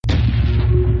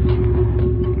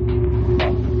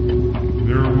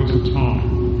was a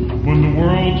time when the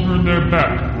world turned their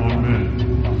back on men.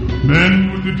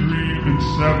 Men with a dream and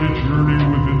savage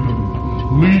yearning within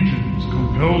them. Legions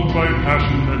compelled by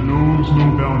passion that knows no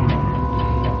boundary.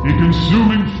 A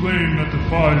consuming flame that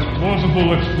defies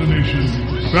plausible explanation.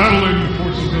 Battling the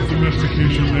forces of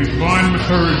domestication, they find the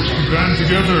courage to band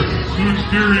together to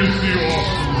experience the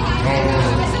awesome power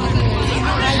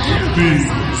of the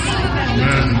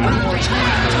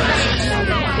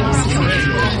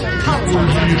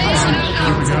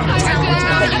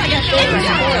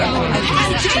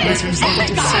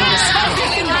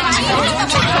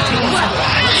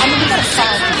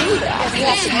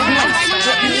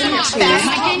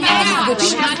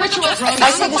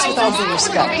I say this with all due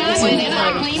respect.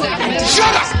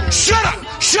 Shut up! Shut up!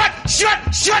 Shut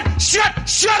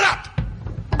up!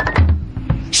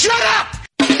 Shut up!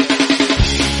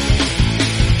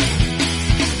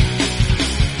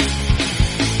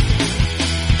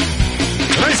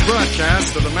 Tonight's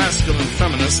broadcast of The Masculine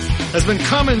Feminist has been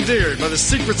commandeered by the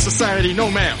secret society No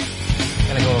Ma'am.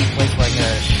 Gotta go to a place like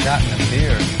a shot and a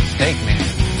beer, steak, man.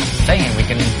 Saying we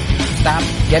can stop,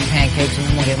 get pancakes, and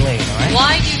then we'll get laid, all right?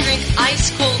 Why do you drink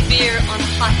ice-cold beer on a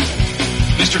hot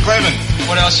day? Mr. Clavin,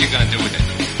 what else are you gonna do with it?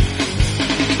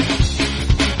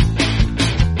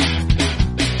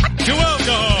 To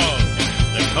alcohol,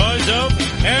 the cause of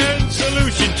and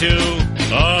solution to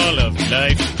all of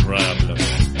life's problems.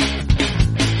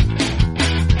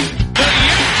 The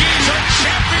Yankees are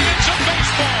champions of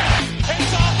baseball.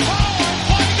 It's a power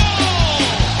play goal.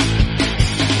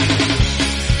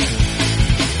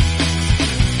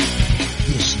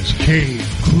 This is Cave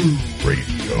Crew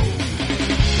Radio.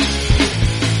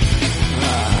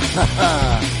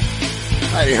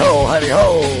 Howdy ho, howdy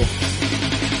ho.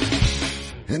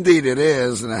 Indeed it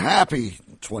is, and a happy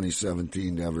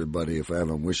 2017 to everybody if I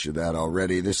haven't wished you that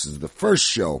already. This is the first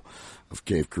show of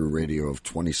Cave Crew Radio of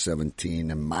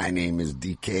 2017, and my name is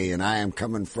DK, and I am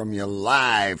coming from you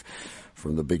live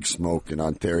from the Big Smoke in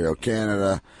Ontario,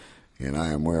 Canada, and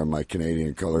I am wearing my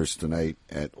Canadian colors tonight.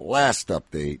 At last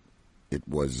update, it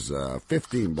was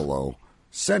 15 below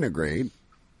centigrade.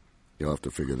 You'll have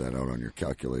to figure that out on your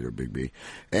calculator, Big B.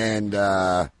 And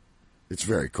it's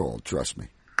very cold, trust me.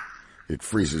 It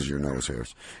freezes your nose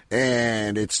hairs.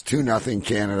 And it's 2-0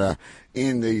 Canada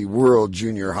in the World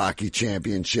Junior Hockey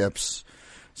Championships.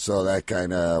 So that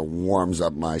kind of warms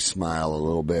up my smile a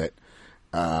little bit.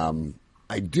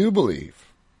 I do believe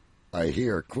I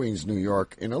hear Queens, New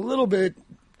York in a little bit,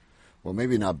 well,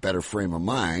 maybe not better frame of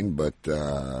mind, but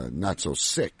not so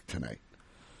sick tonight.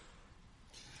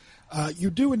 You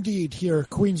do indeed hear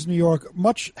Queens, New York,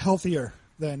 much healthier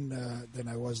than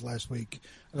I was last week.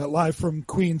 Live from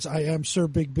Queens, I am Sir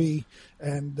Big B,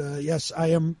 and yes,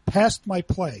 I am past my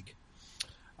plague.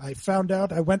 I found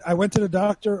out I went to the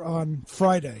doctor on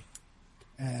Friday,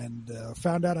 and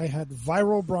found out I had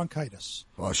viral bronchitis.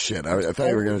 Oh shit! I thought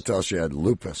you were going to tell us you had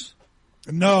lupus.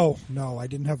 No, I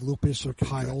didn't have lupus or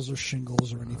piles or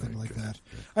shingles or anything like that.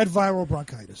 I had viral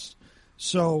bronchitis.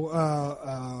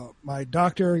 So my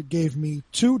doctor gave me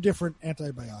 2 different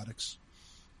antibiotics.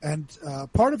 And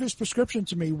part of his prescription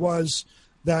to me was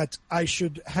that I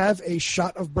should have a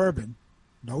shot of bourbon.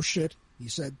 No shit. He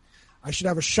said, I should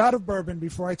have a shot of bourbon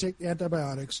before I take the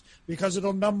antibiotics because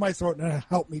it'll numb my throat and it'll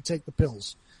help me take the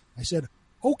pills. I said,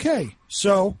 okay.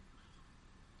 So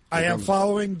I am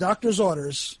following doctor's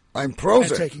orders. I'm Prozac.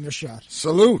 And taking a shot.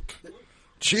 Salute.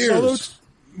 Cheers. Salute.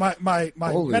 My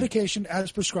medication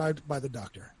as prescribed by the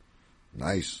doctor.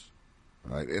 Nice.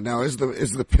 All right. And now is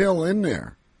the pill in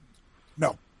there?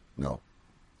 No.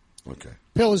 Okay.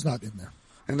 Pill is not in there.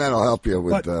 And that'll help you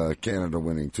with Canada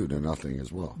winning 2-0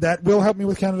 as well. That will help me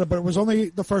with Canada, but it was only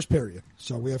the first period,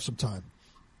 so we have some time.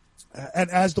 And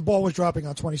as the ball was dropping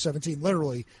on 2017,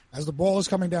 literally, as the ball is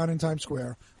coming down in Times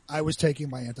Square, I was taking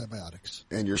my antibiotics.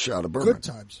 And your shot of bourbon. Good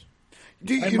times.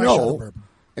 Do you know,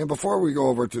 and before we go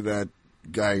over to that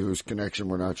guy whose connection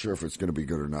we're not sure if it's going to be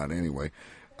good or not anyway,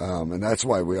 and that's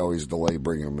why we always delay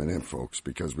bringing him in, folks,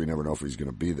 because we never know if he's going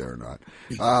to be there or not.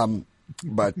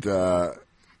 But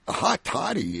hot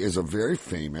toddy is a very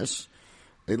famous,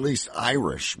 at least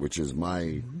Irish, which is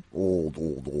my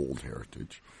old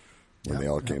heritage, when they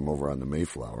all came over on the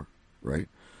Mayflower, right?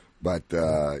 But,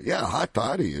 hot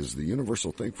toddy is the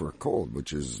universal thing for a cold,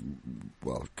 which is,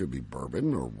 well, it could be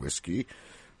bourbon or whiskey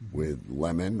with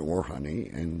lemon or honey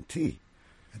and tea.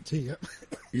 And tea, yeah.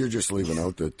 You're just leaving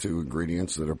out the 2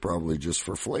 ingredients that are probably just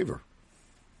for flavor.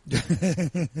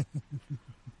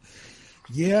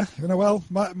 Yeah, well,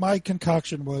 my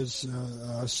concoction was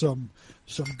some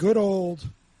good old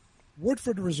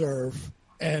Woodford Reserve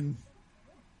and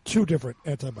 2 different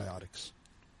antibiotics.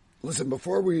 Listen,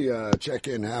 before we check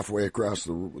in halfway across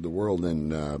the world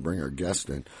and bring our guest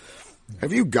in,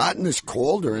 have you gotten this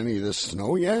cold or any of this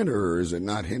snow yet, or is it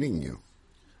not hitting you?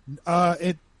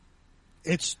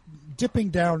 It's dipping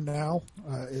down now.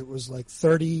 It was like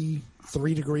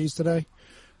 33 degrees today,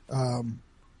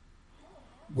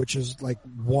 which is like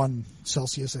 1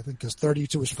 Celsius, I think, because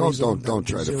 32 is freezing. Don't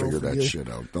try to figure that shit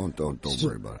out. Don't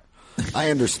worry about it.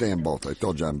 I understand both. I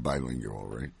told you I'm bilingual,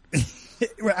 right?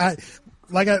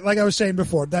 Like I was saying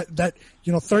before, that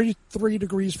 33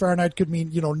 degrees Fahrenheit could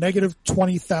mean negative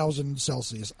 20,000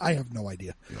 Celsius. I have no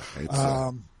idea.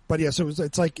 Yeah, but yes,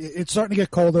 it's like it's starting to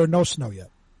get colder. No snow yet.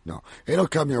 No, it'll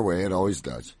come your way. It always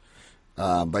does.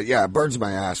 But yeah, it burns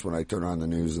my ass when I turn on the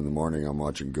news in the morning. I'm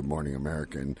watching Good Morning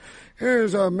America, and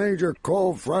here's a major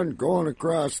cold front going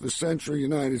across the central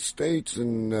United States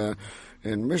and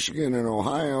Michigan and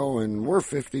Ohio, and we're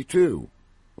 52.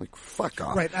 Like, fuck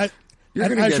off. Right. You're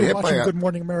going to get hit by Good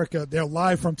Morning America, they're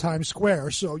live from Times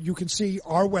Square, so you can see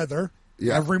our weather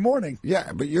every morning.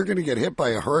 Yeah, but you're going to get hit by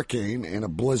a hurricane and a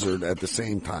blizzard at the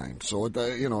same time, so it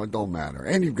don't matter.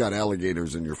 And you've got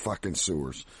alligators in your fucking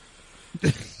sewers.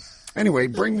 Anyway,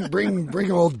 bring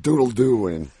old Doodle Doo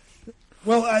in.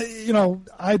 Well,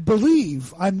 I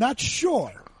believe, I'm not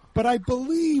sure, but I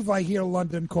believe I hear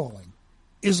London calling.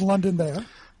 Is London there?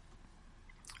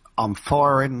 I'm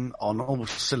firing on all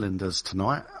cylinders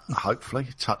tonight, hopefully.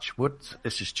 Touch wood.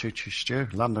 This is Choo Choo Stew,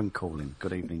 London calling.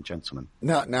 Good evening, gentlemen.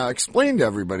 Now explain to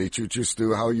everybody, Choo Choo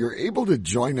Stew, how you're able to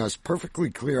join us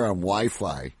perfectly clear on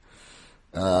Wi-Fi,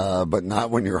 but not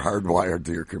when you're hardwired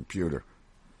to your computer.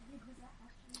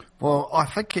 Well, I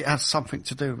think it has something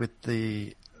to do with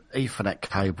the Ethernet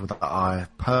cable that I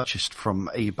purchased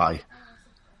from eBay.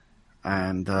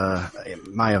 And it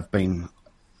may have been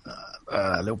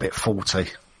a little bit faulty.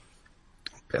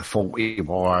 Bit of faulty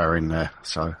wire in there,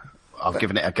 so I've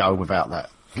given it a go without that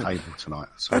cable tonight.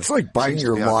 So that's like buying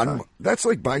your lawn. Okay. That's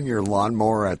like buying your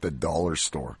lawnmower at the dollar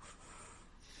store.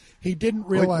 He didn't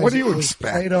realize what do you it was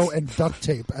expect? Play-Doh and duct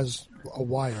tape as a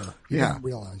wire. He didn't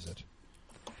realize it.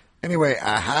 Anyway,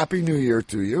 a happy New Year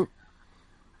to you.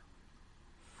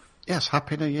 Yes,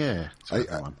 happy New Year to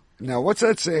everyone. Now, what's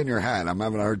that say in your hat? I'm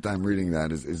having a hard time reading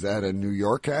that. Is that a New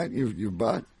York hat you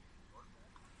bought?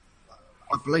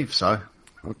 I believe so.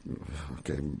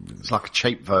 Okay. It's like a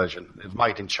cheap version. It's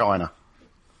made in China.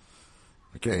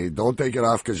 Okay, don't take it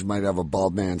off because you might have a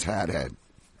bald man's hat head.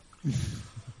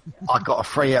 I got a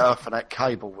free Ethernet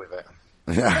cable with it.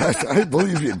 Yeah, I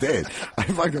believe you did. I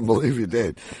fucking believe you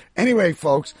did. Anyway,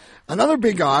 folks, another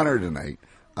big honor tonight.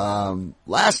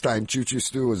 Last time Choo Choo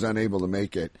Stew was unable to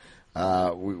make it,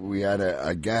 we had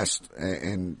a guest,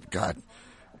 and God,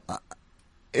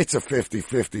 it's a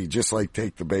 50-50, just like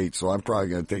Take the Bait, so I'm probably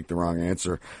going to take the wrong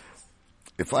answer.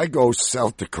 If I go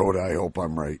South Dakota, I hope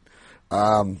I'm right,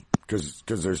 because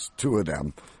there's two of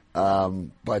them.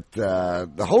 But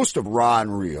the host of Raw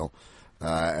and Real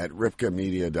at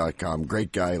ripkamedia.com,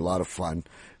 great guy, a lot of fun,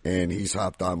 and he's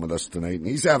hopped on with us tonight, and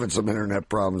he's having some internet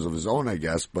problems of his own, I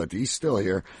guess, but he's still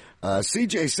here.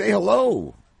 CJ, say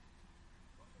hello.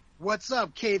 What's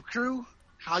up, Cave Crew?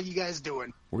 How you guys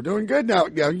doing? We're doing good now.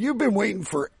 Now, you've been waiting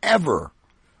forever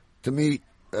to meet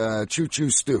Choo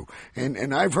Choo Stew.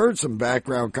 And I've heard some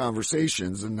background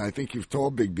conversations, and I think you've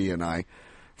told Big B and I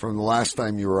from the last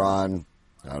time you were on,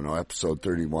 I don't know, episode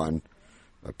 31,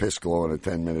 a Piscolo and a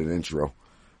 10-minute intro,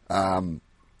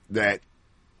 that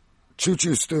Choo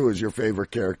Choo Stew is your favorite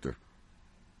character.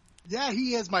 Yeah,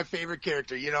 he is my favorite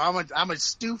character. You know, I'm a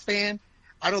Stew fan.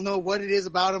 I don't know what it is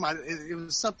about him. It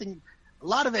was something... A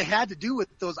lot of it had to do with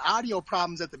those audio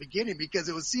problems at the beginning because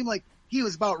it would seem like he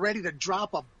was about ready to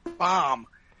drop a bomb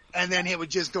and then it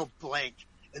would just go blank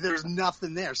and there was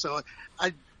nothing there. So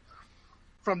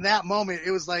from that moment, it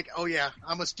was like, oh yeah,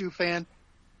 I'm a Stew fan.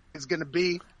 It's going to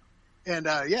be. And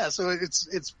yeah, so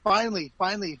it's finally,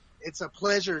 it's a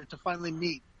pleasure to finally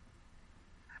meet.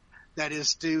 That is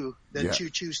Stew,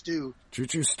 Choo Choo Stew. Choo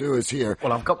Choo Stew is here.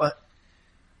 Well,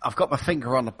 I've got my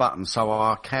finger on the button, so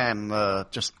I can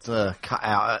just cut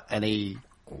out any.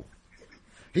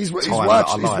 He's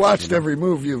watched every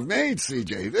move you've made,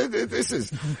 CJ. This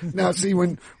is now. See,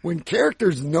 when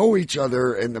characters know each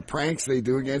other and the pranks they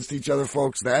do against each other,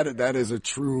 folks, that is a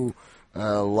true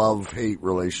love-hate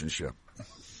relationship.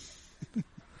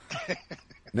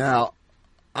 Now,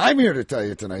 I'm here to tell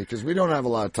you tonight because we don't have a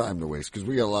lot of time to waste because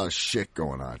we got a lot of shit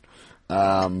going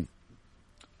on.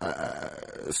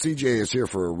 CJ is here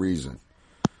for a reason.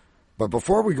 But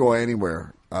before we go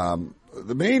anywhere,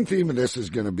 the main theme of this is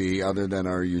going to be, other than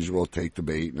our usual Take the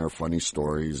Bait and our funny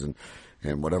stories and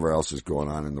whatever else is going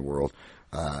on in the world,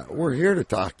 we're here to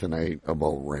talk tonight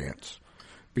about rants.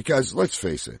 Because, let's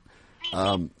face it,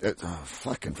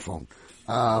 Fucking phone.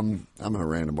 I'm going to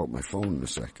rant about my phone in a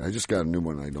sec. I just got a new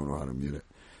one. I don't know how to mute it.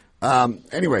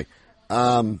 Anyway,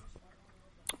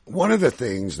 one of the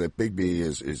things that Big B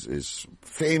is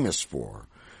famous for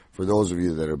those of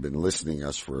you that have been listening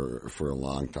us for a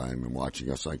long time and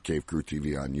watching us on Cave Crew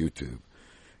TV on YouTube,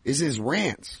 is his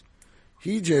rants.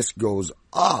 He just goes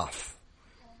off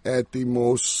at the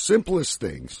most simplest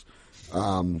things.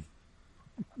 And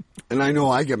I know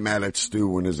I get mad at Stu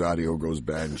when his audio goes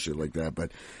bad and shit like that,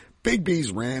 but Big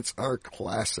B's rants are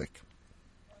classic.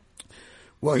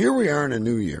 Well, here we are in a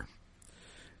new year.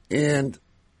 And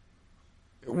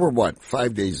we're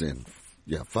 5 days in?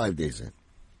 Yeah, 5 days in.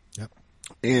 Yep.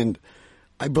 And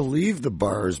I believe the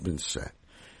bar has been set.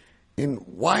 And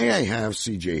why I have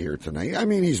CJ here tonight, I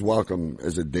mean, he's welcome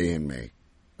as a day in May,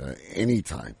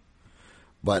 anytime.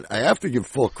 But I have to give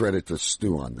full credit to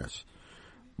Stu on this.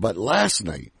 But last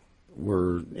night,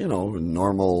 we're, a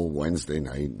normal Wednesday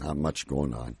night, not much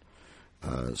going on.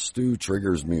 Stu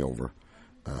triggers me over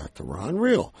to Ron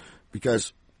Real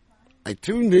because I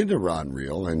tuned into Ron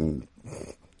Real and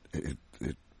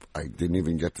I didn't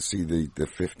even get to see the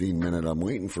 15-minute I'm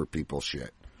waiting for people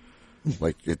shit.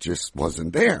 Like, it just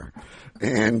wasn't there.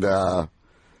 And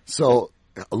so,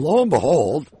 lo and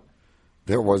behold,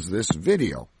 there was this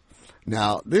video.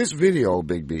 Now, this video,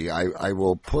 Big B, I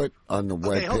will put on the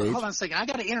webpage. Hold on a second. I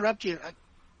got to interrupt you.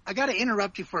 I got to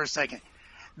interrupt you for a second.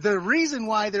 The reason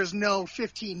why there's no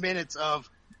 15 minutes of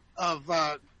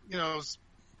I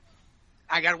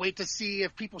got to wait to see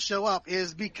if people show up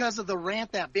is because of the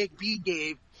rant that Big B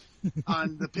gave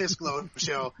on the Pisclo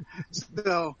show.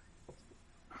 So,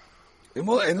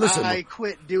 and listen, I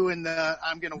quit doing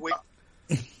I'm going to wait.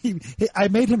 I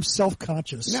made him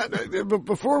self-conscious. But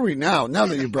before now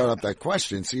that you brought up that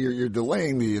question, see, you're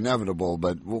delaying the inevitable,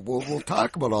 but we'll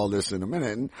talk about all this in a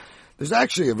minute. And there's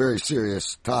actually a very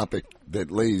serious topic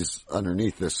that lays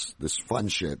underneath this fun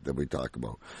shit that we talk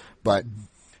about. But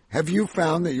have you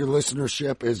found that your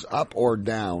listenership is up or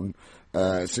down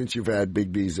since you've had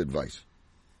Big B's advice?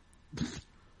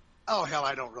 Oh, hell,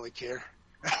 I don't really care.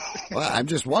 Well, I'm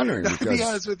just wondering because, to be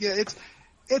honest with you,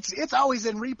 it's always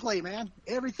in replay, man.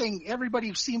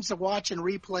 Everybody seems to watch in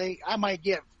replay. I might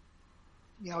get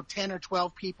 10 or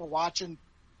 12 people watching.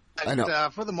 But, I know.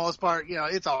 For the most part,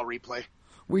 it's all replay.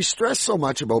 We stress so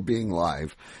much about being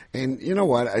live, and you know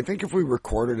what? I think if we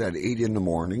recorded at 8 in the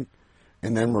morning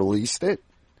and then released it,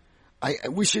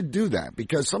 we should do that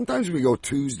because sometimes we go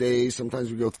Tuesdays,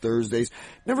 sometimes we go Thursdays.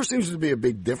 Never seems to be a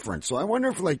big difference. So I wonder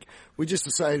if we just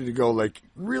decided to go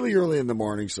really early in the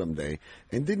morning someday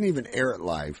and didn't even air it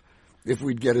live, if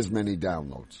we'd get as many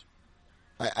downloads.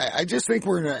 I just think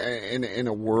we're in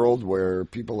a world where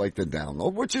people like to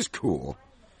download, which is cool.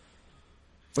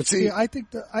 But see, I think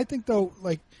though,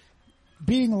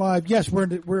 being live, yes,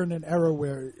 we're in an era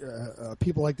where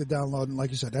people like to download, and like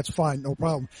you said, that's fine, no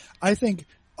problem. I think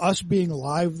us being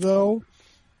live, though,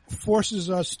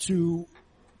 forces us to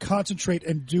concentrate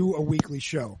and do a weekly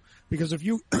show. Because if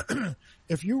you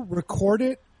record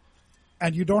it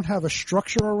and you don't have a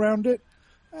structure around it,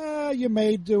 you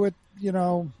may do it,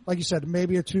 like you said,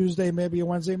 maybe a Tuesday, maybe a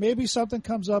Wednesday, maybe something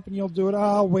comes up and you'll do it.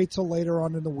 I'll wait till later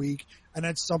on in the week, and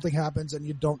then something happens and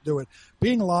you don't do it.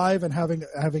 Being live and having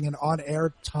an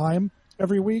on-air time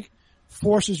every week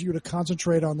forces you to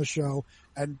concentrate on the show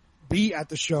and be at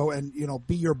the show and,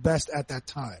 be your best at that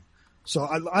time. So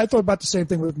I thought about the same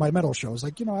thing with my metal shows.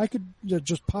 I could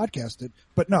just podcast it,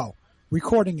 but no,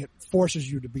 recording it forces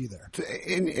you to be there.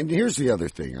 And here's the other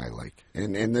thing I like,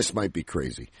 and this might be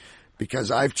crazy,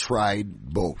 because I've tried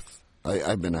both.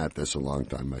 I've been at this a long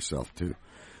time myself too.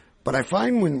 But I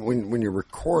find when you're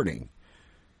recording,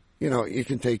 you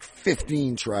can take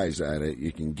 15 tries at it,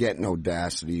 you can get an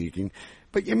Audacity,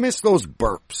 but you miss those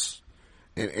burps.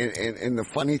 And the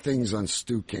funny things on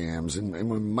Stu Cams and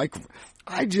when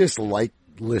I just like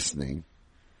listening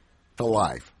to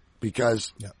live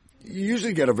because you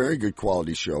usually get a very good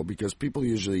quality show because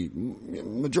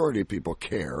majority of people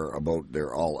care about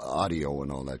their all audio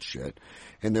and all that shit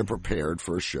and they're prepared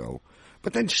for a show.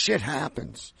 But then shit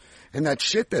happens. And that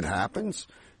shit that happens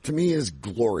to me is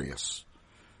glorious.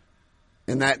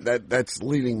 And that's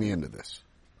leading me into this.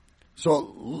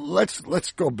 So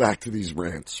let's go back to these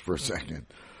rants for a second.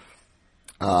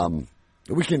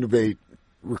 We can debate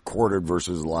recorded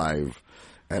versus live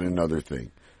and another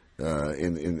thing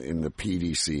in the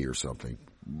PDC or something.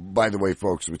 By the way,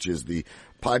 folks, which is the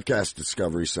Podcast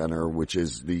Discovery Center, which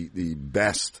is the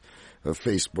best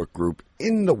Facebook group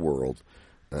in the world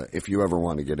if you ever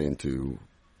want to get into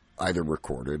either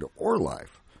recorded or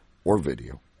live or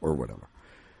video or whatever.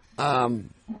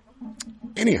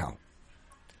 Anyhow.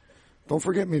 Don't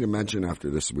forget me to mention after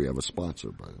this we have a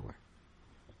sponsor, by the way.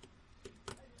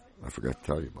 I forgot to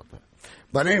tell you about that.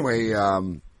 But anyway,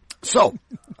 so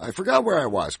I forgot where I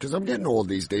was because I'm getting old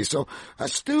these days. So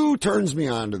Stu turns me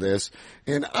on to this,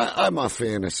 and I'm a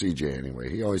fan of CJ anyway.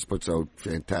 He always puts out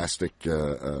fantastic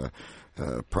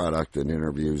product and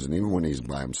interviews, and even when he's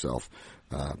by himself,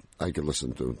 I could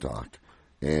listen to him talk.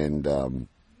 And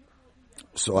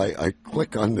so I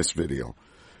click on this video,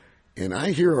 and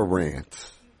I hear a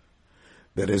rant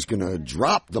that is going to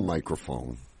drop the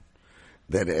microphone,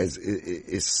 that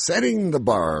is setting the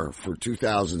bar for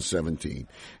 2017.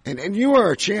 And you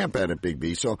are a champ at it, Big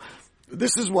B. So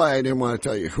this is why I didn't want to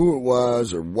tell you who it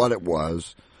was or what it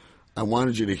was. I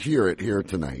wanted you to hear it here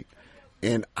tonight.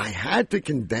 And I had to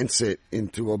condense it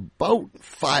into about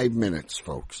 5 minutes,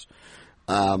 folks.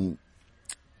 I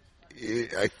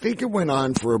think it went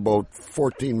on for about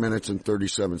 14 minutes and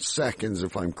 37 seconds,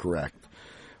 if I'm correct.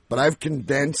 But I've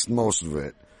condensed most of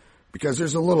it because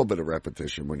there's a little bit of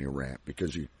repetition when you rant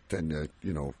because you tend to,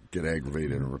 get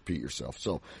aggravated and repeat yourself.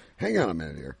 So hang on a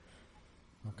minute here.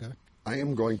 Okay. I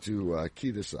am going to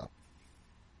key this up.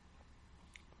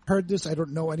 Heard this. I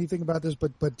don't know anything about this,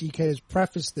 but DK has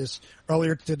prefaced this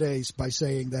earlier today by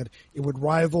saying that it would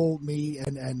rival me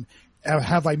and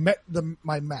have I met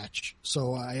my match.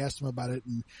 So I asked him about it,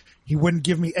 and he wouldn't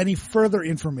give me any further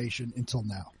information until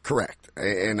now. Correct.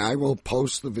 And I will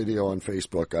post the video on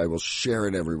Facebook. I will share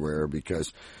it everywhere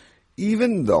because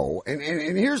even though, and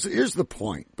here's the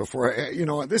point before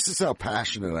this is how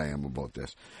passionate I am about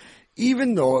this.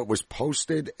 Even though it was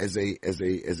posted as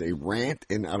a rant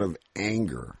and out of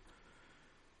anger,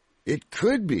 it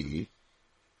could be,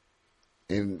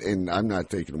 and I'm not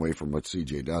taking away from what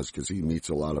CJ does because he meets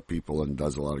a lot of people and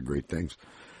does a lot of great things,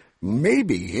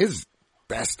 maybe his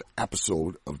best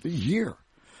episode of the year.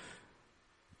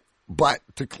 But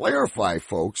to clarify,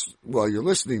 folks, while you're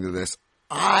listening to this,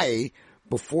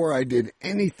 before I did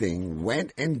anything,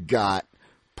 went and got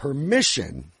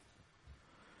permission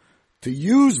to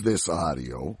use this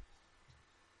audio,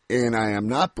 and I am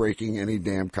not breaking any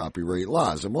damn copyright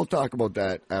laws. And we'll talk about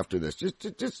that after this.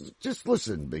 Just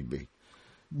listen, Big B.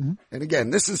 Mm-hmm. And again,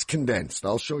 this is condensed.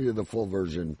 I'll show you the full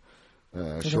version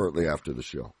shortly after the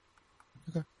show.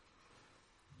 Okay.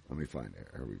 Let me find it.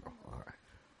 Here we go. All right.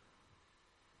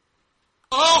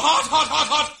 Oh,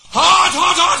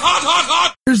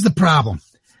 hot. Here's the problem.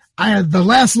 I had the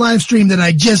last live stream that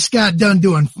I just got done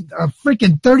doing, a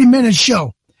freaking 30-minute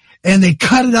show, and they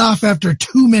cut it off after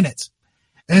 2 minutes.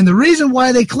 And the reason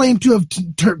why they claim to have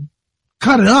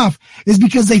cut it off is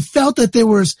because they felt that there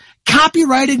was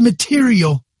copyrighted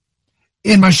material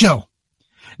in my show.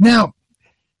 Now,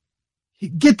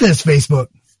 get this, Facebook.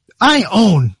 I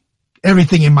own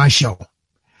everything in my show.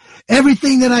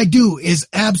 Everything that I do is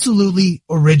absolutely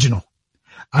original.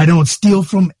 I don't steal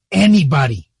from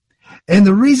anybody. And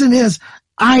the reason is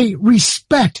I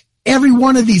respect every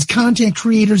one of these content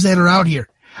creators that are out here.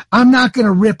 I'm not going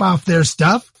to rip off their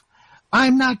stuff.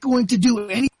 I'm not going to do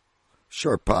any.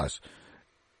 Short pause.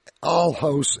 All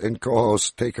hosts and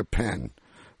co-hosts take a pen.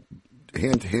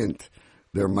 Hint, hint.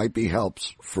 There might be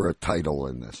helps for a title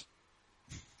in this.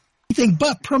 Anything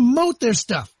but promote their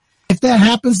stuff. If that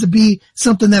happens to be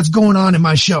something that's going on in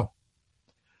my show.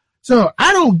 So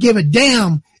I don't give a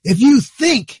damn if you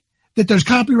think that there's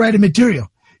copyrighted material.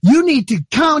 You need to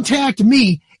contact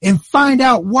me and find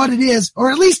out what it is,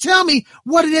 or at least tell me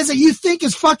what it is that you think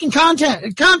is fucking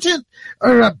content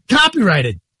or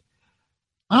copyrighted.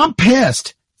 I'm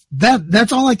pissed.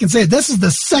 That's all I can say. This is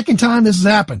the second time this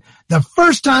has happened. The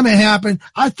first time it happened,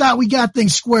 I thought we got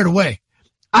things squared away.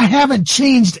 I haven't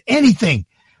changed anything.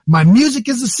 My music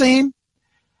is the same.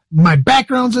 My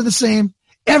backgrounds are the same.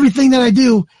 Everything that I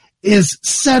do is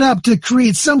set up to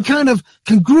create some kind of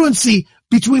congruency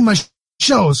between my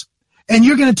shows. And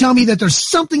you're going to tell me that there's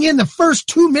something in the first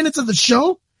 2 minutes of the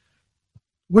show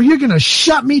where you're going to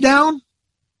shut me down?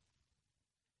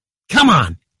 Come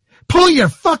on. Pull your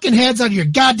fucking heads out of your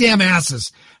goddamn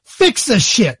asses. Fix this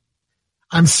shit.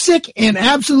 I'm sick and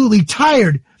absolutely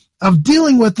tired of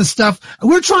dealing with the stuff.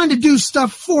 We're trying to do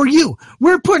stuff for you.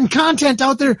 We're putting content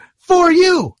out there for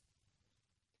you.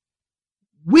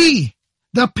 We,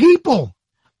 the people,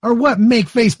 are what make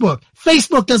Facebook.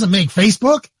 Facebook doesn't make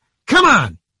Facebook. Come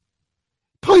on.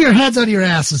 Pull your heads out of your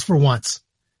asses for once.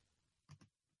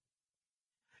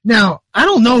 Now, I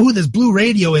don't know who this Blue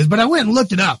Radio is, but I went and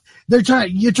looked it up.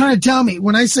 You're trying to tell me,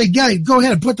 when I say, guy, go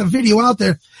ahead and put the video out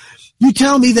there, you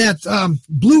tell me that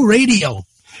Blue Radio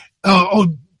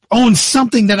owns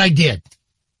something that I did.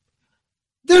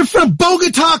 They're from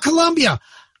Bogota, Colombia.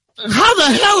 How the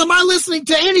hell am I listening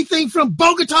to anything from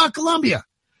Bogota, Colombia?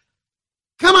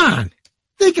 Come on.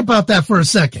 Think about that for a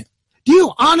second. Do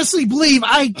you honestly believe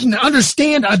I can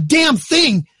understand a damn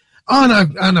thing on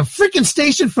a freaking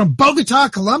station from Bogota,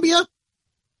 Colombia?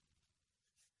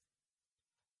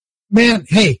 Man,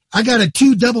 hey, I got a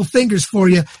 2 double fingers for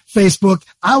you, Facebook.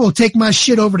 I will take my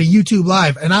shit over to YouTube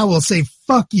Live, and I will say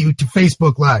fuck you to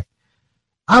Facebook Live.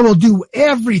 I will do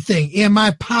everything in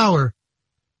my power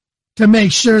to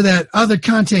make sure that other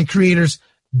content creators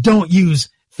don't use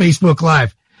Facebook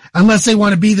Live. Unless they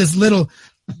want to be this little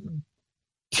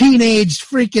teenage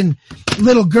freaking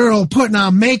little girl putting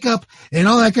on makeup and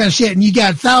all that kind of shit, and you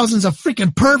got thousands of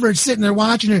freaking perverts sitting there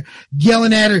watching her,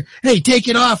 yelling at her, hey, take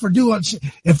it off or do it.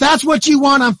 If that's what you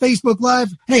want on Facebook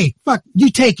Live, hey, fuck, you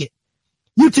take it.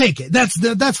 You take it.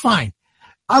 That's fine.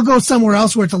 I'll go somewhere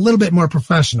else where it's a little bit more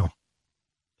professional.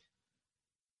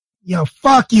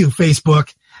 Fuck you,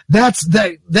 Facebook. That's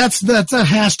a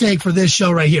hashtag for this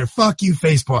show right here. Fuck you,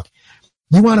 Facebook.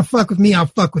 You want to fuck with me, I'll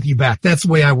fuck with you back. That's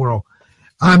the way I roll.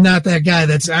 I'm not that guy.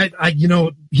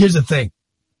 Here's the thing.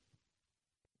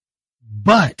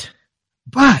 But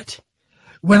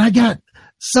when I got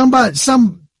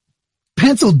some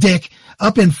pencil dick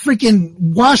up in freaking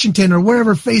Washington or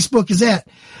wherever Facebook is at,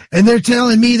 and they're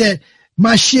telling me that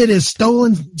my shit is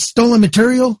stolen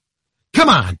material, come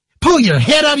on, pull your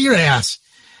head out of your ass.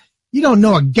 You don't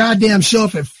know a goddamn show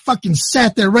if it fucking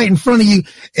sat there right in front of you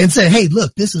and said, hey,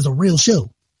 look, this is a real show.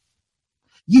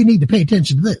 You need to pay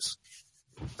attention to this.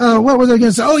 What were they going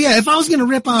to say? Oh, yeah, if I was going to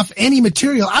rip off any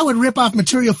material, I would rip off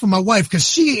material from my wife because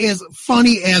she is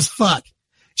funny as fuck.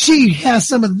 She has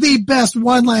some of the best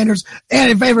one-liners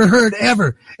I've ever heard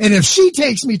ever. And if she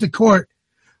takes me to court,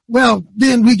 well,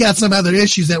 then we got some other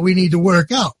issues that we need to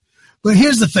work out. But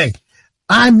here's the thing.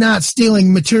 I'm not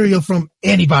stealing material from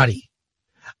anybody.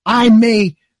 I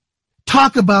may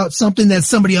talk about something that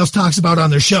somebody else talks about on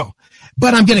their show,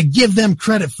 but I'm going to give them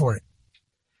credit for it.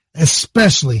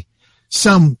 Especially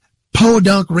some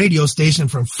podunk radio station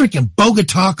from freaking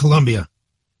Bogota, Colombia.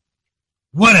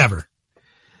 Whatever.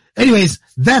 Anyways,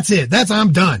 that's it.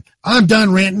 I'm done. I'm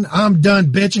done ranting. I'm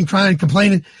done bitching, crying,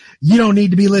 complaining. You don't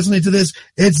need to be listening to this.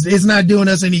 It's not doing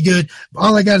us any good.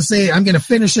 All I got to say, I'm going to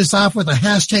finish this off with a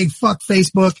hashtag fuck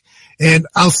Facebook, and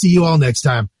I'll see you all next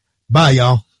time. Bye,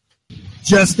 y'all.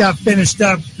 Just got finished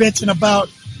up bitching about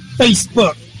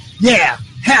Facebook. Yeah,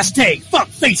 hashtag fuck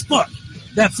Facebook.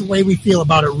 That's the way we feel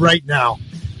about it right now.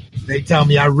 They tell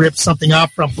me I ripped something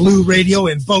off from Blue Radio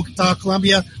in Bogota,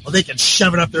 Colombia. Well, they can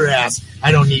shove it up their ass.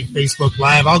 I don't need Facebook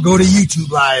Live. I'll go to YouTube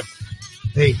Live.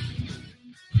 Hey,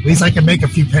 at least I can make a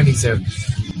few pennies there.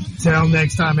 Till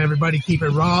next time, everybody, keep it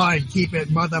raw and keep it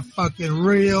motherfucking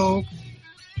real.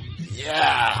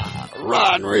 Yeah,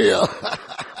 raw and real.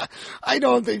 I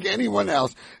don't think anyone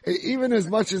else, even as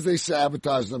much as they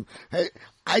sabotage them, hey,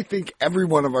 I think every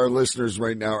one of our listeners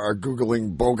right now are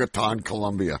Googling Bogota,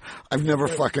 Colombia. I've never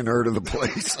fucking heard of the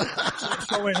place.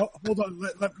 So wait, hold on.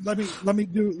 Let me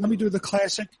do the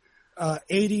classic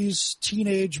 80s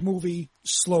teenage movie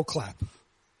slow clap.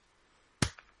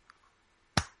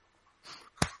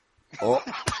 Oh,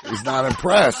 he's not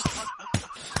impressed.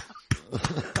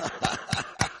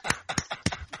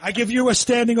 I give you a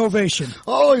standing ovation.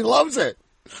 Oh, he loves it.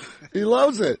 He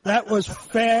loves it. That was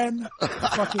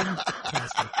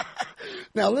fan-fucking-tastic.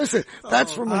 Now listen,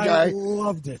 that's from a guy. I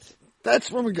loved it. That's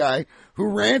from a guy who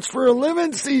rants for a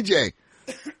living, CJ.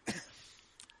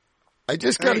 I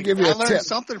just got to give you a tip. I learned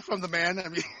something from the man. I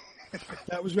mean,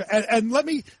 that was, and let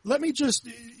me just,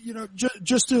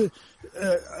 just to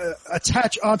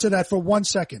attach onto that for 1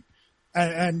 second,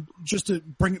 and just to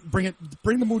bring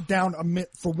the mood down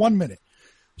for 1 minute.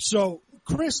 So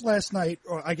Chris last night,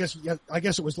 or I guess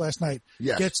it was last night,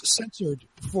 yes, gets censored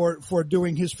for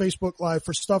doing his Facebook Live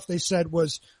for stuff they said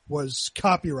was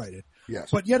copyrighted. Yes.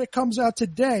 But yet it comes out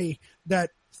today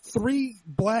that 3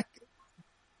 black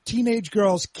teenage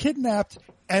girls kidnapped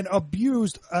and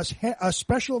abused a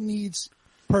special needs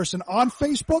person on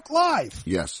Facebook Live.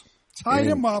 Yes. Tied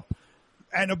him up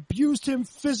and abused him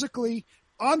physically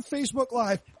on Facebook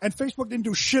Live, and Facebook didn't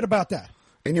do shit about that.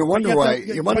 And you wonder why I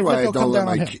don't let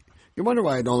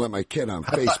my kid on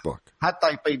Facebook. Had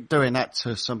they been doing that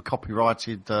to some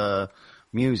copyrighted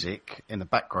music in the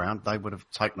background, they would have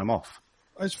taken them off.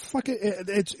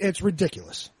 It's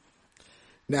ridiculous.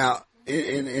 Now,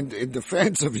 in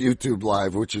defense of YouTube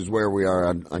Live, which is where we are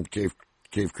on Cave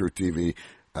Crew TV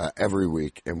every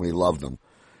week, and we love them,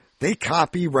 they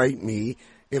copyright me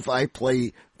if I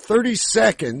play 30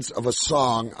 seconds of a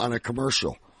song on a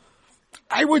commercial.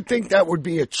 I would think that would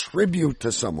be a tribute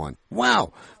to someone.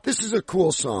 Wow, this is a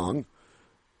cool song.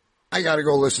 I got to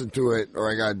go listen to it,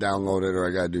 or I got to download it, or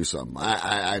I got to do something.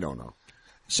 I don't know.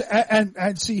 So,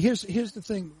 and see, here's the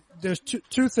thing. There's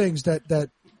two things that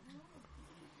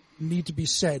need to be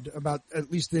said about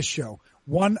at least this show.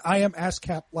 One, I am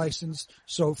ASCAP licensed,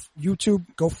 so YouTube,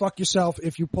 go fuck yourself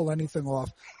if you pull anything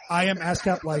off. I am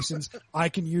ASCAP licensed. I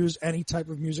can use any type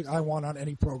of music I want on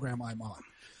any program I'm on.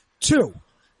 Two,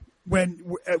 when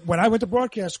I went to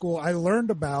broadcast school, I learned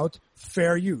about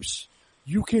fair use.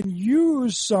 You can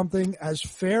use something as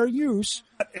fair use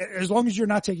as long as you're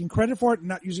not taking credit for it and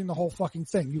not using the whole fucking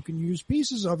thing. You can use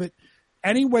pieces of it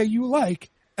any way you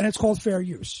like, and it's called fair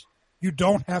use. You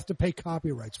don't have to pay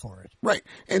copyrights for it. Right.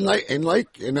 And I'm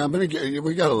going to get,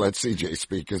 we got to let CJ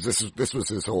speak because this was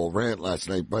his whole rant last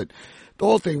night. But the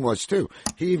whole thing was too,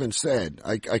 he even said,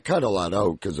 I cut a lot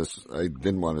out because I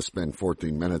didn't want to spend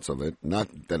 14 minutes of it. Not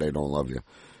that I don't love you,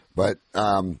 but,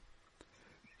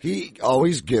 he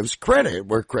always gives credit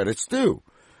where credit's due.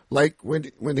 Like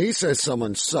when he says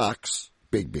someone sucks,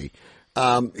 Big B,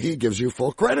 he gives you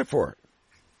full credit for it.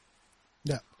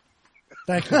 Yeah.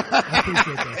 Thank you. I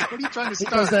appreciate that. What are you trying to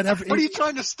start? What are you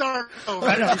trying to start? Oh,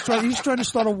 I know, he's trying to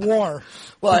start a war.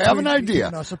 Well, I have an idea.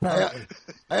 Us, apparently.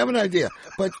 I have an idea,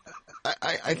 but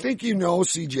I think you know,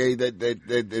 CJ,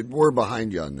 that we're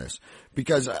behind you on this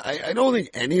because I don't think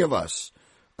any of us.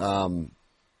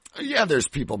 Yeah, there's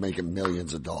people making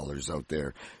millions of dollars out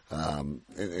there, and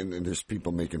there's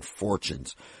people making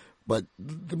fortunes. But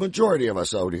the majority of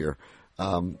us out here,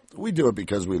 we do it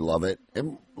because we love it.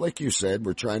 And like you said,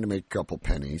 we're trying to make a couple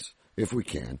pennies if we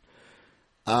can.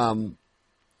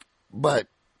 But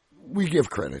we give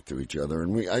credit to each other.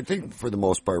 And I think for the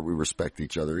most part, we respect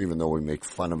each other, even though we make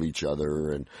fun of each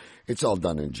other and it's all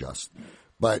done in jest.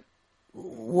 But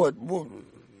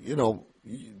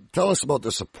tell us about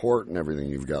the support and everything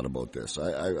you've got about this.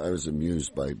 I was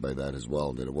amused by that as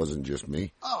well, that it wasn't just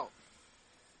me. Oh,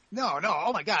 no.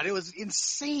 Oh, my God. It was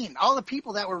insane. All the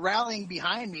people that were rallying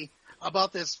behind me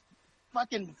about this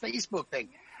fucking Facebook thing.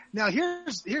 Now,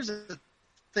 here's the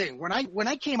thing. When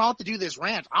I came out to do this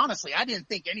rant, honestly, I didn't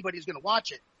think anybody was going to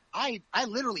watch it. I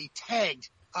literally tagged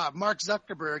Mark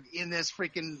Zuckerberg in this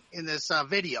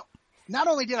video. Not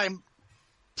only did I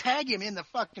tag him in the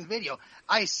fucking video,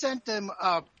 I sent him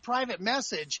a private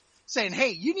message saying, hey,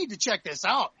 you need to check this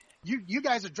out. You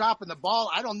guys are dropping the ball.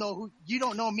 I don't know you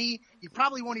don't know me. You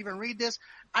probably won't even read this.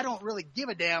 I don't really give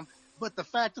a damn. But the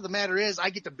fact of the matter is I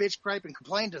get to bitch, gripe, and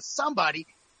complain to somebody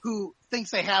who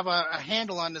thinks they have a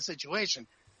handle on the situation.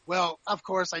 Well, of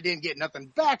course, I didn't get nothing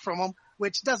back from them,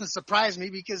 which doesn't surprise me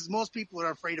because most people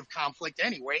are afraid of conflict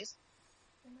anyways.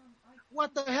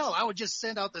 What the hell? I would just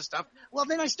send out this stuff. Well,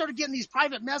 then I started getting these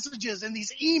private messages and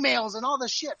these emails and all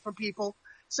this shit from people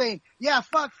saying, yeah,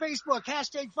 fuck Facebook,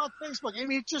 hashtag fuck Facebook. I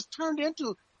mean, it just turned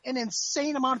into an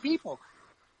insane amount of people.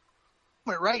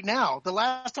 But right now, the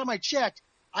last time I checked,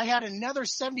 I had another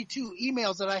 72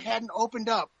 emails that I hadn't opened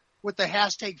up with the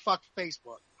hashtag fuck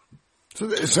Facebook.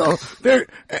 So there,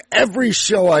 every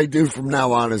show I do from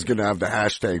now on is going to have the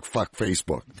hashtag fuck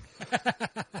Facebook.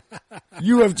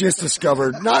 You have just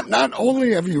discovered, not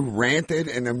only have you ranted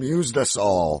and amused us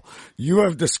all, you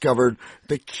have discovered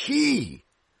the key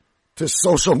to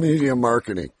social media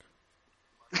marketing.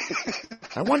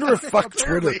 I wonder if fuck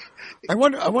Twitter, I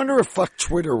wonder if fuck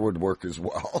Twitter would work as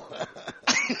well.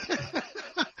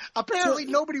 Apparently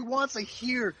nobody wants to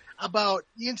hear about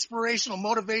the inspirational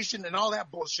motivation and all that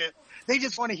bullshit. They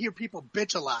just want to hear people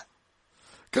bitch a lot.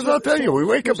 Cause I'll tell you, we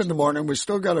wake up in the morning, we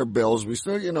still got our bills, we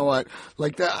still, you know what,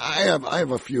 like that, I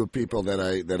have a few people that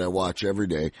I watch every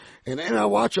day, and I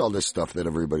watch all this stuff that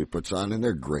everybody puts on, and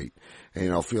they're great,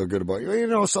 and I'll feel good about you. You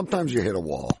know, sometimes you hit a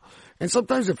wall, and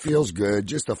sometimes it feels good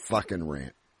just to fucking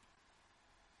rant.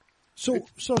 So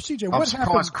CJ, I'm what surprised,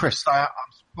 happened? Chris,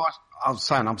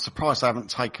 I'm surprised they haven't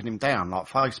taken him down, like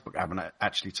Facebook haven't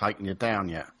actually taken you down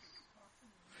yet.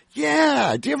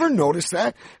 Yeah, do you ever notice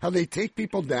that? How they take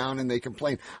people down and they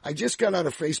complain. I just got out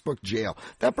of Facebook jail.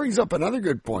 That brings up another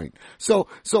good point. So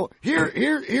here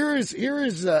is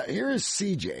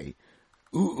CJ,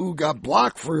 who got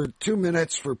blocked for 2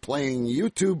 minutes for playing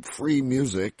YouTube free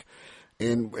music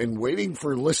and waiting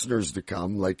for listeners to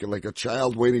come, like a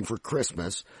child waiting for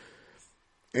Christmas.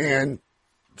 And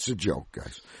it's a joke,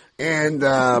 guys.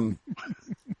 And,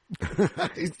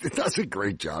 he does a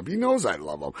great job. He knows I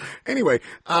love him. Anyway,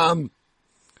 and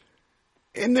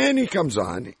then he comes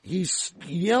on. He's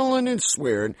yelling and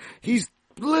swearing. He's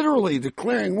literally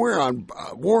declaring war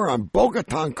on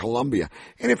Bogota, Colombia.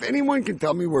 And if anyone can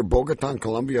tell me where Bogota,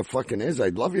 Colombia fucking is,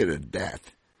 I'd love you to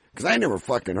death. Because I never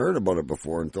fucking heard about it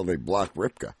before until they blocked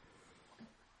Ripka.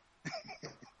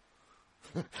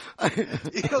 You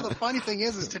know, the funny thing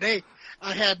is today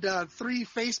I had 3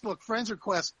 Facebook friends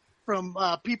requests from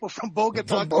people from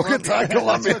Bogota,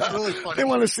 Colombia. That's really funny. They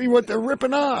want to see what they're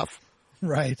ripping off.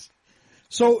 Right.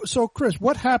 So Chris,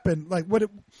 what happened? Like,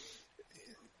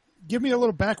 give me a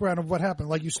little background of what happened.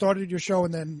 Like, you started your show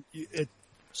and then it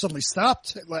suddenly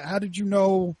stopped. Like, how did you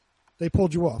know they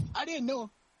pulled you off? I didn't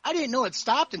know it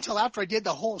stopped until after I did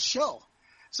the whole show.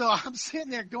 So I'm sitting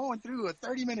there going through a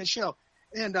 30-minute show,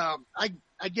 and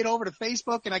I get over to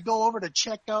Facebook and I go over to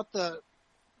check out like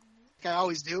I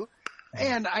always do,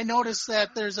 and I notice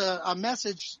that there's a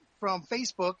message from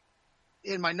Facebook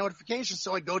in my notifications.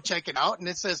 So I go check it out, and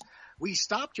it says, "We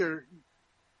stopped your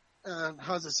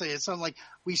how does it say? It's something like,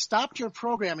 we stopped your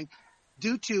programming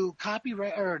due to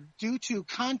copyright or due to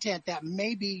content that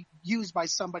may be used by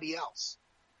somebody else."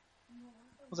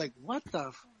 I was like, what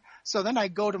the? So then I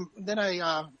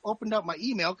opened up my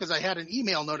email because I had an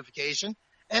email notification,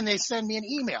 and they send me an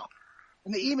email.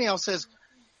 And the email says,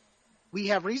 "We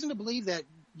have reason to believe that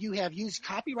you have used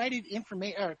copyrighted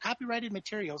information or copyrighted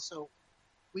material, so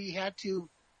we had to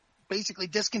basically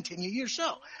discontinue your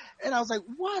show." And I was like,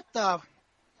 what the?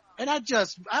 And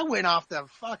I went off the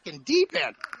fucking deep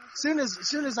end. Soon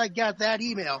as I got that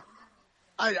email,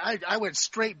 I went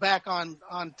straight back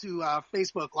onto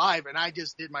Facebook Live, and I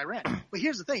just did my rant. But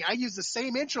here's the thing: I used the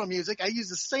same intro music, I used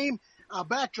the same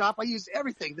backdrop, I used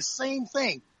everything, the same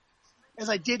thing as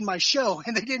I did in my show,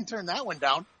 and they didn't turn that one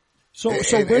down. So where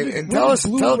did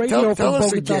Blue Radio from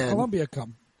Bogota, Colombia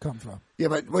come from? Yeah,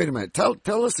 but wait a minute.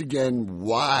 Tell us again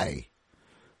why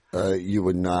you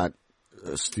would not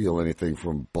steal anything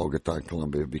from Bogota,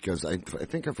 Colombia, because I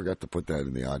think I forgot to put that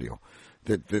in the audio.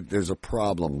 That there's a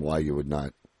problem why you would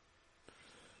not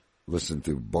listen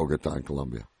to Bogota,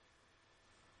 Colombia.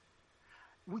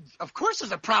 Of course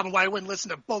there's a problem why I wouldn't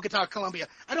listen to Bogota, Colombia.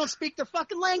 I don't speak their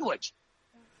fucking language.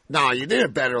 No, you did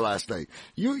it better last night.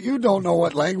 You don't know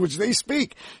what language they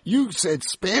speak. You said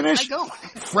Spanish,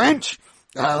 French,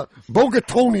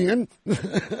 Bogotonian,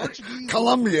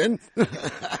 Colombian.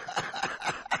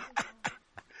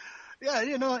 Yeah,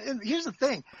 and here's the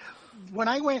thing. When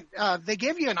I went, they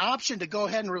gave you an option to go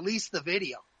ahead and release the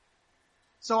video.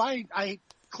 So I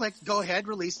clicked go ahead,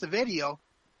 release the video.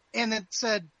 And then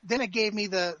it gave me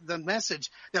the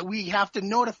message that we have to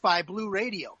notify Blue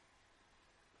Radio.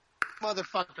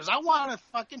 Motherfuckers, I want to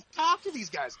fucking talk to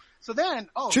these guys. So then,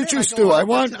 Choo Choo Stu, I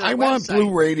want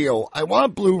Blue Radio. I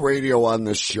want Blue Radio on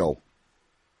this show.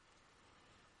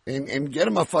 And get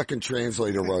him a fucking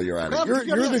translator while you're at it.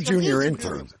 You're the junior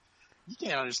intern. You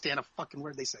can't understand a fucking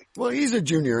word they say. Well, he's a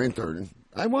junior intern.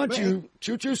 I want you,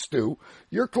 Choo Choo Stu.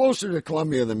 You're closer to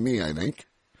Columbia than me, I think.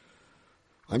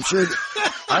 I'm sure.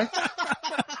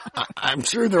 I'm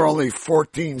sure they're only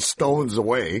 14 stones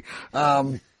away.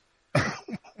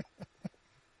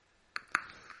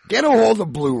 Get a hold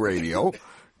of Blue Radio.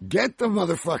 Get the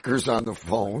motherfuckers on the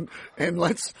phone, and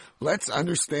let's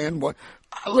understand what.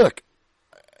 Look,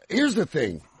 here's the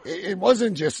thing. It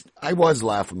wasn't just, I was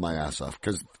laughing my ass off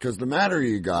because the madder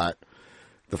you got,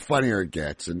 the funnier it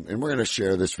gets. And we're going to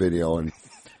share this video, and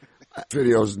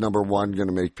video is number one, going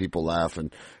to make people laugh.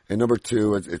 And number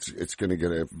two, it's going to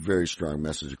get a very strong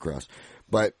message across.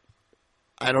 But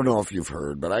I don't know if you've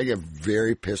heard, but I get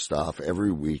very pissed off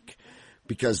every week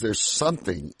because there's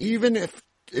something, even if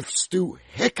Stu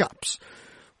hiccups,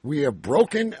 we have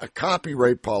broken a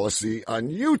copyright policy on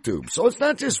YouTube. So it's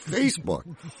not just Facebook.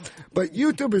 But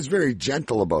YouTube is very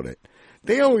gentle about it.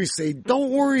 They always say,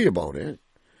 don't worry about it.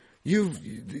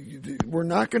 We're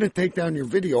not going to take down your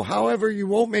video. However, you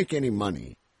won't make any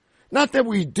money. Not that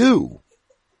we do.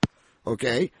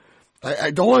 Okay?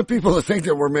 I don't want people to think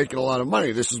that we're making a lot of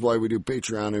money. This is why we do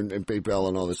Patreon and PayPal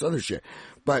and all this other shit.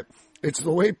 But it's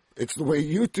the way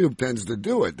YouTube tends to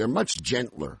do it. They're much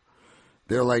gentler.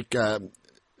 They're like,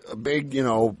 a big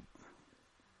email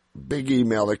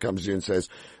that comes in and says,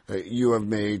 you have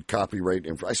made copyright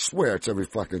info. I swear it's every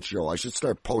fucking show. I should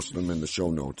start posting them in the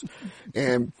show notes.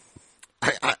 And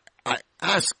I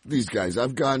ask these guys,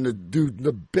 I've gone to do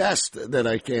the best that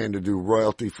I can to do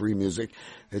royalty-free music.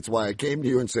 It's why I came to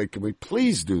you and said, can we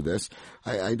please do this?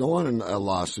 I don't want a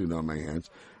lawsuit on my hands.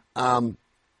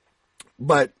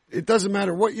 But it doesn't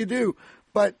matter what you do.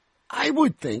 But I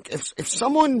would think if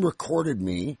someone recorded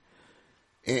me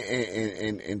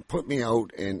and put me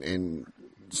out and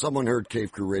someone heard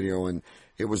Cave Crew Radio and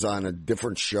it was on a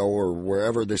different show or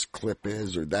wherever this clip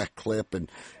is or that clip and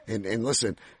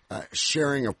listen,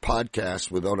 sharing a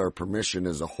podcast without our permission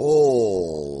is a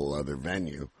whole other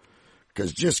venue,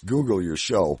 because just Google your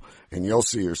show and you'll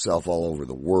see yourself all over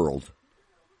the world.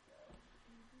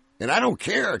 And I don't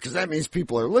care, because that means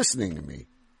people are listening to me.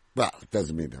 Well, it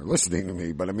doesn't mean they're listening to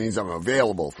me, but it means I'm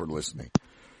available for listening.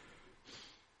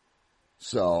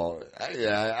 So,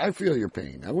 I feel your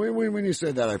pain. When you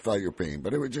said that, I felt your pain.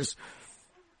 But it was just,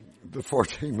 The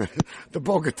 14-minute, the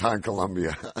Bogota,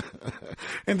 Colombia.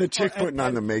 And the chick putting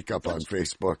on the makeup on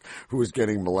Facebook who was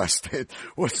getting molested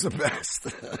was the best.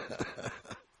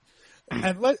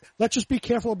 And let's just be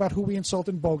careful about who we insult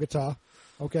in Bogota,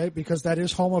 okay? Because that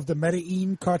is home of the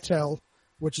Medellin cartel,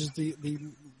 which is the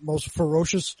most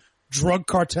ferocious drug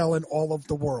cartel in all of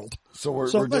the world. So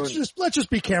let's just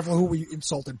be careful who we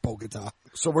insult in Bogota.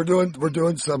 So we're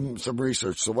doing some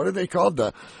research. So what are they called?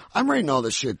 I'm writing all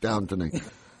this shit down tonight.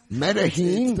 Medellin?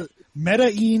 It's the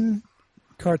Medellin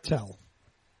cartel.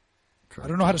 I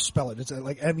don't know how to spell it. It's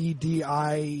like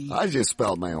M-E-D-I... I just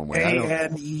spelled my own way.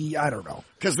 A-N-E... I don't know.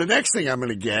 Because the next thing I'm going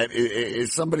to get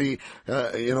is somebody,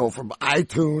 from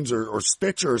iTunes or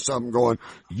Stitcher or something going,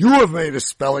 you have made a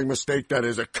spelling mistake that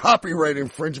is a copyright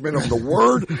infringement of the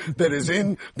word that is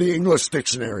in the English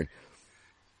dictionary.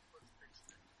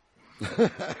 I'm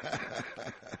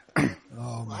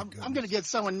going to get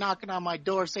someone knocking on my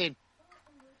door saying,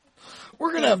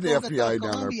 we're going to have the FBI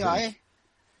down our place.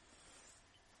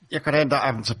 You could end up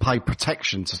having to pay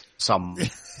protection to some.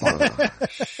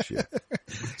 Shit.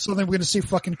 So then we're going to see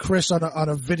fucking Chris on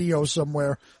a video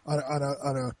somewhere on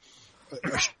a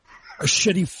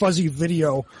shitty fuzzy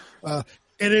video.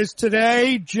 It is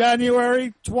today,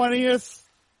 January 20th,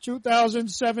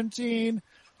 2017.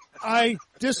 I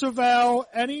disavow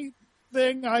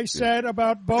anything I said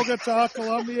about Bogota,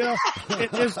 Colombia.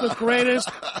 It is the greatest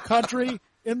country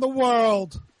in the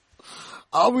world.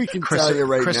 All we can tell you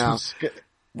right now.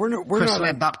 We're not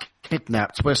end up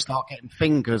kidnapped. We'll start getting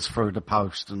fingers through the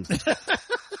post and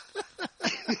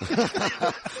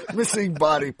missing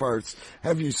body parts.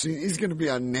 Have you seen? He's going to be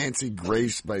on Nancy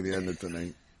Grace by the end of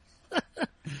tonight.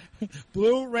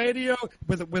 Blue Radio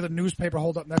with a newspaper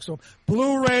hold up next to him.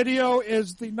 Blue Radio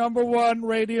is the #1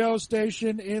 radio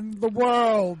station in the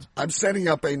world. I'm setting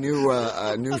up a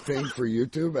new thing for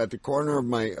YouTube at the corner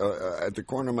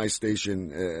of my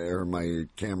station, or my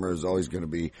camera is always going to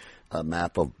be a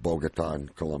map of Bogota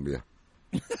and Colombia.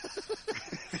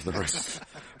 for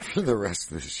the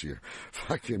rest of this year.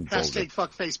 Fucking Hashtag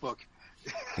fuck Facebook.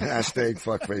 Hashtag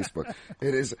fuck Facebook.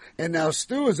 It is. And now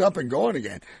Stu is up and going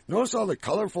again. Notice all the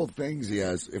colorful things he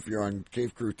has. If you're on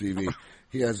Cave Crew TV,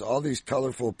 he has all these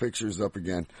colorful pictures up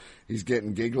again. He's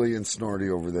getting giggly and snorty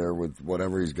over there with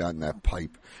whatever he's got in that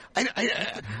pipe.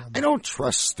 I don't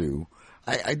trust Stu.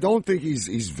 I don't think he's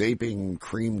vaping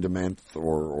cream de menthe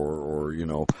or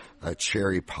a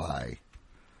cherry pie.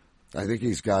 I think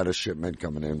he's got a shipment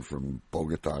coming in from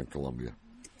Bogota, Colombia.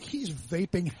 He's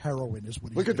vaping heroin is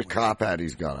what he's Look at the cop hat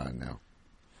he's got on now.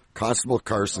 Constable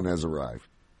Carson has arrived.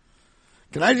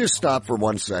 Can I just stop for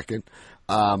 1 second?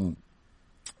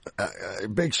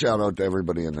 Big shout out to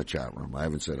everybody in the chat room. I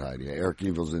haven't said hi to you. Eric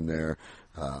Evil's in there.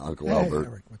 Uncle Albert.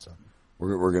 Eric, what's up?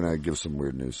 We're going to give some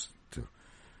weird news too.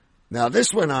 Now,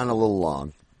 this went on a little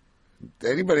long.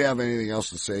 Anybody have anything else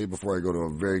to say before I go to a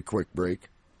very quick break?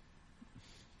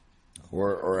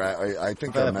 Or I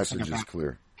think our message is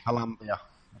clear. Colombia.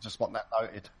 I just want that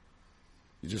noted.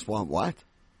 You just want what?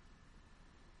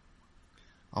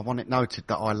 I want it noted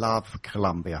that I love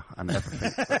Colombia and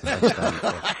everything.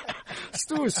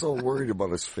 Stu is so worried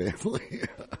about his family.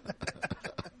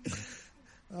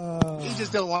 You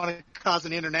just don't want to cause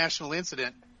an international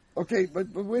incident. Okay, but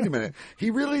wait a minute.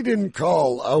 He really didn't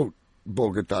call out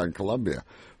Bogota and Colombia.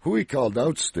 Who he called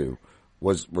out, Stu,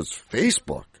 was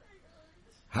Facebook.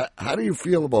 How do you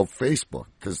feel about Facebook?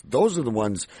 Because those are the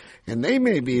ones, and they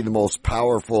may be the most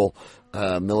powerful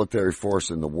military force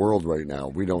in the world right now.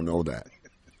 We don't know that.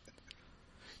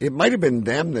 It might have been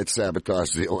them that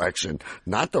sabotaged the election,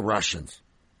 not the Russians.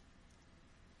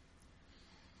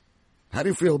 How do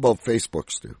you feel about Facebook,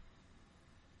 Stu?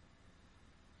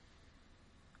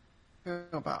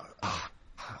 I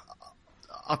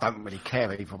don't really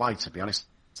care either way, to be honest.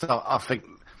 So I think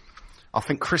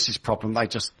Chris's problem, they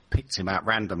just picked him out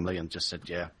randomly and just said,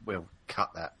 yeah, we'll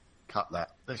cut that.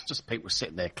 There's just people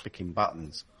sitting there clicking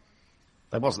buttons.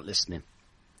 They wasn't listening.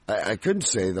 I couldn't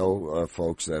say, though,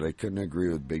 folks, that I couldn't agree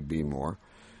with Big B more.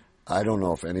 I don't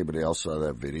know if anybody else saw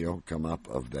that video come up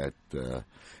of that.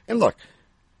 And look,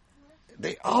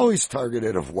 they always target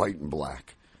it of white and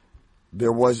black.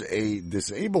 There was a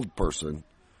disabled person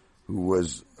who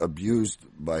was abused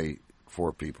by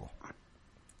 4 people.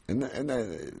 And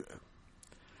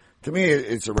to me,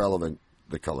 it's irrelevant,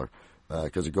 the color,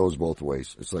 because it goes both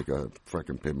ways. It's like a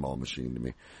freaking pinball machine to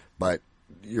me. But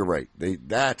you're right.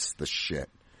 That's the shit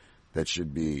that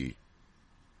should be,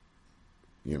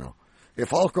 if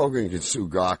Hulk Hogan can sue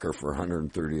Gawker for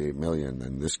 $138 million,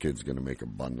 then this kid's going to make a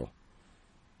bundle.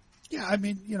 Yeah, I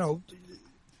mean,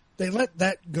 they let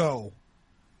that go.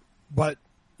 But,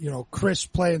 Chris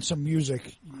playing some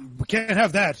music, we can't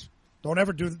have that. Don't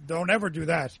ever do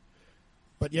that.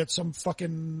 But yet some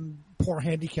fucking poor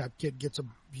handicapped kid gets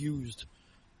abused,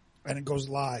 and it goes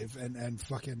live, and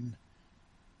fucking,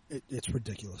 it's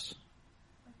ridiculous.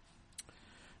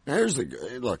 Now here's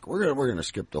look. We're gonna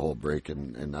skip the whole break,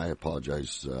 and I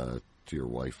apologize to your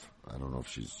wife. I don't know if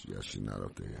she's not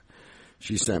out there yet.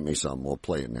 She sent me something. We'll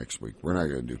play it next week. We're not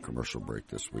gonna do commercial break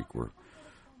this week. We're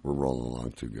rolling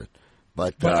along too good.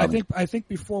 But I think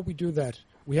before we do that,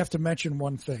 we have to mention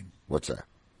one thing. What's that?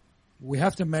 We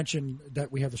have to mention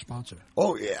that we have a sponsor.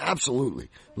 Oh, yeah, absolutely.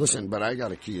 Listen, but I got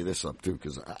to key this up, too,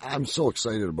 because I'm so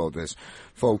excited about this.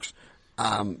 Folks,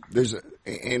 and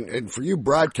for you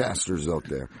broadcasters out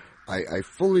there, I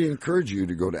fully encourage you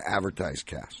to go to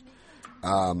AdvertiseCast.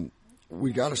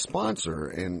 We got a sponsor,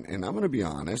 and I'm going to be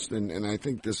honest, and I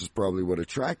think this is probably what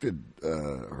attracted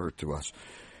her to us,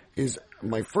 is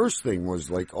my first thing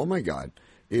was like, oh, my God,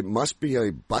 it must be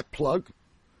a butt plug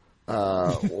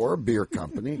or a beer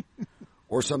company.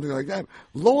 Or something like that.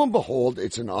 Lo and behold,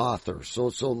 it's an author. So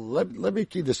let me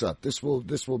key this up. This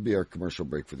will be our commercial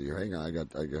break for the year. Hang on,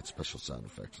 I got special sound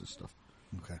effects and stuff.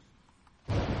 Okay.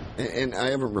 And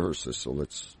I haven't rehearsed this, so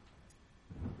let's.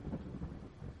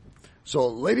 So,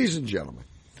 ladies and gentlemen,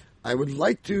 I would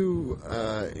like to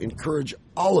encourage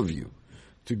all of you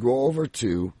to go over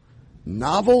to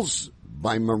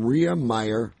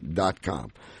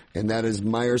novelsbymariameyer.com, and that is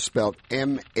Meyer spelled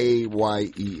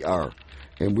Mayer.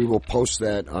 And we will post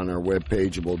that on our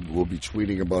webpage, and we'll be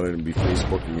tweeting about it and be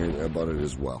Facebooking about it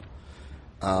as well.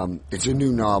 It's a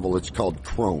new novel. It's called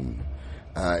Crone.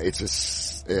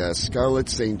 It's a Scarlett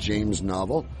St. James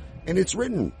novel, and it's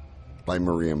written by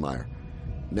Maria Meyer.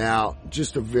 Now,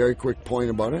 just a very quick point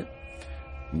about it.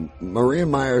 Maria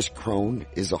Meyer's Crone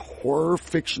is a horror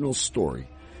fictional story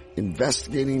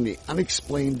investigating the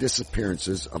unexplained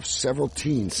disappearances of several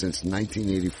teens since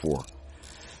 1984.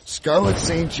 Scarlett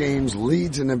St. James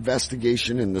leads an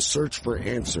investigation in the search for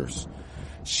answers.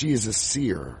 She is a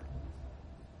seer.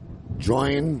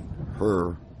 Join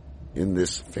her in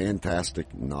this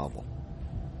fantastic novel.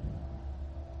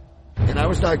 And I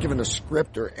was not given a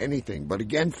script or anything. But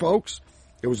again, folks,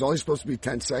 it was only supposed to be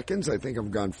 10 seconds. I think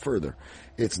I've gone further.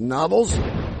 It's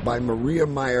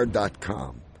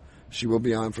novelsbymariameyer.com. She will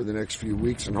be on for the next few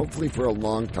weeks and hopefully for a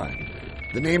long time.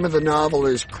 The name of the novel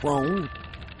is Crone,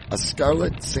 a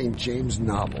Scarlett St. James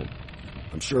novel.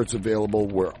 I'm sure it's available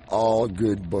where all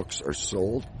good books are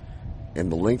sold.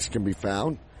 And the links can be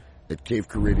found at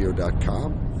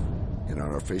cavecrewradio.com and on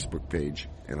our Facebook page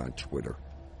and on Twitter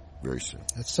very soon.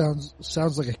 That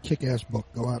sounds like a kick-ass book.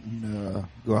 Go out and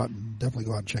definitely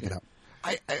go out and check it out.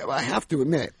 I have to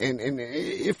admit, and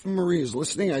if Marie is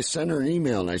listening, I sent her an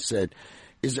email and I said,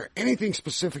 is there anything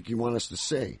specific you want us to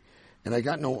say? And I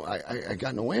got no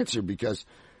answer because,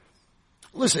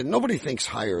 listen, nobody thinks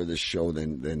higher of this show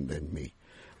than me.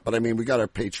 But I mean, we got our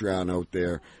Patreon out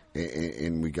there,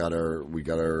 and we got our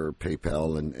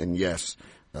PayPal, and yes,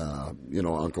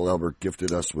 Uncle Albert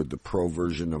gifted us with the pro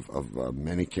version of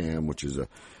Minicam, which is a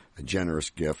generous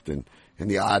gift, and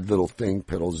the odd little thing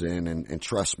piddles in, and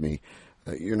trust me,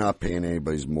 you're not paying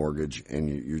anybody's mortgage, and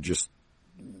you're just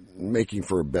making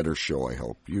for a better show. I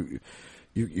hope you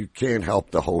can't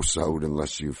help the hosts out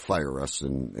unless you fire us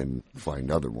and find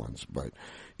other ones. But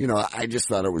I just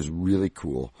thought it was really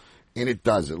cool. And it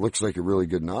does. It looks like a really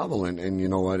good novel, and you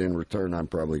know what? In return, I'm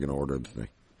probably going to order the thing.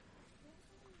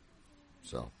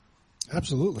 So,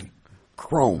 absolutely,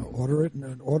 Chrome. Order it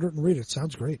and read it.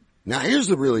 Sounds great. Now, here's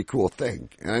the really cool thing,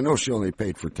 and I know she only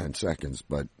paid for 10 seconds,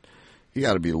 but you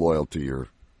got to be loyal to your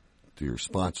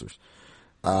sponsors.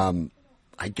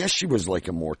 I guess she was like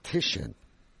a mortician.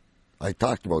 I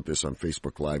talked about this on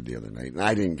Facebook Live the other night, and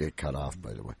I didn't get cut off,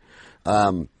 by the way.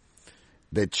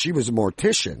 That she was a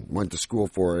mortician, went to school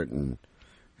for it, and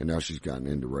now she's gotten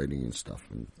into writing and stuff.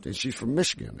 And she's from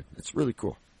Michigan. It's really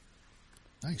cool.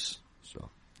 Nice. So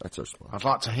that's our sponsor. I'd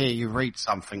like to hear you read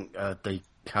something,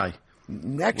 DK.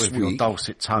 Next with week, your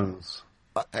dulcet tones.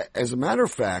 As a matter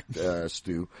of fact,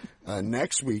 Stu,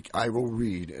 next week I will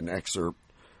read an excerpt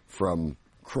from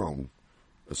Crone,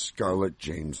 a Scarlett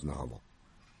James novel.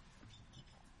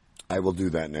 I will do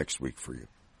that next week for you.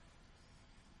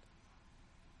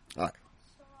 All right.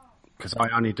 Because I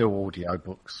only do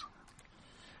audiobooks.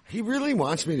 He really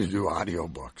wants me to do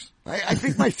audiobooks. I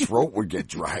think my throat would get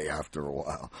dry after a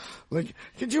while. Like,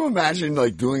 could you imagine,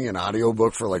 like, doing an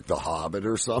audiobook for, like, The Hobbit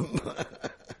or something?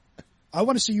 I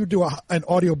want to see you do an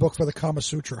audiobook for the Kama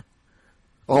Sutra.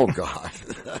 Oh, God.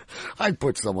 I'd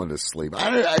put someone to sleep.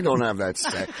 I don't have that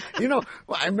set. You know,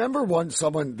 I remember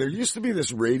there used to be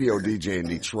this radio DJ in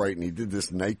Detroit, and he did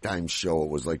this nighttime show. It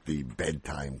was like the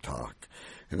bedtime talk.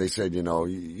 And they said, you know,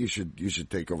 you should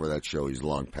take over that show. He's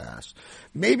long past.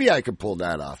 Maybe I could pull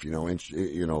that off, introducing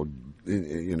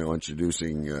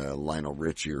Lionel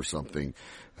Richie or something.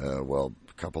 Well,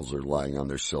 couples are lying on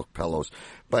their silk pillows.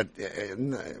 But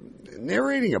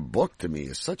narrating a book to me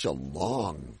is such a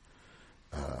long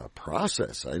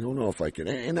process. I don't know if I can,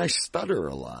 and I stutter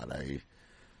a lot.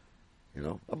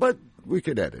 But we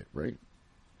could edit, right?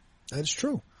 That's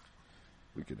true.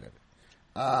 We could edit.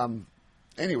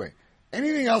 Anyway,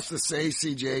 anything else to say,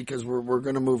 CJ? Because we're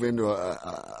going to move into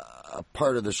a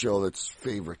part of the show that's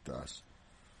favorite to us.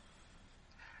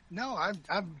 No,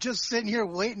 I'm just sitting here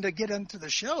waiting to get into the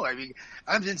show. I mean,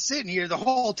 I've been sitting here the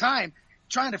whole time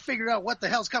trying to figure out what the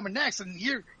hell's coming next, and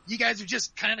you guys are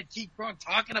just kind of keep on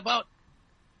talking about.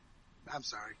 I'm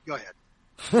sorry. Go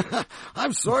ahead.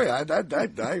 I'm sorry.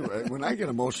 When I get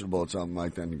emotional about something, I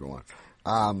tend to go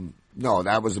on. No,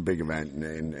 that was a big event,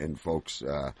 and folks,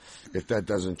 if that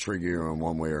doesn't trigger you in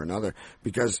one way or another,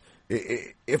 because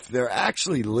if they're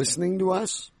actually listening to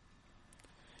us,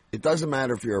 it doesn't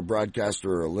matter if you're a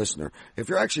broadcaster or a listener. If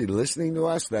you're actually listening to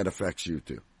us, that affects you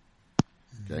too.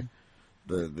 Okay?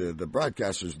 The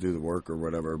broadcasters do the work or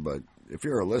whatever, but if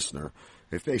you're a listener,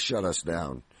 if they shut us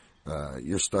down,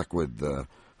 you're stuck with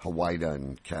Hawaida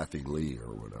and Kathy Lee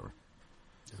or whatever.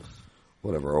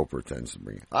 Whatever Oprah tends to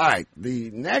bring. All right, the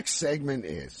next segment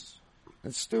is,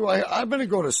 and Stu, I'm going to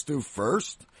go to Stu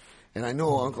first, and I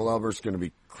know Uncle Albert's going to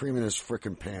be creaming his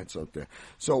frickin' pants out there.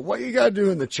 So what you got to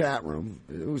do in the chat room,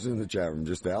 who's in the chat room,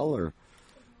 just Al, or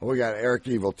we got Eric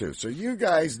Evil too. So you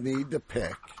guys need to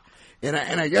pick, and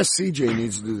I guess CJ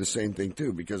needs to do the same thing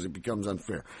too, because it becomes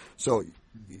unfair. So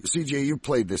CJ, you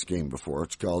played this game before.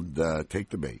 It's called Take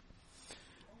the Bait.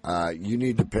 You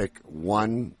need to pick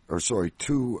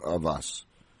two of us,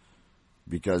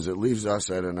 because it leaves us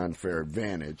at an unfair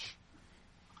advantage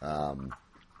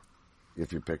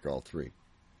if you pick all three.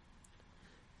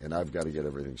 And I've got to get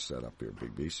everything set up here,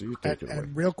 Big B. So you take it away.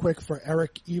 And real quick for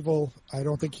Eric Evil, I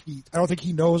don't think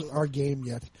he knows our game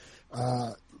yet.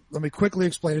 Let me quickly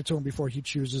explain it to him before he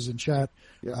chooses in chat.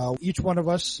 Yeah. Each one of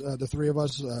us, the three of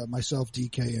us, myself,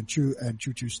 DK, and Choo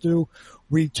Stu,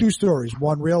 read two stories,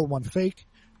 one real, one fake.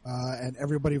 And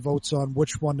everybody votes on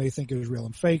which one they think is real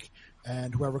and fake,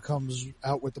 and whoever comes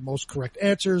out with the most correct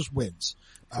answers wins.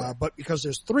 But because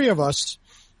there's three of us,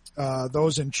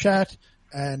 those in chat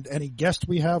and any guest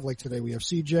we have, like today we have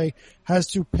CJ, has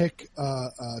to pick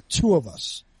two of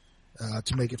us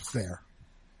to make it fair.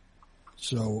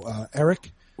 So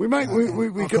Eric, we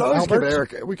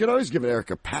could always give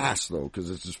Eric a pass though, because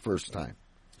it's his first time.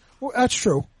 Well, that's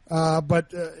true. But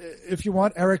if you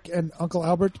want, Eric and Uncle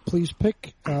Albert, please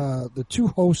pick the two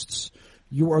hosts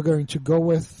you are going to go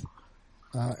with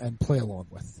and play along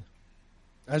with,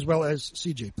 as well as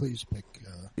CJ. Please pick.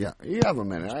 Yeah, you have a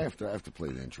minute. I have to play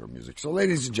the intro music. So,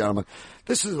 ladies and gentlemen,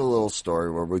 this is a little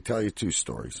story where we tell you two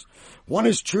stories. One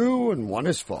is true and one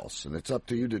is false, and it's up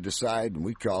to you to decide. And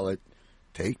we call it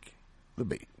Take the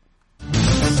Bait.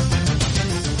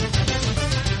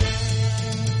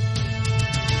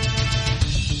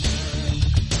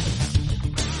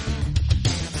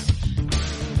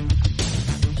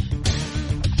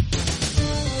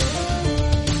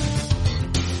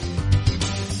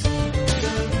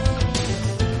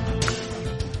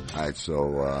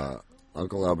 So,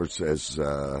 Uncle Albert says,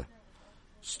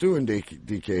 Stu and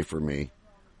DK for me.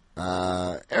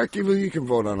 Eric, you can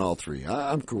vote on all three.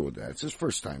 I'm cool with that. It's his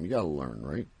first time. You gotta learn,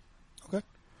 right? Okay.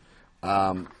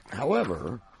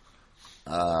 However,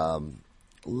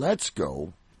 let's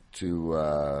go to,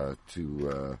 I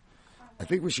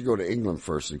think we should go to England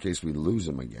first in case we lose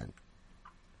him again.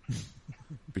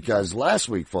 Because last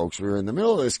week, folks, we were in the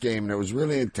middle of this game and it was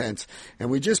really intense, and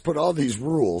we just put all these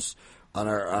rules on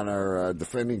our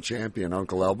defending champion,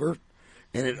 Uncle Albert,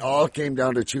 and it all came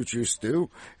down to Choo Stu,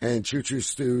 and Choo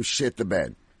Stu shit the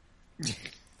bed.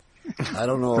 I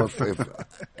don't know if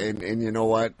and you know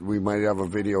what? We might have a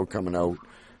video coming out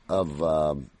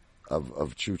of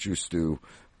Choo Stu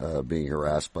being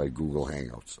harassed by Google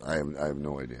Hangouts. I have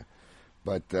no idea.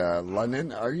 But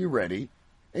London, are you ready?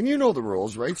 And you know the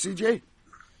rules, right, CJ?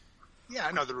 Yeah,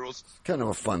 I know the rules. Kind of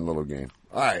a fun little game.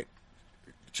 All right.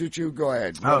 Choo, go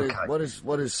ahead. What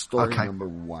is story number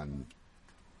one?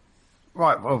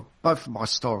 Right, well, both of my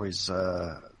stories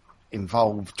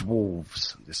involved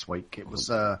dwarves this week. It was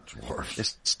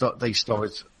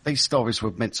these stories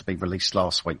were meant to be released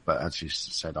last week, but as you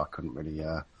said, I couldn't really.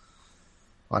 I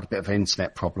had a bit of an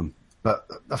internet problem, But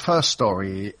the first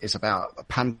story is about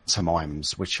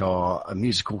pantomimes, which are a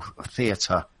musical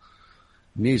theatre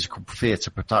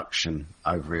production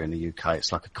over here in the UK.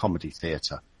 It's like a comedy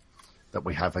theatre that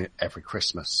we have every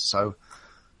Christmas. So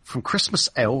from Christmas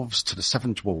elves to the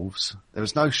seven dwarves, there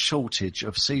is no shortage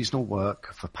of seasonal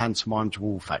work for pantomime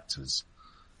dwarf actors.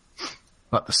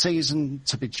 But the season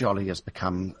to be jolly has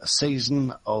become a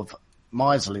season of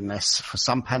miserliness for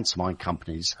some pantomime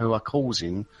companies who are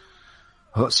casting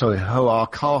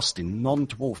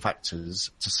non-dwarf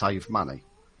actors to save money.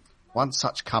 One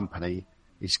such company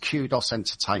is Kudos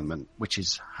Entertainment, which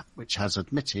has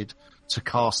admitted to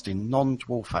casting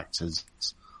non-dwarf actors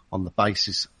on the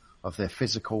basis of their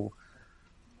physical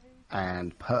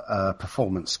and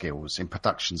performance skills in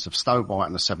productions of Snow White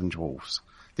and the Seven Dwarfs.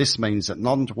 This means that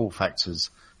non-dwarf actors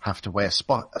have to wear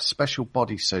a special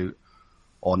bodysuit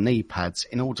or knee pads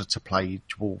in order to play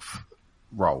dwarf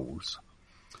roles.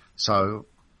 So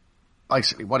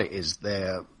basically what it is,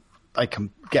 they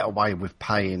can get away with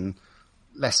paying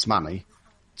less money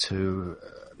to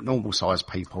normal sized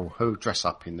people who dress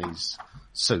up in these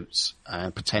suits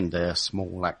and pretend they're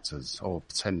small actors or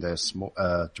pretend they're small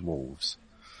dwarves.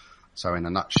 So in a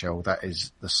nutshell, that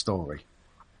is the story.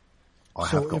 I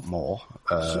have got more,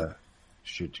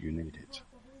 should you need it.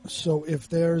 So if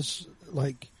there's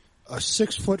like a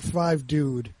 6'5"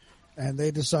 dude and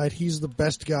they decide he's the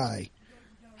best guy,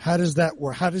 how does that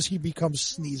work? How does he become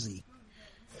sneezy?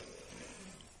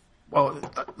 Well,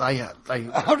 they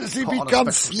how does he become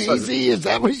sneezy? Is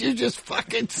that what you just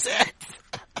fucking said?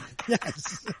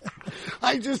 Yes.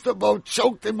 I just about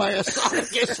choked in my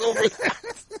esophagus over that.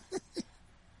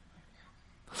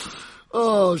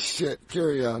 Oh shit!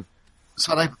 Carry on.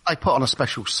 So they put on a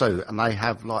special suit and they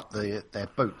have like their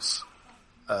boots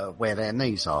where their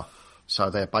knees are. So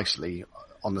they're basically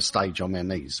on the stage on their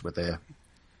knees with their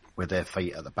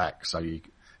feet at the back. So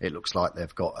it looks like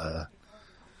they've got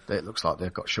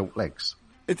short legs.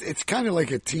 It's kind of like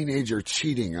a teenager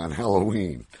cheating on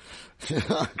Halloween.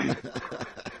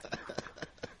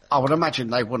 I would imagine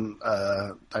they wouldn't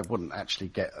actually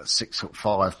get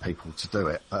 6'5" people to do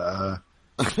it, but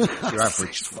your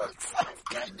average 6'5"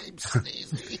 guy named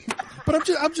Sneezy. But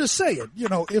I'm just saying, you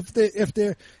know, if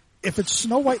it's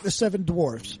Snow White and the Seven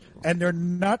Dwarfs and they're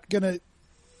not gonna,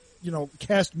 you know,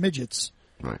 cast midgets,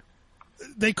 right?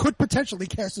 They could potentially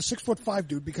cast a 6'5"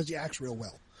 dude because he acts real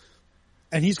well,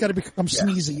 and he's got to become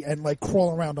sneezy and like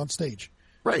crawl around on stage.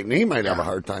 Right, and he might have a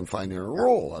hard time finding a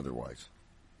role otherwise.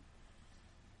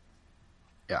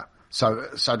 Yeah. So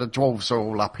the dwarves are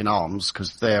all up in arms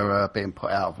because they're being put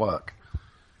out of work.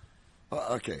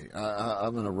 Okay,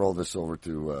 I'm going to roll this over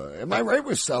to. Am I right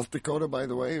with South Dakota, by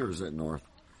the way, or is it North?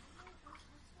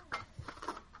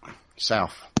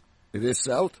 South. It is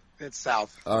South? It's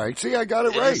South. All right. See, I got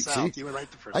it right. South. See, You were right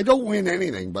the first I don't win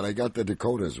anything, but I got the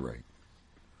Dakotas right.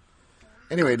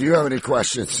 Anyway, do you have any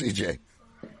questions, CJ?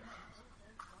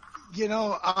 You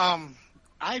know, I'm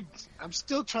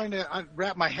still trying to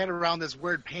wrap my head around this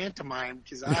word pantomime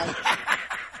because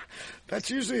that's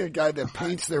usually a guy that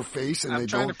paints their face and I'm they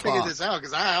trying don't to figure talk. this out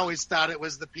because I always thought it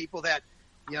was the people that,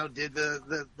 you know, did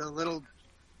the little,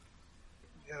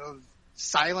 you know,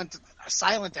 silent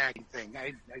acting thing.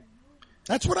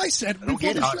 That's what I said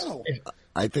before the show.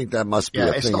 I think that must be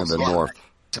a thing of the North.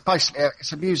 Basically,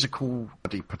 it's a musical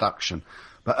production.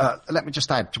 But let me just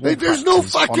add, there's no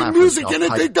fucking music in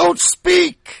it. They don't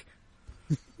speak.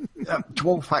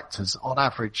 Dwarf actors, on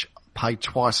average, pay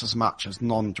twice as much as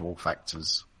non-dwarf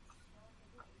actors.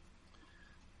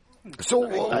 So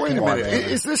wait a minute.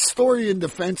 Is this story in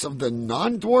defense of the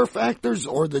non-dwarf actors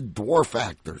or the dwarf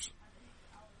actors?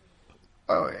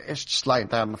 It's just laying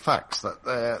down the facts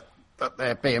that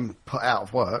they're being put out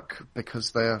of work because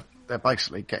they're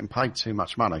basically getting paid too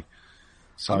much money.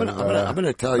 So I'm going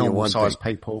to tell you one thing.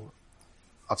 People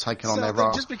are taking on their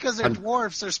role. Just because they're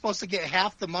dwarfs, they're supposed to get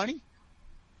half the money?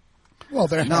 Well,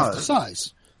 they're half the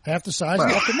size. Half the size,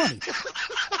 half the money.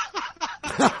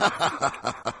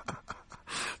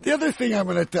 The other thing I'm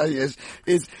going to tell you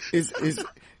is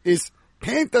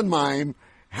pantomime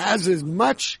has as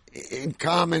much in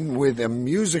common with a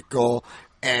musical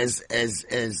as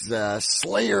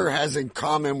Slayer has in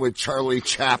common with Charlie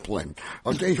Chaplin.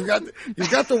 Okay, you got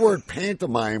the word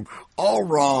pantomime all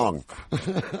wrong.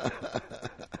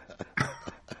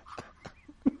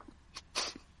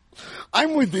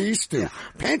 I'm with these two.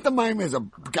 Pantomime is a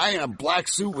guy in a black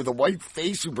suit with a white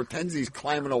face who pretends he's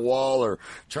climbing a wall or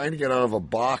trying to get out of a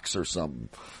box or something.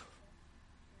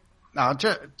 Now,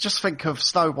 just think of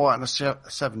Snow White and the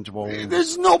Seven Dwarfs.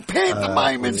 There's no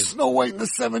pantomime in Snow White and the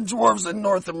Seven Dwarfs in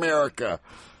North America.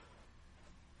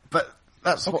 But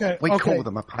that's what we call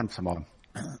them, a pantomime.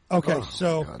 Okay,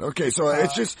 so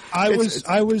it's just I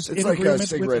was in like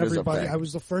agreement with everybody. I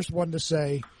was the first one to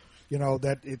say,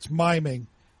 that it's miming,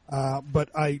 but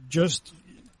I just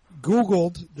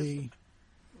Googled the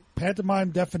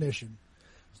pantomime definition,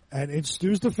 and in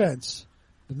Stu's defense,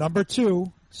 the number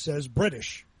 2 says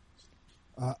British,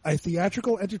 a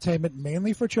theatrical entertainment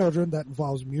mainly for children that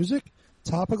involves music,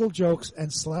 topical jokes,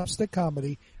 and slapstick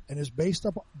comedy, and is based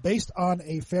on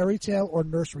a fairy tale or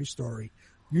nursery story,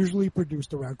 usually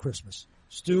produced around Christmas.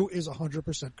 Stu is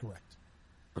 100% correct.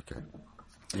 Okay.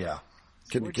 Yeah.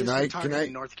 Can I?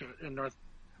 In North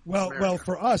Well, America.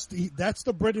 for us, that's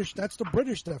the British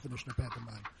definition of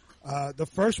pantomime. The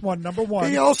first one, number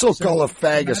 1. They also call a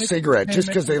fag a cigarette just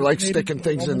because they like sticking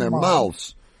things in their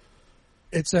mouths.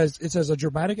 It says a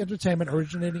dramatic entertainment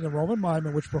originating in Roman mime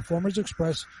in which performers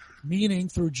express meaning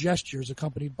through gestures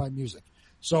accompanied by music.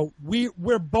 So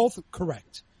we're both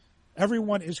correct.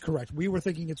 Everyone is correct. We were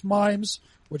thinking it's mimes,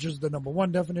 which is the number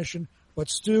 1 definition, but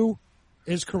Stu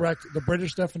is correct. The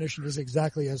British definition is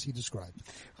exactly as he described.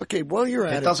 Okay, well, you're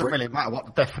at it. It doesn't really matter what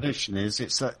the definition is.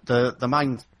 It's that the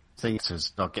main thing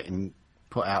is not getting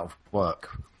put out of work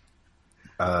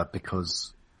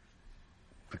because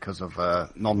of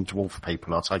non-dwarf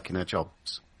people are taking their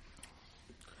jobs.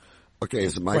 Okay,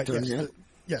 is it my turn yes, yet?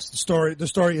 Yes, the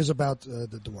story is about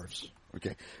the dwarves.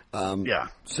 Okay. Yeah.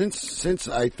 Since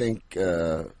I think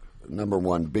number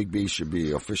 1, Big B should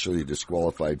be officially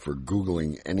disqualified for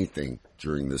Googling anything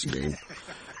during this game,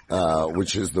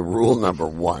 which is the rule number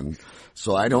 1.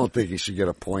 So I don't think he should get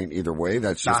a point either way.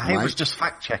 That's just he was just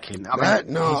fact checking. You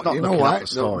know what?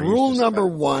 The rule number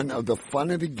 1 of the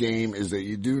fun of the game is that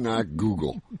you do not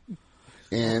Google.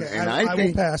 And I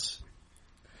think will pass.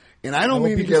 And I don't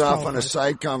mean to get off on a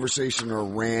side conversation or a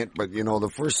rant, but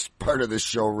the first part of this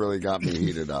show really got me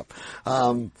heated up.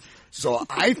 So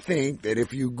I think that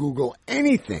if you Google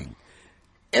anything,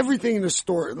 everything in the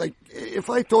story, like if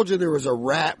I told you there was a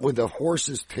rat with a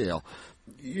horse's tail,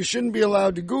 you shouldn't be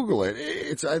allowed to Google it.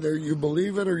 It's either you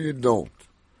believe it or you don't.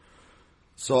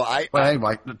 So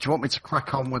anyway, do you want me to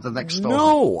crack on with the next story?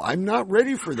 No, I'm not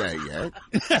ready for that yet.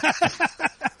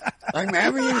 I'm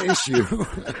having an issue.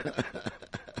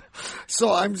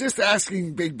 So I'm just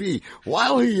asking Big B,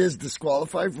 while he is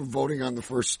disqualified for voting on the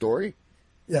first story,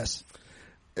 yes,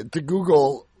 to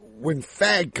Google when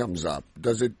fag comes up,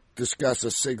 does it discuss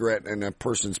a cigarette and a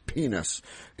person's penis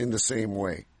in the same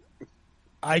way?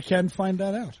 I can find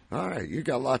that out. All right, you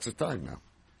got lots of time now.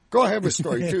 Go ahead with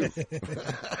story 2.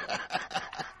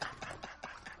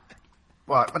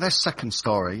 Right, but this second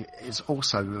story is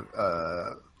also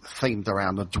themed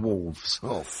around the dwarves.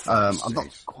 Oh,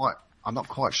 I'm not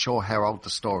quite sure how old the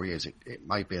story is. It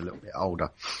may be a little bit older.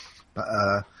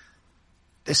 But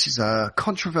this is a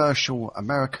controversial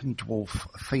American dwarf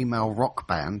female rock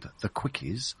band, the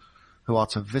Quickies, who are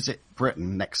to visit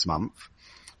Britain next month,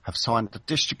 have signed a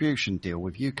distribution deal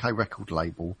with UK record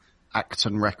label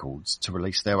Acton Records to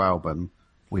release their album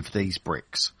With These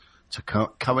Bricks to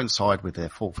coincide with their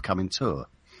forthcoming tour.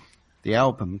 The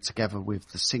album, together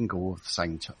with the single of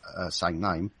the same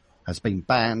name, has been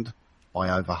banned by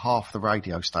over half the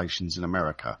radio stations in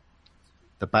America.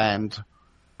 The band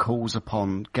calls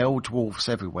upon girl dwarfs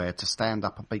everywhere to stand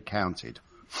up and be counted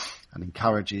and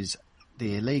encourages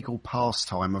the illegal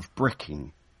pastime of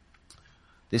bricking.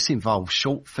 This involves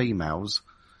short females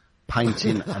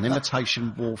painting an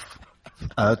imitation dwarf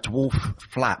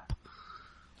flap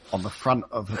on the front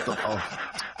on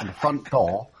the front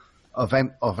door of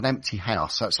an empty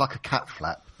house. So it's like a cat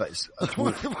flap, but it's a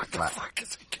dwarf flap. The fuck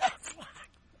is a cat flap?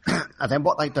 And then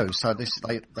what they do,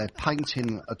 they're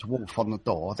painting a dwarf on the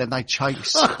door, then they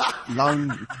chase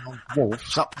lone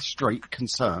dwarfs up the street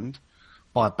concerned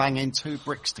by banging 2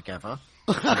 bricks together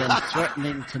and then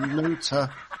threatening to neuter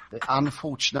the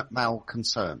unfortunate male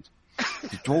concerned.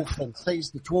 The dwarf then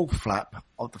sees the dwarf flap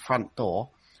of the front door,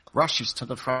 rushes to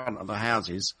the front of the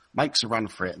houses, makes a run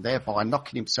for it, thereby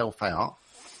knocking himself out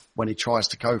when he tries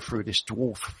to go through this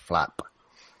dwarf flap.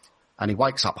 And he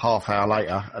wakes up half hour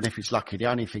later, and if he's lucky, the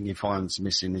only thing he finds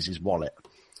missing is his wallet.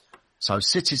 So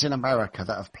cities in America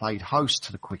that have played host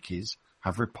to the Quickies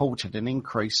have reported an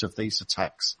increase of these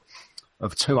attacks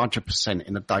of 200%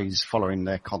 in the days following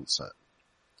their concert.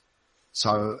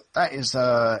 So that is,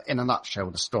 in a nutshell,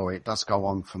 the story. It does go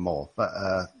on for more. But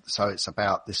so it's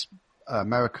about this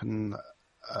American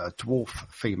dwarf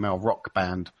female rock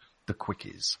band, the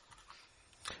Quickies.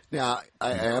 Now,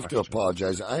 I have to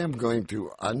apologize. I am going to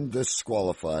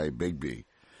undisqualify Big B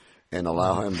and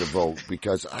allow him to vote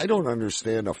because I don't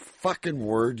understand a fucking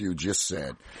word you just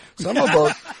said. Some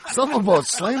about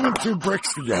slamming 2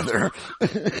 bricks together.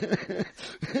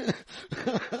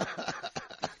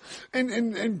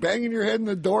 and banging your head in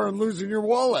the door and losing your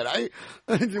wallet.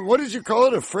 What did you call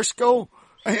it? A Frisco?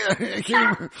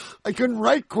 I couldn't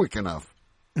write quick enough.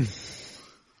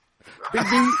 Big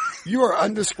B, you are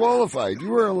undisqualified.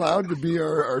 You are allowed to be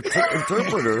our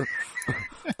interpreter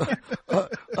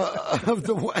of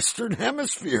the Western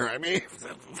Hemisphere. I mean,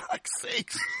 for fuck's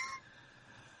sakes.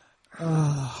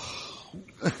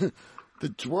 The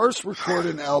Dwarfs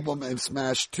recorded an album and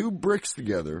smashed 2 bricks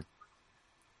together.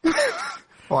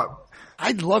 Right.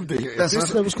 I'd love to hear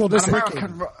This was called an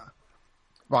American.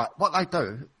 Right, what they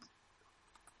do.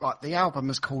 Right, the album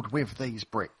is called With These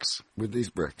Bricks. With These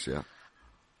Bricks, yeah.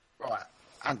 Right,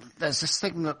 and there's this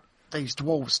thing that these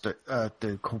dwarves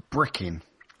do called bricking,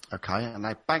 okay? And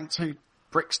they bang 2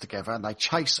 bricks together and they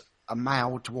chase a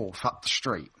male dwarf up the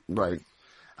street. Right.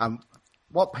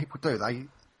 What people do, do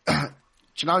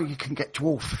you know you can get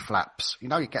dwarf flaps? You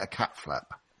know you get a cat flap.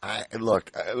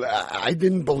 I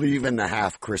didn't believe in the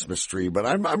half Christmas tree, but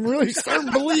I'm really starting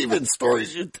to believe in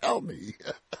stories you tell me.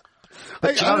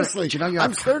 Honestly,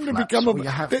 I'm starting to become a.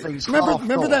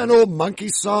 Remember that old monkey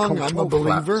song, "I'm a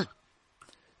Believer"? Do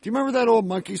you remember that old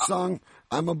monkey song,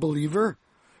 "I'm a Believer"?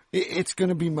 It's going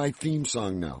to be my theme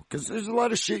song now because there's a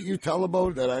lot of shit you tell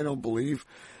about that I don't believe,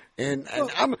 and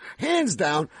I'm hands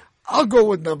down, I'll go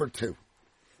with number 2.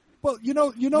 Well, you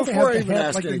know, Before they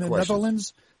have like in the questions.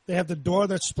 Netherlands, they have the door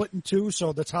that's split in 2,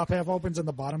 so the top half opens and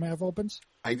the bottom half opens.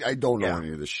 I don't know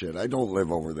any of this shit. I don't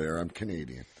live over there. I'm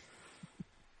Canadian.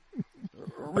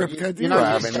 Ripka, do you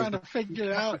have any? Trying to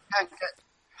figure out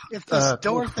if this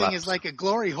door thing is like a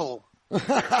glory hole.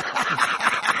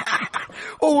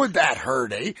 Oh, would that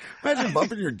hurt, eh? Imagine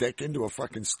bumping your dick into a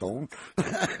fucking stone. It's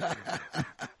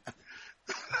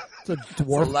a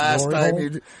dwarf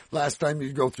last time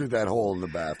you'd go through that hole in the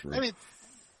bathroom. I mean,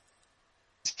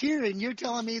 here, and you're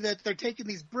telling me that they're taking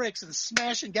these bricks and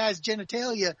smashing guys'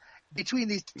 genitalia between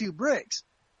these 2 bricks.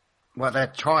 Well, they're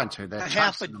trying to. They're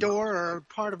half a door or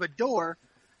part of a door.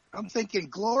 I'm thinking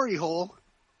glory hole.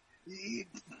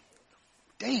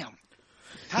 Damn.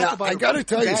 Now, I got to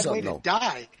tell you something, though.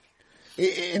 Die.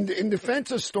 In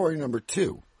defense of story number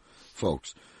 2,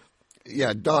 folks,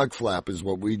 yeah, dog flap is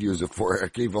what we'd use it for,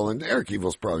 Eric Evil, and Eric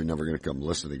Evil's probably never going to come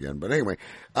listen again. But anyway,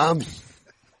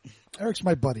 Eric's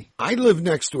my buddy. I live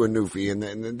next to a Newfie,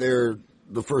 and they're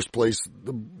the first place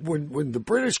when the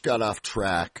British got off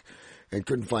track and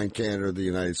couldn't find Canada or the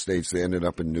United States, they ended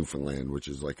up in Newfoundland, which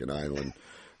is like an island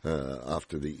off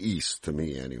to the east, to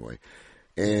me anyway.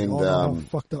 And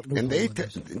fucked up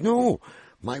and no,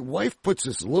 my wife puts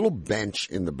this little bench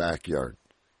in the backyard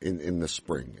in the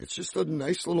spring. It's just a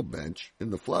nice little bench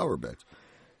in the flower beds.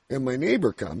 And my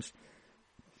neighbor comes,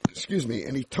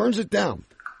 and he turns it down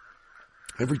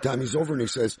every time he's over, and he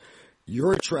says,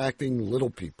 "You're attracting little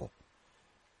people."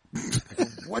 I go,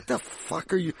 what the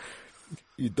fuck are you?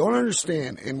 You don't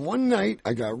understand. And one night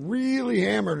I got really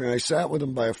hammered and I sat with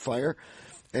him by a fire,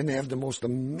 and they have the most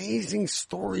amazing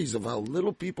stories of how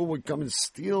little people would come and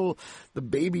steal the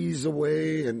babies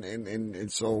away.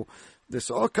 And so this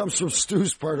all comes from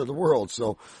Stu's part of the world.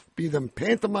 So be them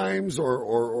pantomimes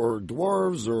or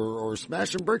dwarves or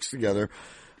smashing bricks together.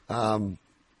 Man,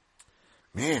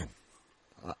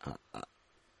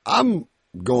 I'm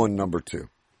going number 2.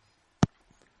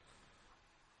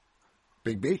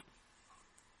 Big B?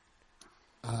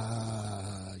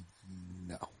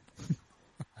 No.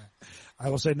 I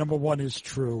will say number 1 is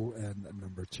true and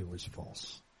number 2 is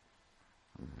false.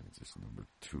 Just number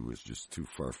 2 is just too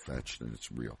far-fetched and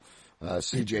it's real.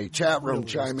 CJ, chat room,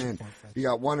 chime in. You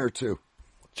got 1 or 2?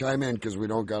 Chime in because we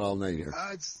don't got all night here.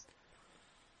 I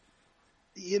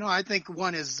think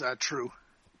 1 is true.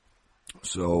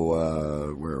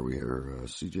 So, where are we here?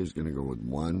 CJ's going to go with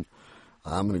 1.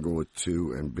 I'm going to go with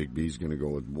 2, and Big B's going to go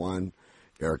with 1.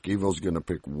 Eric Evil's going to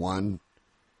pick 1,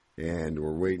 and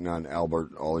we're waiting on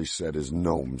Albert. All he said is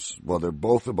gnomes. Well, they're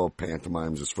both about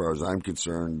pantomimes as far as I'm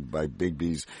concerned by Big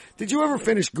B's. Did you ever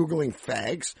finish Googling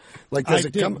fags? Like, does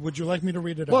it come? Would you like me to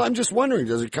read it out? Well, I'm just wondering,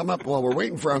 does it come up? Well, we're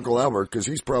waiting for Uncle Albert because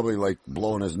he's probably like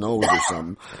blowing his nose or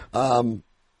something.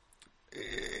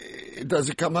 Does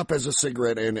it come up as a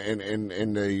cigarette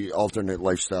in the alternate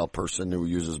lifestyle person who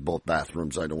uses both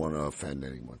bathrooms? I don't want to offend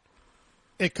anyone.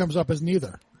 It comes up as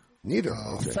neither. Neither.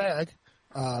 Okay.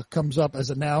 Fag comes up as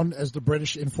a noun, as the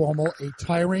British informal, a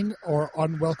tiring or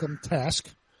unwelcome task,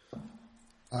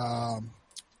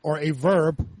 or a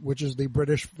verb, which is the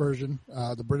British version,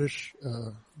 the British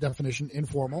definition,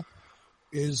 informal,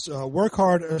 is work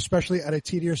hard, especially at a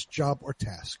tedious job or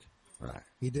task. Right.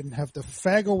 He didn't have to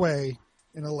fag away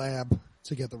in a lab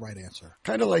to get the right answer.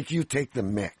 Kind of like you take the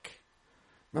mick.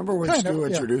 Remember when Stu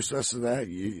introduced us to that?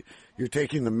 You're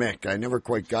taking the mick. I never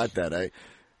quite got that.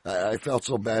 I felt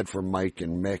so bad for Mike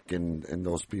and Mick and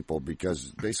those people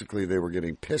because basically they were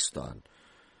getting pissed on.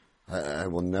 I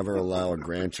will never allow a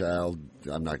grandchild,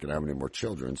 I'm not going to have any more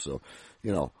children, so,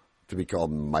 to be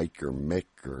called Mike or Mick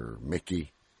or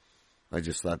Mickey. I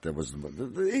just thought that was,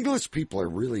 the English people are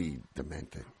really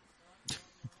demented.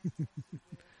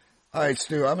 All right,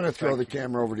 Stu, I'm going to throw the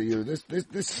camera over to you. This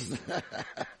is,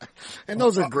 and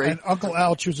those are great. And Uncle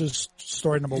Al chooses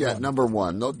story number one. Yeah, number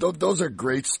one. Those are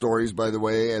great stories, by the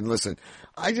way. And listen,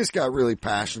 I just got really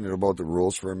passionate about the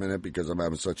rules for a minute because I'm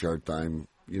having such a hard time.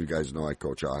 You guys know I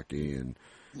coach hockey, and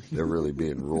they're really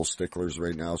being rule sticklers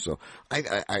right now. So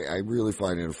I really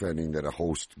find it offending that a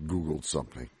host Googled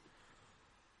something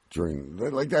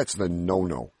that's the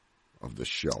no-no of the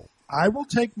show. I will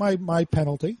take my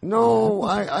penalty. No,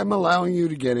 I'm allowing you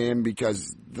to get in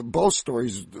because both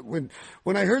stories, when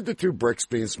I heard the two bricks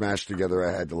being smashed together,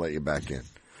 I had to let you back in.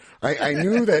 I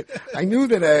knew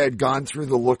that I had gone through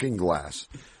the looking glass,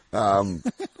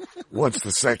 once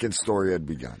the second story had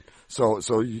begun.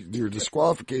 So your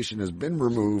disqualification has been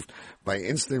removed by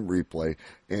instant replay.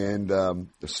 And,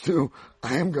 Stu,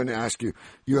 I am going to ask you,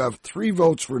 you have 3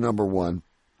 votes for number 1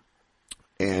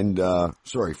 and,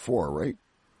 4, right?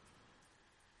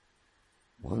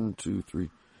 1, 2, 3.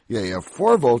 Yeah, you have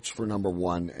 4 votes for number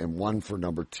 1 and 1 for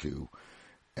number 2.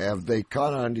 Have they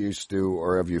caught on to you, Stu,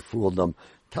 or have you fooled them?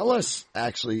 Tell us,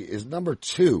 actually, is number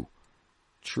 2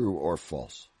 true or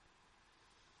false?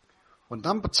 Well,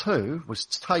 number 2 was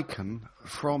taken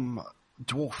from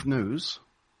Dwarf News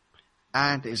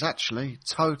and is actually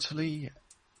totally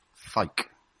fake.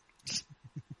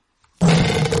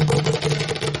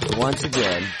 Once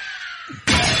again,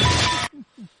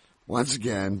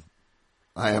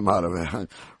 I am out of it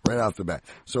right off the bat.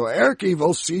 So Eric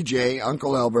Evil, CJ,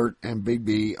 Uncle Albert, and Big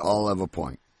B all have a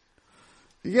point.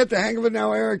 You get the hang of it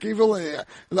now, Eric Evil.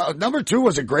 Number 2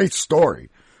 was a great story.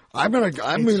 I'm gonna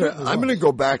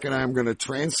go back and I'm gonna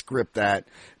transcript that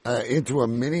into a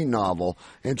mini novel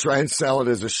and try and sell it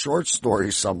as a short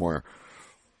story somewhere.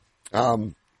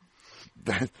 And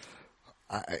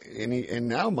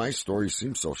now my story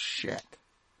seems so shit.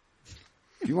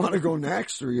 You want to go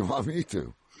next, or you want me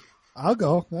to? I'll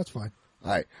go. That's fine.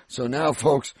 All right. So now,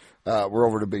 folks, we're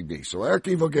over to Big B. So Eric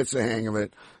Evil gets the hang of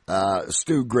it.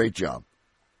 Stu, great job.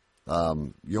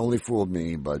 You only fooled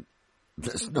me, but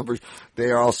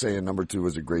they are all saying number 2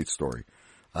 was a great story.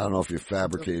 I don't know if you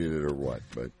fabricated it or what,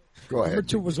 but go ahead. Number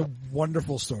 2 was a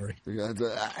wonderful story.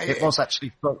 It was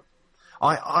actually.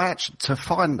 I actually, to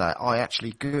find that, I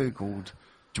actually Googled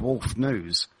Dwarf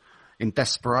News in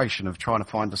desperation of trying to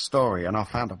find a story, and I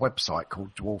found a website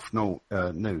called Dwarf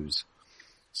News.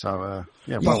 So,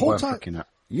 well worth looking at.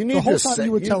 The whole time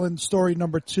you were telling story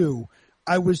number 2,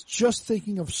 I was just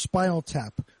thinking of Spinal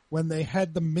Tap when they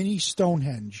had the mini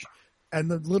Stonehenge and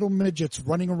the little midgets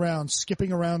running around,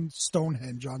 skipping around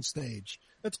Stonehenge on stage.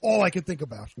 That's all I could think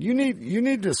about. You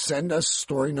need to send us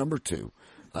story number 2.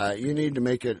 You need to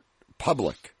make it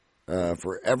public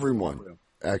for everyone,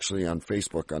 actually on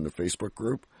Facebook, on the Facebook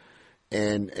group.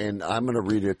 And I'm going to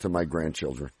read it to my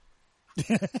grandchildren.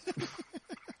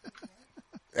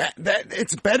 that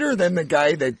it's better than the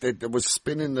guy that was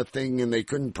spinning the thing and they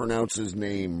couldn't pronounce his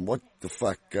name. What the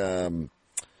fuck?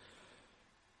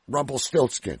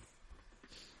 Rumpelstiltskin.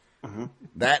 Uh-huh.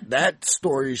 That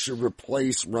story should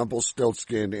replace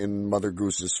Rumpelstiltskin in Mother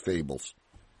Goose's Fables.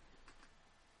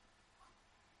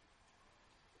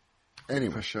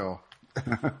 Anyway, for sure.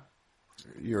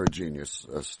 You're a genius,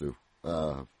 Stu.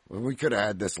 We could have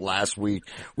had this last week.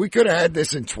 We could have had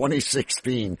this in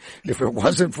 2016 if it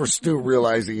wasn't for Stu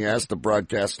realizing he has to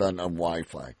broadcast on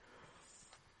Wi-Fi.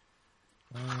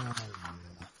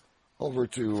 Over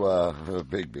to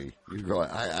Big B. You go.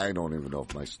 I don't even know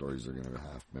if my stories are going to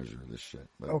half measure this shit.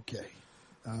 But. Okay.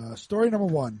 Story number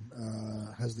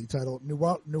 1 has the title,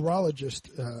 Neurologist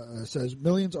says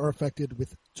millions are affected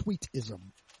with tweetism.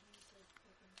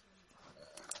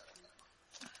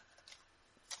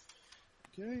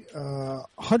 Okay.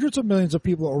 Hundreds of millions of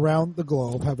people around the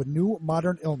globe have a new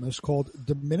modern illness called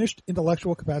diminished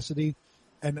intellectual capacity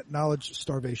and knowledge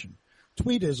starvation.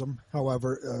 Tweetism,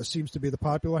 however, seems to be the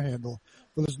popular handle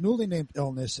for this newly named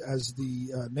illness, as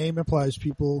the name implies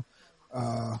people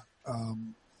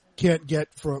can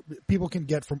get from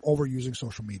overusing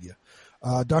social media.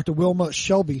 Dr. Wilma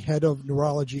Shelby, head of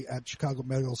neurology at Chicago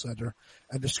Medical Center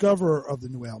and discoverer of the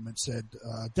new ailment, said,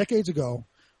 decades ago,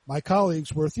 my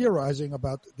colleagues were theorizing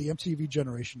about the MTV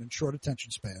generation and short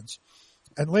attention spans,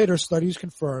 and later studies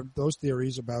confirmed those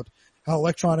theories about how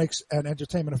electronics and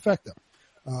entertainment affect them.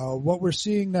 What we're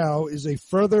seeing now is a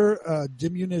further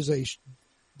diminishment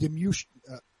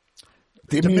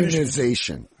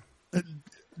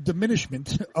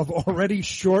diminishment of already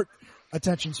short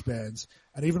attention spans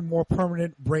and even more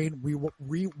permanent brain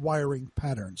rewiring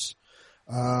patterns.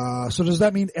 So does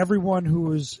that mean everyone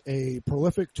who is a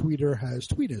prolific tweeter has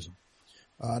tweetism?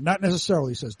 Not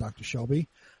necessarily, says Dr. Shelby.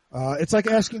 It's like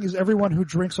asking, is everyone who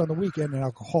drinks on the weekend an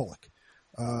alcoholic?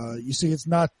 You see, it's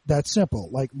not that simple.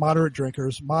 Like moderate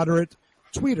drinkers, moderate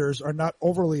tweeters are not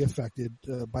overly affected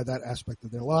by that aspect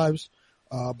of their lives,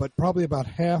 but probably about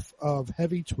half of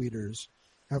heavy tweeters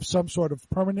have some sort of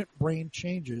permanent brain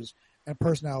changes and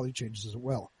personality changes as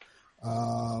well.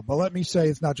 But let me say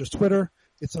it's not just Twitter.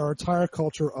 It's our entire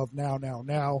culture of now,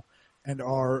 and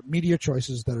our media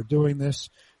choices that are doing this.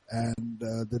 And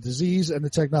the disease and the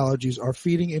technologies are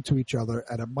feeding into each other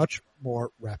at a much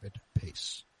more rapid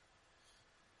pace.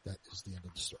 That is the end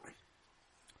of the story.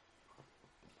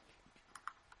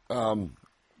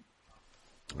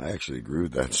 I actually agree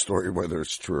with that story, whether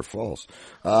it's true or false.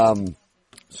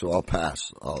 So I'll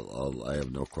pass. I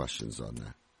have no questions on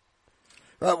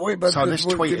that. Wait, but so this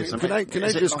tweet is I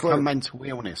just like a mental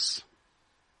illness?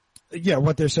 Yeah,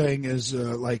 what they're saying is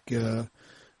like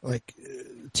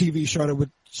TV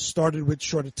started with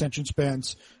short attention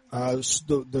spans.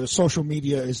 The social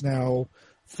media is now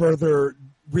further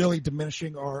really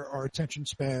diminishing our attention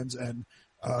spans and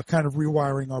kind of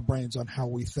rewiring our brains on how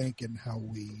we think and how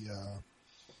we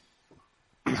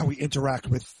interact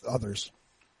with others.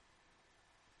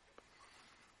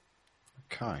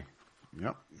 Okay.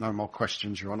 Yep. No more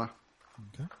questions, Your Honor.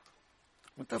 Okay.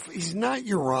 He's not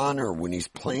Your Honor when he's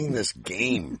playing this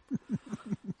game.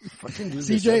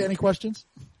 CJ, any questions?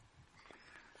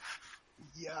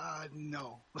 Yeah,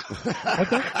 no.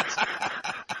 Okay.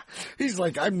 He's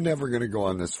like, I'm never going to go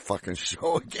on this fucking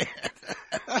show again.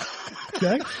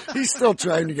 Okay. He's still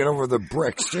trying to get over the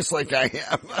bricks, just like I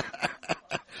am.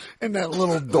 In that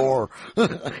little door.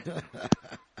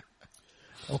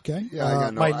 Okay. Yeah,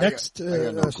 my next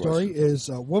story is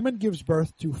a woman gives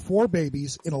birth to 4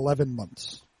 babies in 11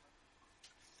 months.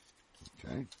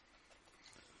 Okay.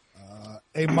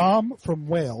 A mom from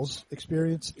Wales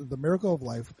experienced the miracle of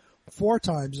life 4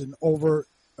 times in over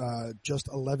just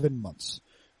 11 months.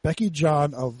 Becky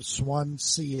John of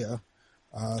Swansea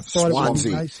thought it would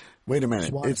be nice. Wait a minute.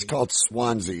 Swansea. It's called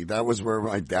Swansea. That was where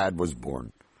my dad was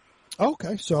born.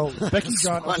 Okay, so Becky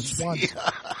John of Swansea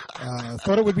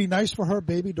thought it would be nice for her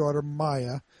baby daughter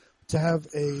Maya to have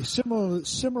a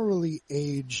similarly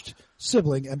aged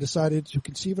sibling and decided to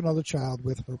conceive another child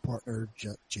with her partner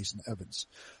Jason Evans.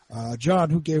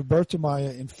 John, who gave birth to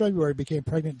Maya in February, became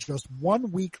pregnant just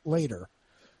 1 week later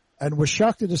and was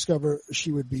shocked to discover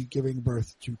she would be giving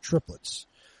birth to triplets.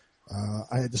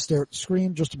 I had to stare at the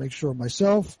screen just to make sure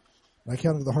myself. I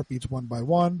counted the heartbeats one by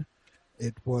one.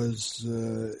 It was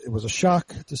a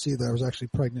shock to see that I was actually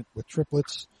pregnant with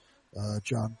triplets.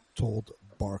 John told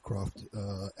Barcroft,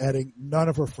 adding, none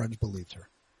of her friends believed her.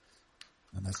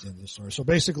 And that's the end of the story. So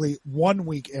basically, 1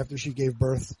 week after she gave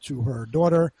birth to her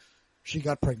daughter, she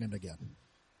got pregnant again.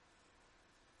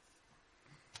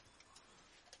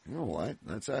 You know what?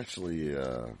 That's actually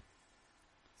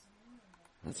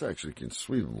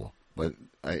conceivable. But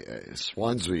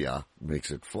Swansea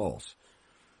makes it false.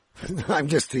 I'm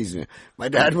just teasing you. My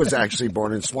dad was actually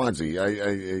born in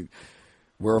Swansea.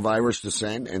 We're of Irish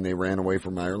descent, and they ran away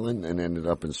from Ireland and ended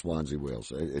up in Swansea,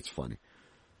 Wales. It's funny.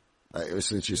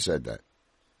 Since you said that,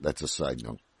 that's a side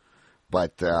note.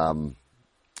 But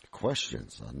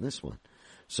questions on this one.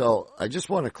 So I just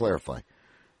want to clarify.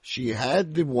 She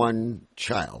had the one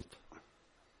child,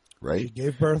 right? She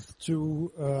gave birth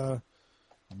to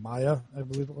Maya, I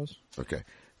believe it was. Okay.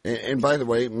 And by the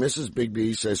way, Mrs.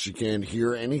 Bigby says she can't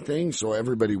hear anything, so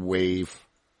everybody wave.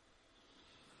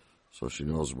 So she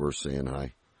knows we're saying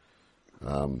hi.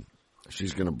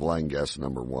 She's going to blind guess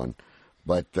number 1.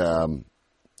 But,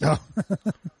 okay.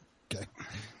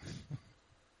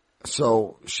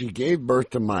 So she gave birth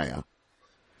to Maya.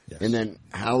 Yes. And then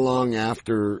how long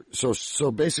after, so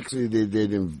basically they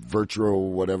did in vitro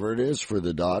whatever it is for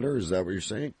the daughter, is that what you're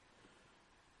saying?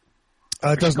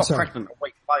 It doesn't say.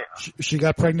 She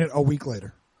got pregnant a week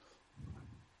later.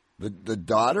 The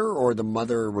daughter or the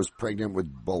mother was pregnant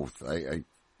with both?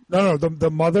 No.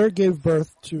 The mother gave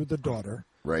birth to the daughter.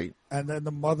 Right. And then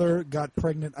the mother got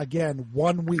pregnant again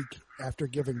 1 week after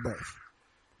giving birth.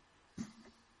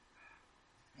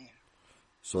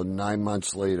 So 9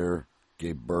 months later,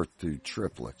 gave birth to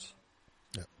triplets.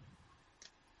 Yep.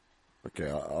 Okay,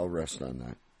 I'll rest on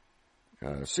that.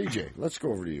 CJ, let's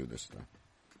go over to you this time.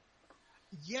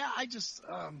 Yeah, I just,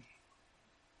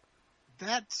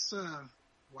 that's,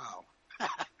 wow.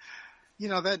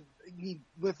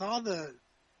 With all the,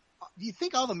 you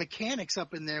think all the mechanics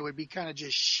up in there would be kind of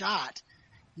just shot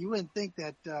You wouldn't think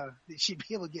that she'd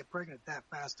be able to get pregnant that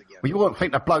fast again. Well, you wouldn't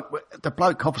think the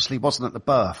bloke obviously wasn't at the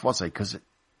birth, was he? Because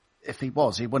if he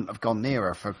was, he wouldn't have gone near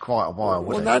her for quite a while,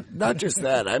 would he? Well, not just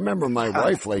that. I remember my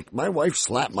wife, my wife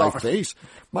slapped my face.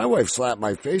 My wife slapped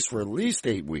my face for at least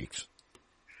 8 weeks.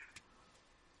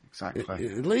 Exactly.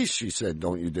 At least she said,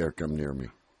 "Don't you dare come near me."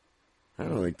 I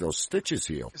don't think those stitches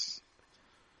heal.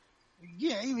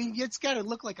 Yeah, I mean, it's got to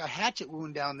look like a hatchet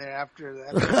wound down there after the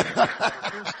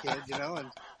first kid, you know.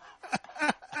 And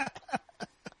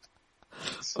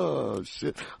oh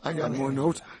shit! I got more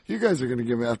notes. You guys are going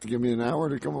to have to give me an hour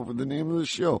to come up with the name of the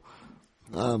show.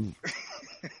 No,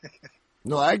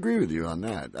 I agree with you on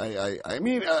that. I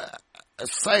mean,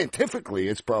 scientifically,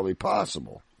 it's probably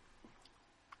possible.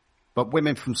 But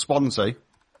women from Swansea,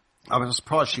 I was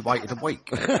surprised she waited a week.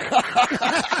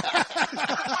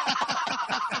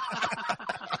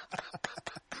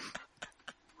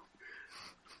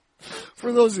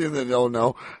 For those of you that don't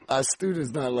know, Stu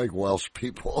does not like Welsh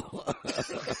people.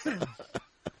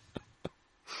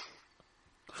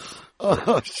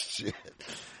 Oh, shit.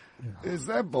 Is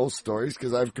that both stories?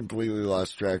 Because I've completely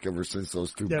lost track ever since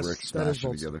those two bricks smashed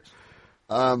together.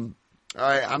 All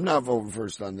right, I'm not voting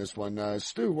first on this one.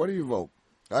 Stu, what do you vote?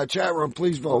 Chat room,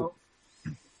 please vote.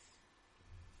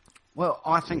 Well,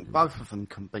 I think both of them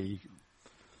can be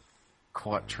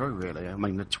quite true, really. I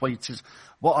mean, the tweet is...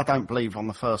 What I don't believe on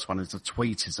the first one is the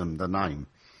tweetism, the name.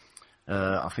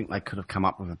 I think they could have come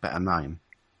up with a better name.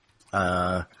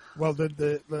 Well,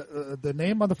 the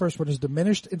name on the first one is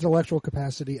Diminished Intellectual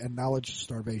Capacity and Knowledge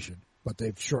Starvation, but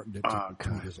they've shortened it to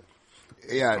tweetism.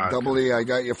 Yeah, okay. Double E, I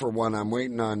got you for one. I'm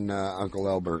waiting on Uncle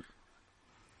Albert.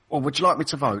 Well, would you like me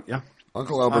to vote, yeah?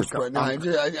 Uncle Albert's...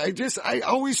 I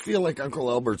always feel like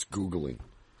Uncle Albert's Googling.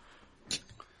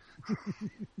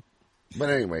 But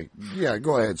anyway, yeah,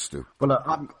 go ahead, Stu. Well,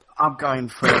 look, I'm going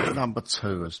for number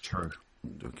 2 as true.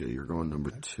 Okay, you're going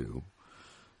number 2.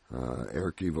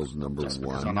 Eric Evil's number 1.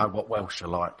 Because I know what Welsh are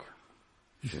like.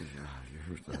 Yeah,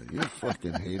 you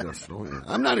fucking hate us, don't you?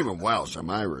 I'm not even Welsh. I'm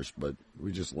Irish, but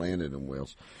we just landed in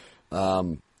Wales.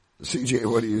 CJ,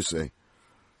 what do you say?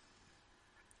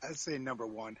 I'd say number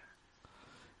 1.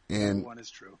 And number 1 is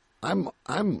true.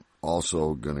 I'm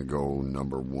also gonna go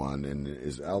number 1. And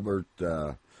is Albert?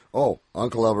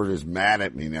 Uncle Albert is mad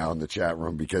at me now in the chat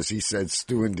room because he said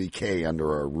Stu and DK under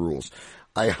our rules.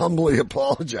 I humbly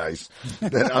apologize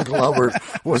that Uncle Albert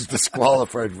was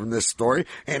disqualified from this story,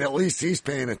 and at least he's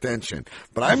paying attention.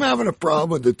 But I'm having a problem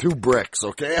with the 2 bricks,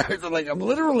 okay? I'm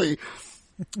literally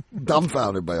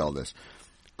dumbfounded by all this.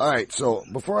 All right, so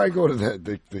before I go to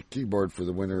the keyboard for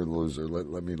the winner and loser,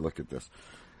 let me look at this.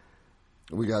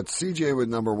 We got CJ with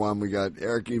number 1. We got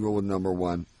Eric Evil with number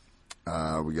 1.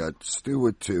 We got Stu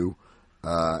with 2.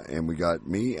 And we got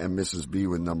me and Mrs. B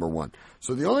with number 1.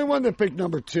 So the only one that picked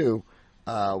number 2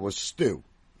 was Stu.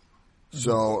 Mm-hmm.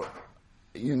 So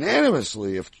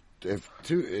unanimously, if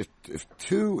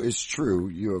 2 is true,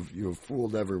 you have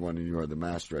fooled everyone, and you are the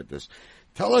master at this.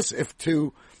 Tell us if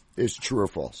 2 is true or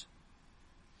false.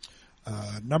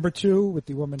 Number 2, with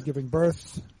the woman giving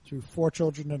birth to 4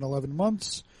 children in 11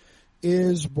 months,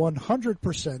 is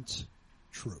 100%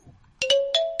 true.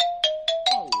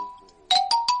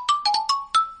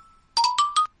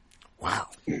 Wow.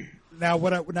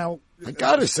 Now, I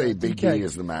gotta say, Big E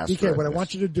is the master. DK, what I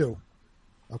want you to do,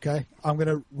 okay? I'm going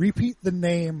to repeat the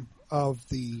name of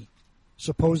the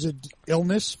supposed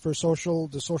illness for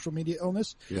the social media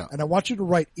illness. Yeah. And I want you to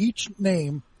write each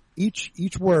name, each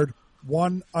word,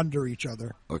 one under each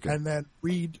other. Okay. And then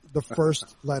read the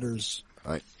first letters.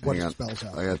 What it spells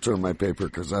out. I got to turn my paper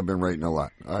because I've been writing a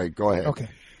lot. All right, go ahead. Okay.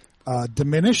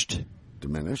 Diminished.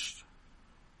 Diminished.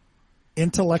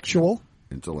 Intellectual.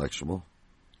 Intellectual.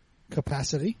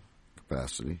 Capacity.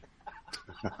 Capacity.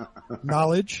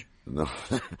 Knowledge. No.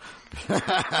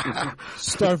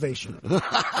 Starvation.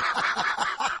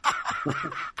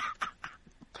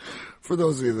 For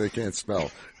those of you that can't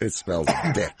spell, it spells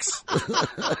dicks.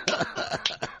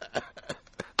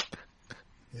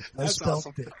 I spelled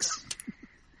awesome. Dicks.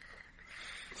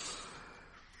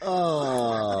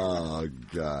 Oh,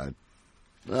 God.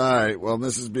 All right. Well,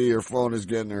 Mrs. B, your phone is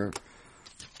getting her.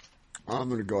 I'm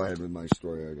going to go ahead with my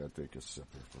story. I got to take a sip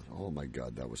here. Oh, my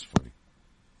God. That was funny.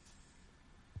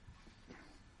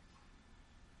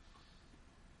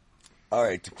 All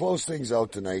right. To close things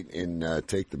out tonight in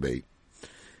Take the Bait,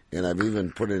 and I've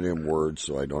even put it in words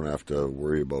so I don't have to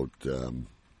worry about, the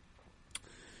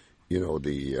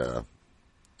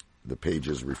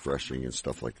pages refreshing and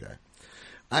stuff like that.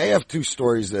 I have 2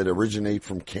 stories that originate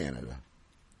from Canada.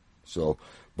 So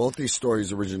both these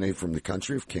stories originate from the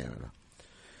country of Canada.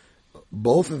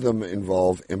 Both of them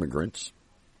involve immigrants.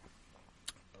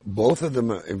 Both of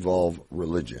them involve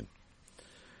religion.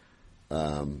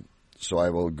 So I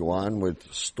will go on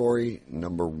with story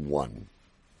number 1.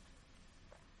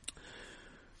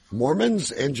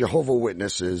 Mormons and Jehovah's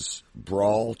Witnesses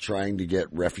brawl trying to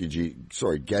get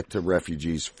to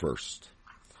refugees first.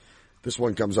 This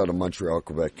one comes out of Montreal,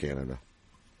 Quebec, Canada.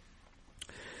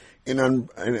 An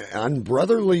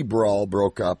unbrotherly brawl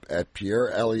broke up at Pierre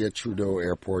Elliott Trudeau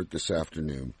Airport this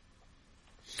afternoon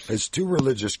as two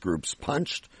religious groups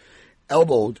punched,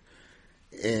 elbowed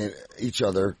each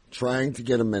other, trying to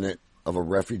get a minute of a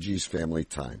refugee's family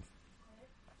time.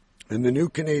 And the new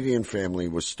Canadian family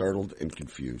was startled and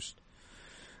confused.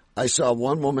 I saw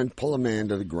one woman pull a man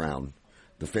to the ground,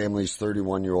 the family's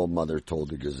 31-year-old mother told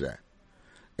the Gazette.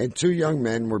 And two young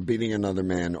men were beating another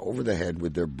man over the head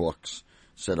with their books,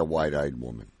 said a wide-eyed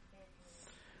woman.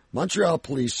 Montreal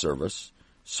Police Service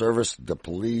de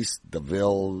Police de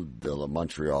Ville de la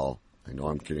Montreal, I know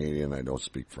I'm Canadian, I don't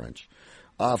speak French,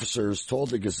 officers told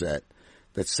the Gazette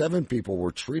that 7 people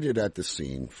were treated at the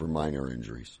scene for minor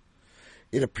injuries.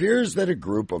 It appears that a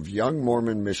group of young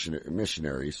Mormon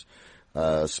missionaries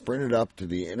sprinted up to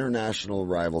the international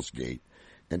arrivals gate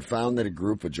and found that a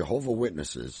group of Jehovah's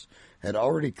Witnesses had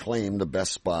already claimed the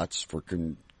best spots for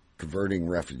converting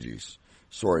refugees.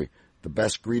 The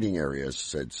best greeting areas,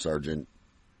 said Sergeant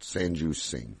Sanju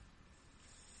Singh.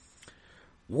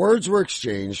 Words were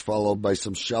exchanged, followed by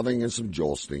some shoving and some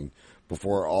jolting,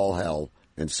 before all hell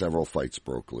and several fights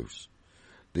broke loose.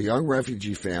 The young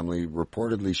refugee family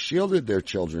reportedly shielded their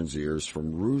children's ears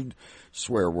from rude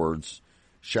swear words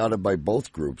shouted by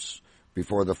both groups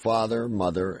before the father,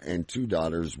 mother, and 2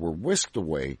 daughters were whisked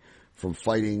away from the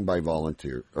fighting by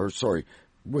volunteers.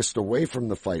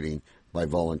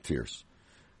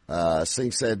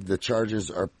 Singh said the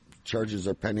charges are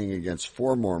pending against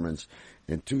 4 Mormons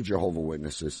and 2 Jehovah's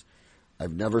Witnesses.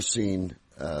 I've never seen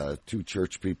 2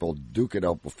 church people duke it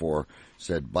out before,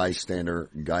 said bystander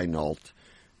Guy Nault,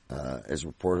 as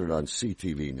reported on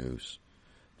CTV News.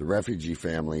 The refugee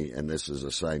family, and this is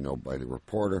a side note by the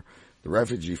reporter, the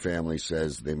refugee family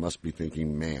says they must be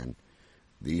thinking, man,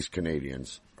 these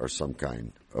Canadians are some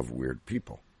kind of weird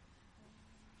people.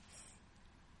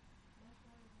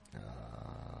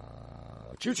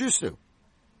 Choo-choo stew.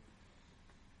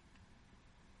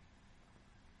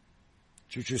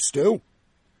 Choo-choo stew.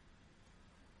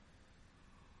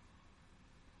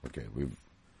 Okay, we've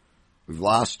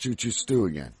lost Choo-choo stew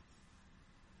again.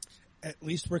 At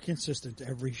least we're consistent.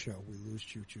 Every show we lose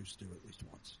Choo-choo stew at least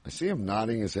once. I see him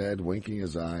nodding his head, winking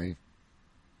his eye.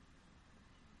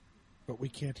 But we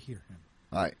can't hear him.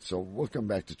 All right, so we'll come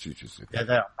back to Choo-choo stew. Yeah,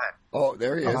 they're back. Oh,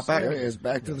 there he is. There he is.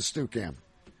 Back to the stew cam.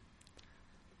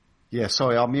 Yeah,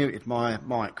 sorry, I muted my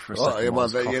mic for a second.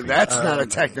 That's not a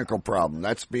technical problem.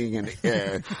 That's being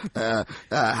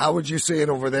how would you say it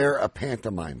over there? A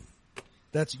pantomime.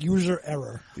 That's user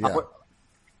error. Yeah.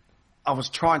 I was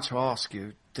trying to ask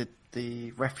you, did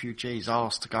the refugees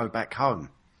ask to go back home?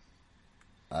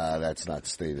 That's not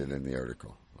stated in the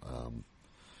article.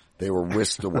 They were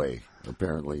whisked away,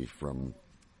 apparently, from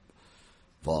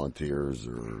volunteers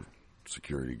or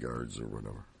security guards or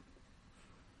whatever.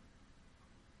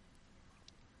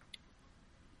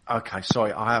 Okay,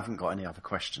 sorry, I haven't got any other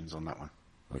questions on that one.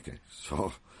 Okay,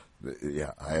 so,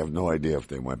 yeah, I have no idea if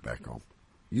they went back home.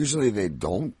 Usually they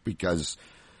don't, because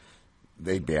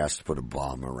they'd be asked to put a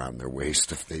bomb around their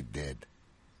waist if they did.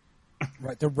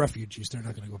 Right, they're refugees. They're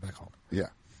not going to go back home. Yeah,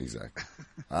 exactly.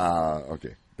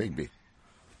 Okay, Big B.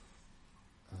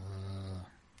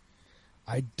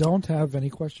 I don't have any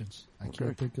questions. I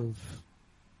can't think of...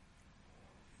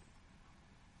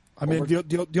 I mean,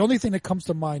 the only thing that comes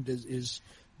to mind is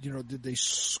did they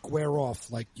square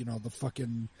off like, the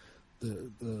fucking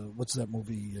the what's that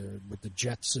movie with the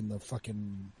jets and the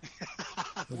fucking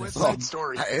West Side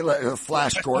Story?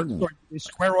 Flash Gordon. They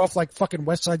square off like fucking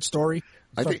West Side Story.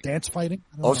 Start dance fighting.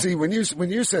 See, when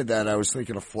you said that, I was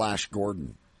thinking of Flash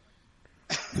Gordon.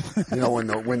 When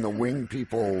the wing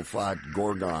people fought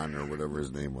Gorgon or whatever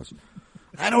his name was.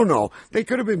 I don't know. They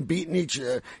could have been beating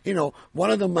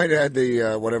one of them might have had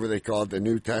the, whatever they call it, the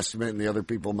New Testament, and the other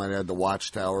people might have had the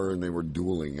Watchtower, and they were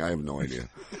dueling. I have no idea.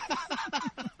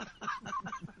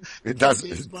 It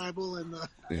doesn't. Bible and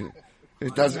the...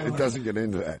 It doesn't get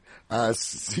into that.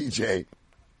 CJ.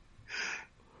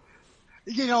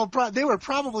 They were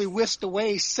probably whisked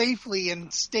away safely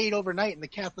and stayed overnight in the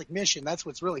Catholic mission. That's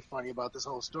what's really funny about this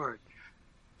whole story.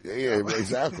 Yeah,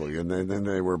 exactly. And then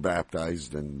they were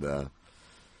baptized and,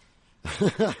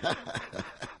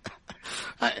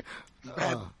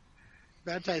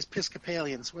 baptized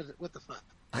Episcopalians. What the fuck?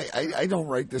 I don't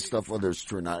write this stuff whether it's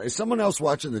true or not. Is someone else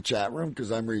watching the chat room?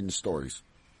 Because I'm reading stories.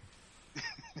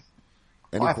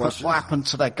 Any questions? What happened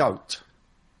to their goat?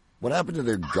 What happened to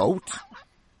their goat?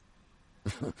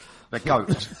 The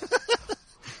goat.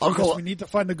 Uncle, we need to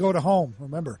find the goat at home.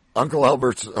 Remember, Uncle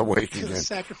Albert's awake again.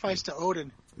 Sacrifice to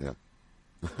Odin. Yeah.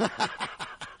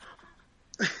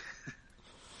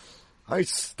 All right,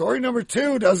 story number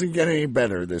 2 doesn't get any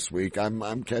better this week.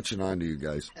 I'm catching on to you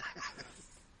guys.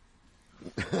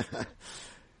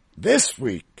 This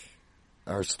week,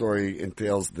 our story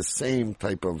entails the same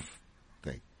type of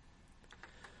thing.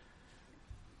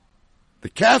 The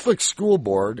Catholic School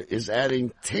Board is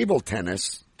adding table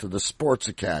tennis to the sports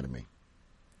academy.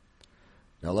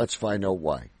 Now let's find out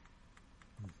why.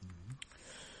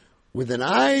 With an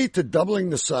eye to doubling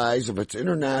the size of its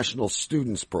international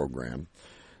students program,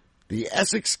 the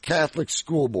Essex Catholic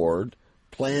School Board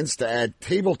plans to add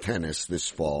table tennis this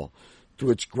fall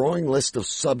to its growing list of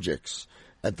subjects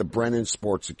at the Brennan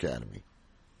Sports Academy.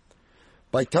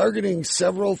 By targeting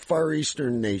several Far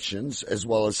Eastern nations, as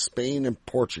well as Spain and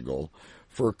Portugal,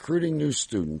 for recruiting new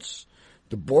students,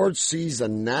 the board sees a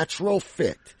natural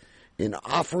fit in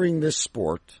offering this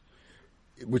sport,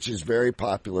 which is very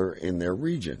popular in their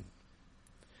region.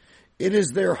 It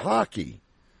is their hockey,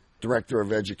 Director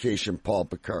of Education Paul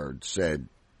Picard said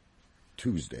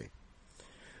Tuesday.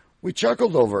 We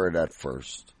chuckled over it at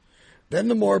first. Then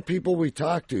the more people we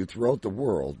talked to throughout the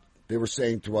world, they were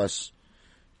saying to us,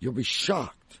 you'll be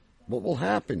shocked what will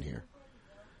happen here.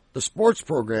 The sports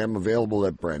program available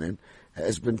at Brennan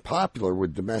has been popular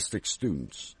with domestic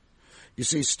students. You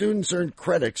see, students earn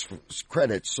credits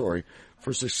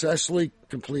for successfully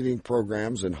completing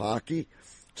programs in hockey,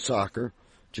 soccer,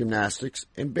 gymnastics,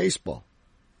 and baseball.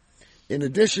 In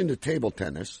addition to table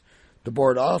tennis, the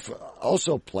board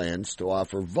also plans to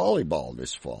offer volleyball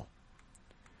this fall.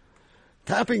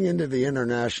 Tapping into the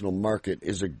international market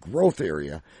is a growth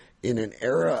area in an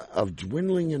era of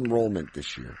dwindling enrollment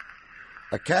this year.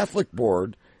 The Catholic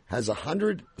Board has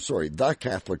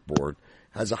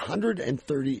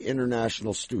 130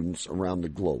 international students around the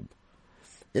globe.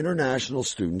 International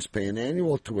students pay an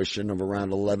annual tuition of around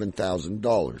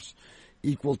 $11,000,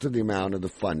 equal to the amount of the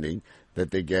funding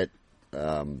that they get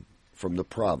from the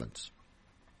province.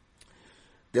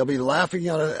 They'll be laughing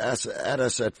at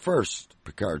us at first,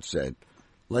 Picard said.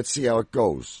 Let's see how it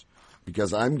goes,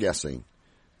 because I'm guessing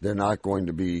they're not going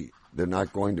to be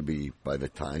by the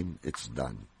time it's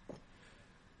done.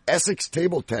 Essex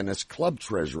Table Tennis Club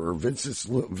Treasurer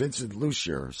Vincent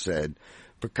Lucier said,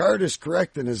 Picard is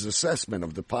correct in his assessment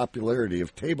of the popularity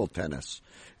of table tennis,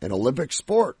 an Olympic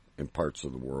sport in parts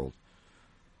of the world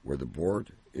where the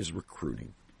board is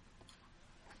recruiting.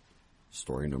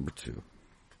 Story number 2.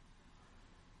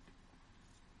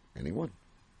 Anyone?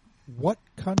 What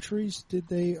countries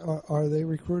are they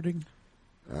recruiting?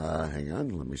 Hang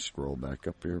on, let me scroll back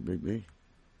up here, Big B.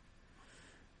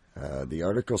 The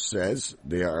article says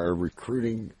they are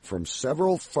recruiting from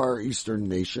several Far Eastern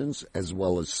nations as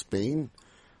well as Spain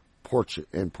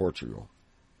and Portugal.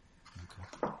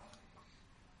 Okay.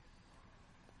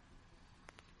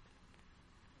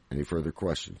 Any further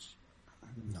questions?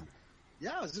 No.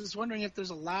 Yeah, I was just wondering if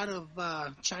there's a lot of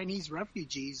Chinese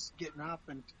refugees getting up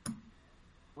and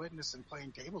witnessing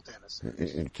playing table tennis.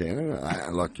 In Canada?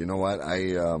 Look, you know what?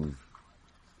 I don't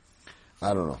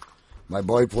know. My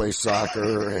boy plays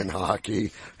soccer and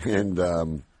hockey, and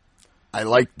I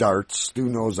like darts. Stu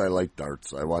knows I like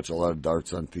darts. I watch a lot of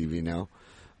darts on TV now.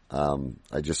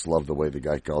 I just love the way the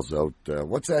guy calls out.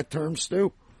 What's that term,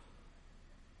 Stu?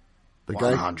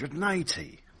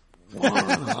 180.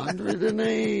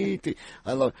 180.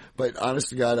 I love, but honest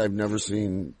to God, I've never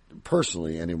seen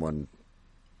personally anyone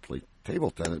play table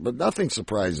tennis. But nothing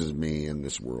surprises me in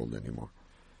this world anymore.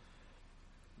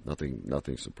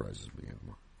 Nothing surprises me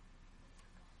anymore.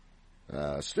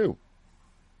 Stu.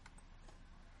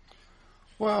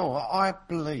 Well, I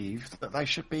believe that they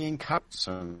should be in cups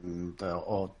and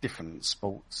or different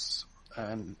sports,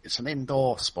 and it's an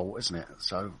indoor sport, isn't it?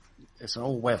 So it's an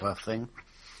all-weather thing.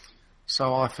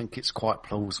 So I think it's quite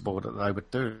plausible that they would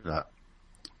do that,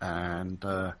 and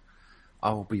I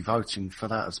will be voting for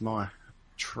that as my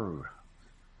true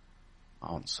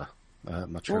answer.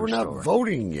 My true we're not story.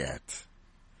 voting yet.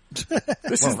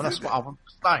 That's what I'm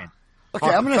saying. Okay,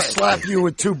 I'm going to slap you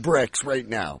with 2 bricks right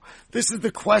now. This is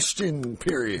the question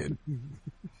period.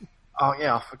 Oh,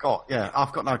 yeah, I forgot. Yeah,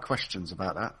 I've got no questions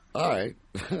about that. All right.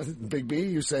 Big B,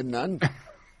 you said none?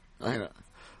 I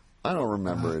don't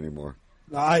remember anymore.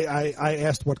 I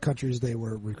asked what countries they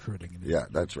were recruiting. Yeah,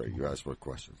 that's right. You asked what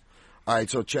questions. All right,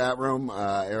 so chat room,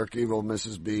 Eric Evil,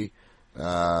 Mrs. B,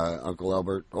 Uncle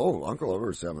Albert. Oh, Uncle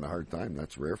Albert's having a hard time.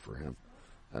 That's rare for him.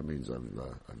 That means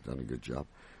I've done a good job.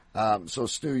 So,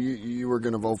 Stu, you were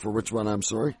going to vote for which one? I'm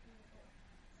sorry?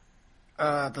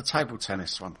 The table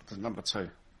tennis one, the number 2. You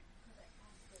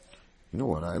know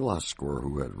what? I lost score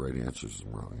who had right answers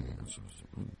and wrong answers.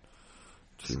 1,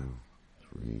 2,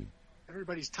 3.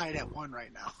 Everybody's tied at 1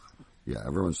 right now. Yeah,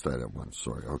 everyone's tied at 1.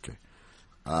 Sorry. Okay.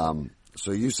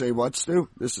 So you say what, Stu?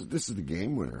 This is the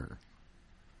game winner.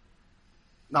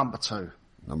 Number 2.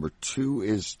 Number 2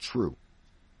 is true.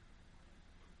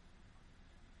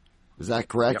 Is that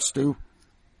correct, Yep. Stu?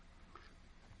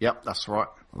 Yep, that's right.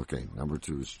 Okay, number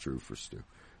 2 is true for Stu.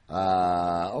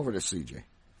 Over to CJ.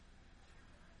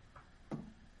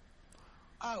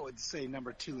 I would say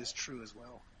number 2 is true as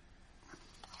well.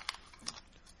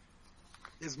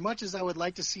 As much as I would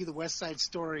like to see the West Side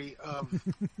Story of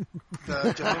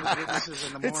the Jehovah's Witnesses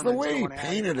and the Mormons, It's the way he going at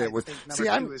painted it. I think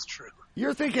number 2 is true.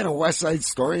 You're thinking of West Side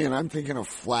Story, and I'm thinking of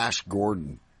Flash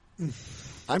Gordon.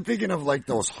 I'm thinking of like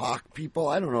those Hawk people.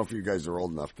 I don't know if you guys are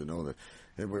old enough to know that.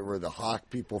 Where the Hawk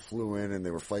people flew in and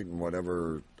they were fighting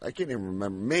whatever. I can't even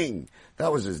remember. Ming.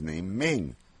 That was his name.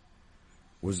 Ming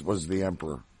was the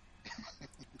emperor.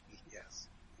 Yes.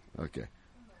 Okay.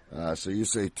 So you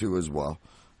say 2 as well.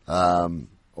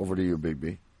 Over to you, Big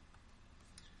B.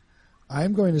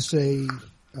 I'm going to say,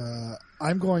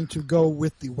 I'm going to go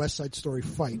with the West Side Story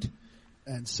fight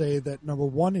and say that number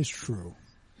 1 is true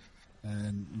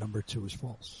and number 2 is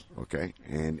false. Okay.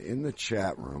 And in the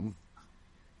chat room,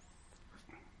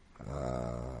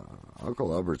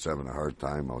 Uncle Albert's having a hard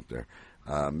time out there.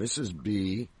 Mrs.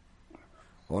 B.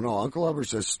 Oh, no. Uncle Albert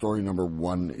says story number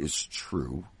 1 is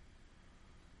true.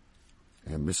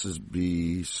 And Mrs.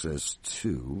 B says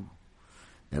 2.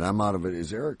 And I'm out of it.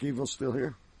 Is Eric Evil still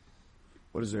here?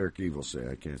 What does Eric Evil say?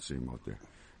 I can't see him out there.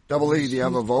 Double E, do you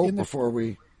have a vote before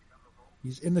we...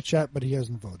 He's in the chat, but he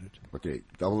hasn't voted. Okay.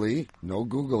 Double E, no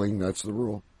Googling. That's the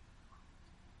rule.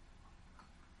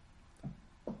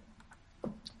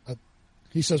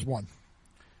 He says 1.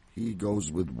 He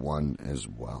goes with 1 as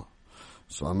well.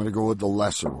 So I'm going to go with the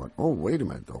lesser one. Oh, wait a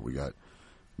minute, though. We got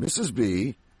Mrs.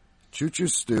 B, Choo Choo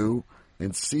Stew,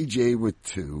 and CJ with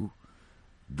 2.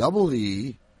 Double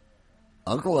E,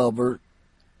 Uncle Albert,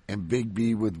 and Big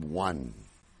B with 1.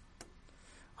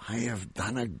 I have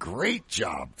done a great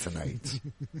job tonight.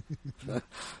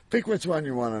 Pick which one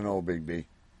you want to know, Big B.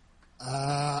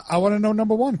 I want to know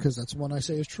number 1 because that's the one I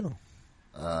say is true.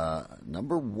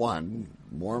 Number 1,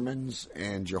 Mormons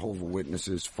and Jehovah's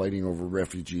Witnesses fighting over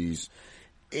refugees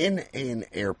in an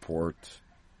airport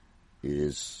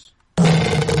is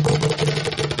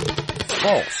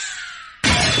false.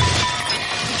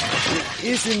 It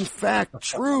is in fact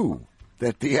true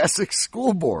that the Essex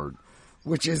School Board,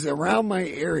 which is around my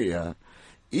area,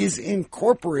 is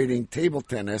incorporating table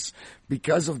tennis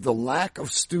because of the lack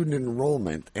of student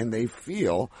enrollment, and they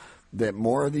feel that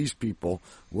more of these people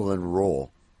will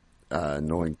enroll,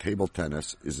 knowing table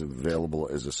tennis is available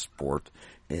as a sport,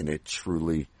 and it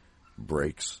truly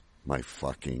breaks my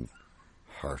fucking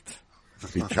heart.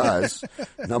 Because,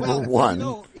 number 1... You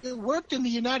know, it worked in the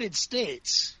United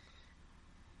States.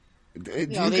 They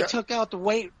took out the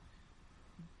weight...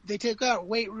 They took out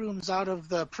weight rooms out of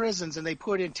the prisons and they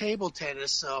put in table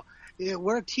tennis, so it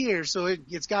worked here, so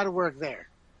it's got to work there.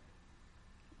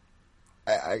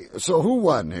 So who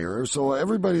won here? So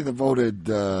everybody that voted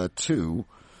 2.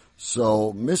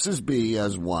 So Mrs. B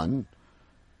has 1.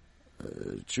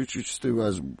 Choo Choo Stew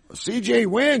has... CJ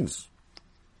wins.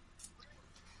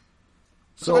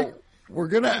 So we're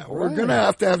gonna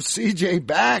have to have CJ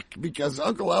back because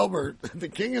Uncle Albert, the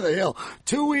king of the hill,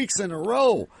 2 weeks in a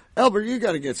row. Albert, you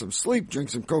got to get some sleep, drink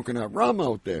some coconut rum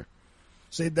out there.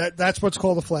 See, that's what's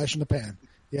called a flash in the pan.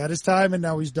 He had his time and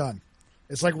now he's done.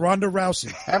 It's like Ronda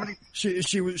Rousey.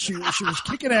 She was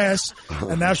kicking ass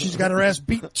and now she's got her ass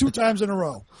beat 2 times in a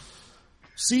row.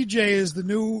 CJ is the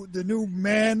new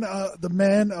man, the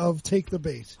man of take the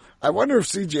bait. I wonder if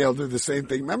CJ will do the same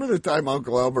thing. Remember the time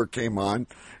Uncle Albert came on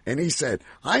and he said,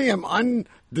 I am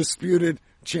undisputed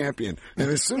champion. And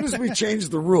as soon as we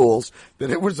changed the rules that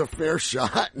it was a fair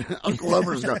shot, Uncle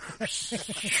Albert's going,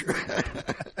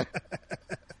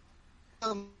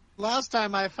 last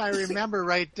time, if I remember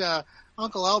right,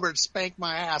 Uncle Albert spanked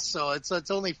my ass, so it's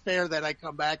only fair that I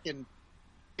come back in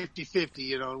 50-50,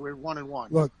 you know, we're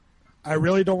 1-1. Look, I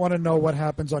really don't want to know what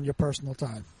happens on your personal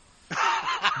time.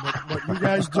 What you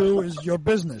guys do is your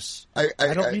business. I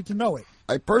don't need to know it.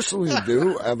 I personally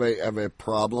do have a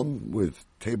problem with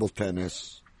table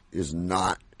tennis is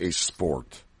not a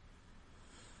sport.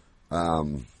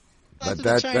 But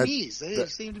the Chinese, they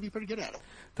seem to be pretty good at it.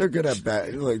 They're good at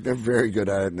they're very good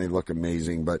at it and they look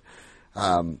amazing. But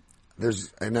and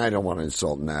I don't want to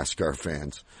insult NASCAR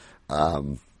fans,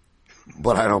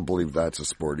 but I don't believe that's a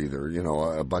sport either. You know,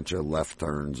 a bunch of left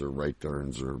turns or right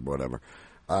turns or whatever.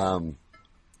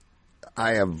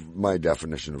 I have my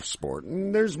definition of sport,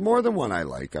 and there's more than one I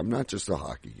like. I'm not just a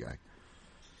hockey guy.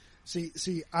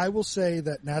 See, I will say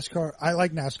that NASCAR, I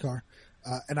like NASCAR,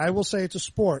 and I will say it's a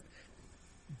sport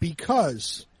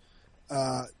because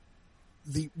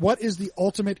what is the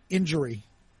ultimate injury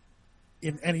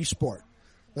in any sport?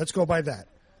 Let's go by that,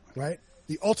 right?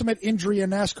 The ultimate injury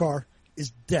in NASCAR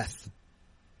is death.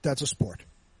 That's a sport.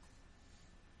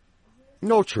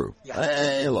 No, true.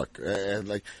 Yeah. Look,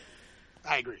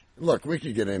 I agree. Look, we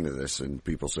could get into this, and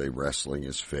people say wrestling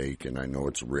is fake, and I know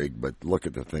it's rigged, but look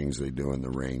at the things they do in the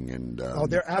ring. And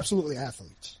they're absolutely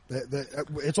athletes.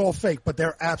 It's all fake, but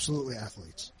they're absolutely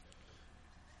athletes.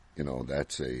 You know,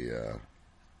 that's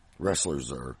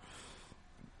wrestlers are.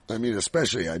 I mean,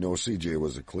 especially I know CJ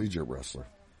was a collegiate wrestler.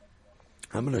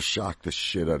 I'm going to shock the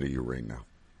shit out of you right now.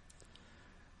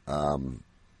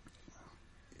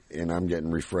 And I'm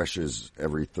getting refreshes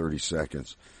every 30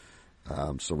 seconds.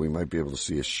 So we might be able to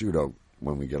see a shootout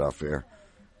when we get off air.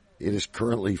 It is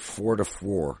currently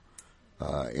 4-4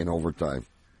 in overtime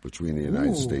between the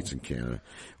United States and Canada.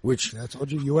 Which I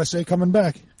told you, USA coming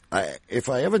back. If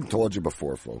I haven't told you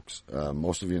before, folks,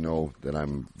 most of you know that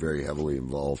I'm very heavily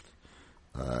involved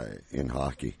in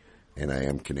hockey, and I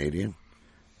am Canadian.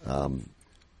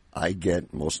 I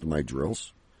get most of my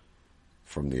drills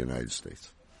from the United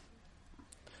States.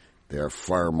 They are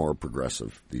far more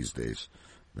progressive these days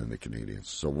than the Canadians.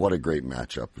 So what a great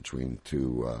matchup between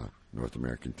two North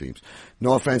American teams.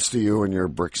 No offense to you and your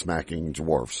brick-smacking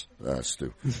dwarfs,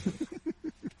 Stu.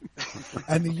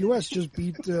 And the U.S. just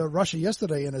beat Russia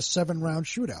yesterday in a 7-round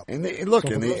shootout.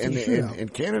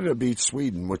 And Canada beat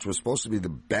Sweden, which was supposed to be the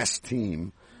best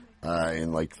team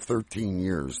in like 13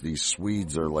 years. These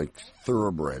Swedes are like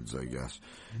thoroughbreds, I guess.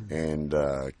 And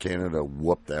Canada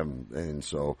whooped them. And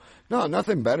so, no,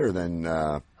 nothing better than,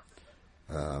 I'm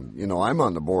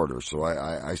on the border, so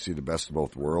I see the best of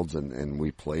both worlds, and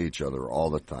we play each other all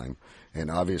the time.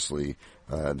 And obviously,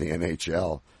 the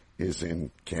NHL is in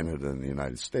Canada and the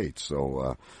United States.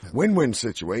 So, win-win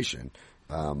situation.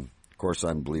 Of course,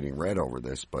 I'm bleeding red over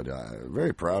this, but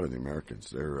very proud of the Americans.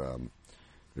 They're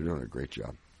doing a great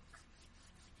job.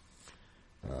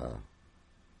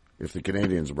 If the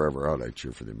Canadians were ever out, I'd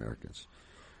cheer for the Americans.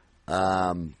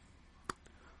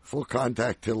 Full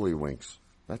contact tiddlywinks.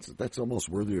 That's almost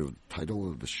worthy of the title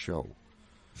of the show.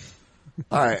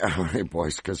 All right,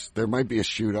 boys, because there might be a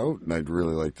shootout, and I'd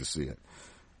really like to see it.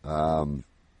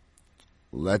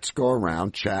 Let's go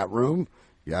around. Chat room,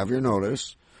 you have your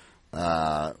notice.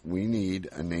 We need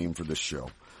a name for the show.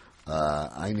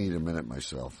 I need a minute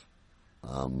myself.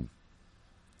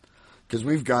 Because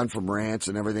we've gone from rants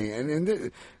and everything,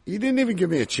 and you didn't even give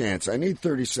me a chance. I need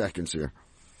 30 seconds here.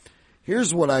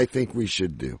 Here's what I think we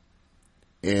should do.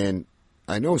 And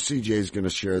I know CJ is going to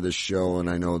share this show, and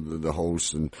I know the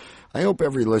host, and I hope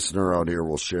every listener out here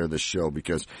will share this show,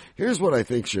 because here's what I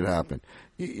think should happen.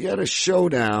 You had a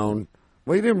showdown.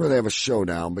 Well, you didn't really have a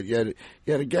showdown, but you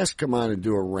had a guest come on and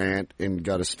do a rant and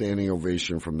got a standing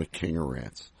ovation from the king of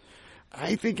rants.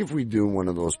 I think if we do one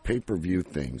of those pay-per-view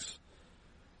things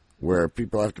where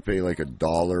people have to pay like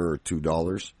 $1 or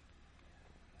 $2,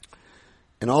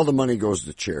 and all the money goes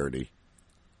to charity,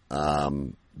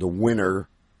 the winner,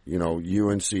 you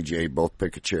and CJ both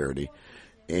pick a charity,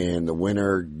 and the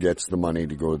winner gets the money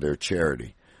to go to their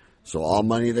charity. So all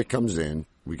money that comes in,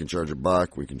 we can charge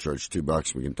 $1, we can charge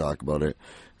 $2, we can talk about it.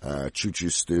 Choo Choo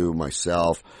Stu,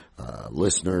 myself,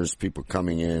 listeners, people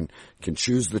coming in can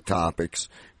choose the topics,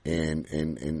 and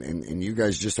you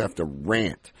guys just have to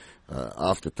rant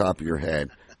off the top of your head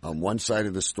on one side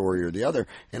of the story or the other,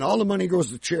 and all the money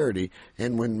goes to charity.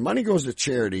 And when money goes to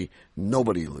charity,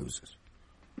 nobody loses.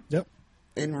 Yep.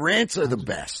 And rants are the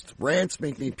best. Rants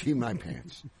make me pee my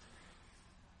pants.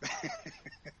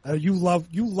 You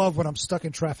love when I'm stuck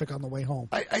in traffic on the way home.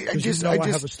 I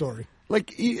have a story.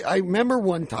 Like, I remember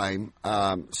one time,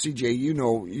 CJ, you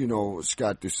know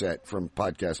Scott Doucette from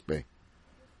Podcast Bay.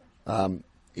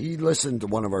 He listened to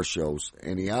one of our shows,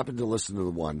 and he happened to listen to the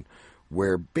one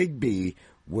where Big B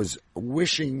was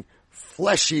wishing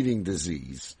flesh-eating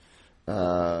disease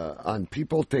on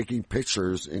people taking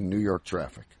pictures in New York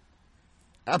traffic.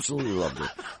 Absolutely loved it.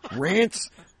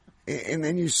 Rants, and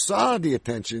then you saw the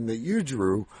attention that you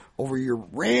drew over your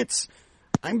rants.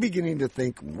 I'm beginning to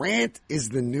think rant is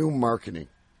the new marketing.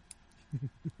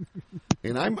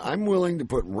 And I'm willing to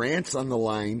put rants on the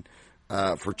line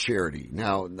for charity.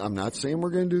 Now, I'm not saying we're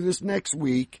going to do this next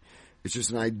week. It's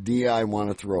just an idea I want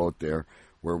to throw out there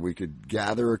where we could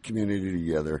gather a community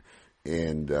together,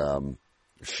 and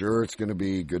sure, it's going to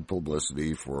be good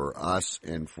publicity for us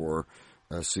and for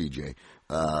CJ.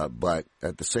 But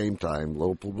at the same time,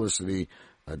 low publicity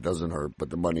doesn't hurt, but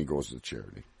the money goes to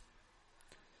charity.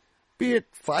 be it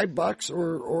 $5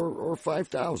 or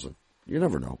 5,000. You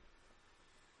never know.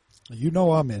 You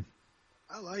know I'm in.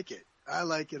 I like it. I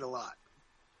like it a lot.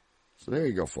 So there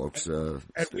you go, folks. And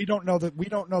we don't know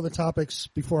the topics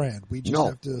beforehand. We just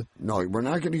have to. No, we're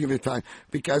not going to give you time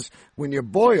because when you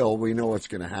boil, we know what's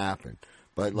going to happen.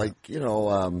 But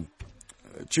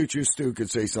Choo Choo Stew could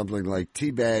say something like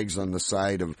tea bags on the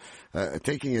side of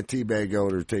taking a tea bag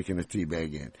out or taking a tea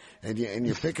bag in, and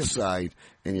you pick a side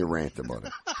and you rant about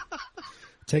it.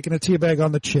 Taking a tea bag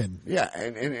on the chin. Yeah,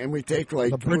 and we take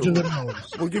like the bridge of the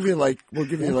nose. We'll give you like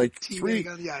tea three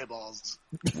bag on the eyeballs.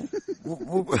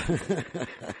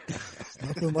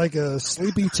 Nothing like a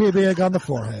sleepy tea bag on the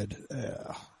forehead.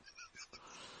 Yeah.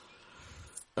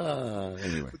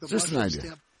 Anyway, just an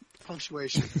idea.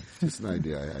 Punctuation. Just an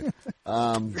idea I had.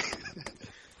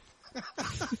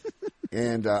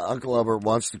 And Uncle Albert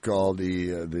wants to call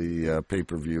the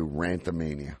pay-per-view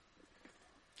Rantomania.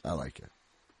 I like it.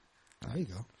 There you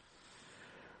go.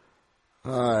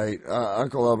 All right.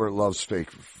 Uncle Albert loves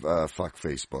fuck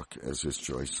Facebook as his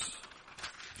choice.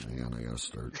 Hang on, I gotta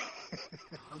start.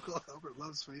 Uncle Albert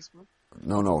loves Facebook?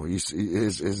 No.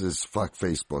 His fuck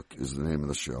Facebook is the name of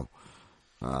the show.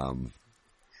 All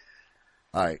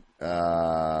right.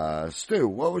 Stu,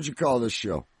 what would you call this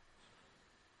show?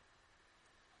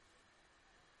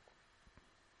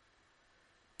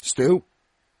 Stu?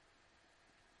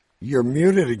 You're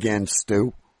muted again,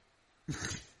 Stu.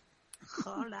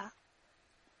 Hola.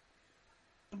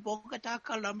 Bogota,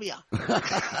 Colombia.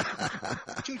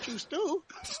 Choo-choo, Stu.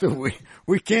 Stu,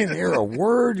 we can't hear a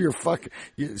word. You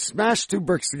smash two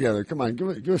bricks together. Come on,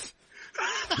 give us.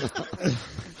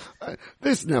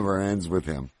 This never ends with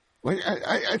him. Like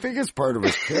I think it's part of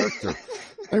his character.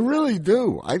 I really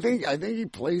do. I think he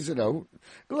plays it out.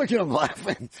 Look at him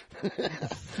laughing.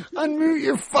 Unmute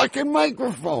your fucking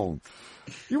microphone.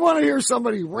 You want to hear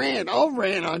somebody rant? I'll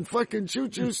rant on fucking Choo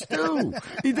Choo Stew.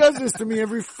 He does this to me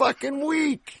every fucking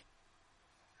week.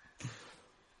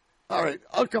 All right,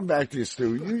 I'll come back to you,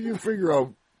 Stu. You figure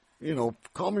out,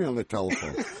 call me on the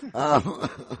telephone.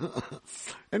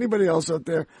 Anybody else out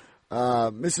there?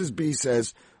 Mrs. B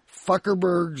says,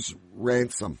 Fuckerberg's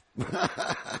ransom.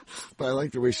 But I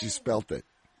like the way she spelt it.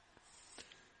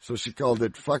 So she called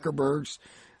it Fuckerberg's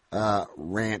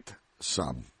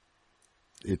ransom.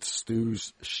 It's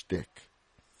Stu's shtick.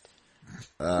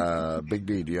 Big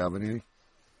B, do you have anything?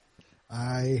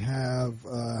 I have,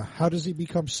 how does he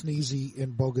become sneezy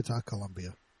in Bogota,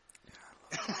 Colombia?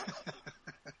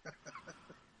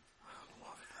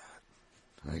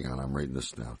 Hang on, I'm writing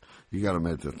this down. You got a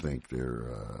minute to think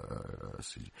there,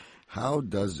 How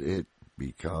does he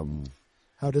become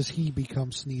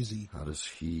sneezy? How does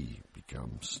he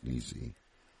become sneezy?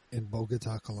 In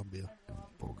Bogota, Colombia. In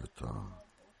Bogota.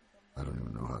 I don't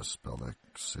even know how to spell that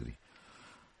city.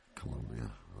 Colombia.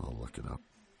 I'll look it up.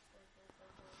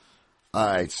 All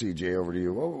right, CJ, over to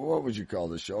you. What would you call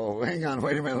this show? Oh, hang on,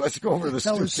 wait a minute. Let's go over the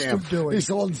Stu cam. He's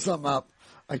holding something up.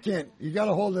 I can't. You got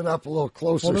to hold it up a little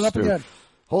closer, Hold it up Stu. again.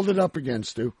 Hold it up again,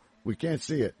 Stu. We can't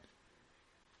see it.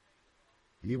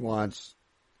 He wants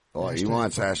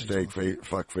hashtag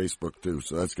fuck Facebook too.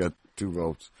 So that's got 2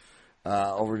 votes.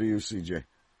 Over to you, CJ.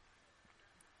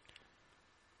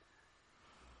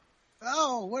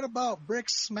 Oh, what about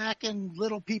bricks smacking,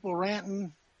 little people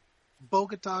ranting,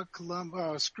 Bogota,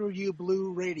 Colombia, Screw You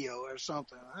Blue Radio or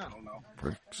something? I don't know.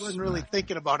 Wasn't really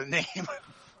thinking about a name.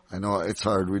 I know, it's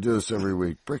hard. We do this every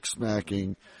week. Brick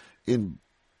smacking in...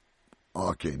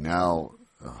 Okay, now...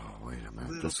 Oh, wait a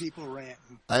minute. Little people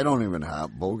ranting. I don't even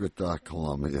have Bogota,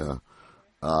 Colombia.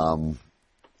 So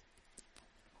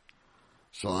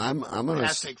I'm gonna...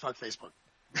 Hashtag fuck Facebook.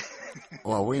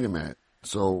 Well, wait a minute.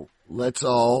 So let's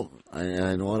all...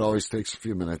 I know it always takes a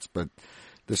few minutes, but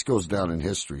this goes down in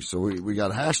history. So we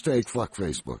got hashtag fuck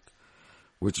Facebook,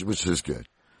 which is good.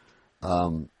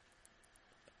 How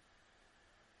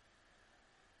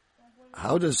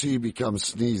does he become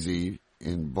sneezy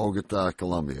in Bogota,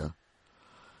 Colombia,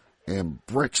 and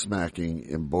brick smacking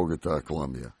in Bogota,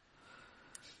 Colombia?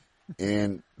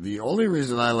 And the only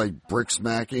reason I like brick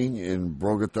smacking in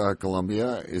Bogota,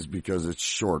 Colombia is because it's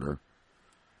shorter.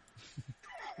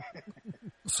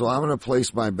 So I'm going to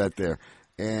place my bet there.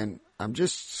 And I'm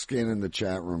just scanning the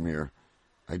chat room here.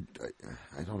 I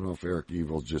don't know if Eric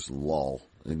Evil's just lol.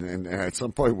 And at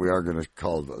some point we are going to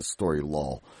call the story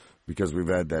lol, because we've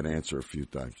had that answer a few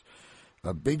times.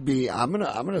 Big B, I'm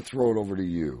gonna throw it over to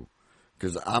you,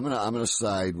 because I'm gonna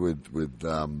side with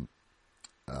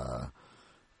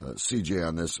CJ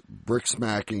on this. Brick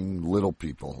smacking little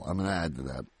people. I'm gonna add to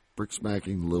that. Brick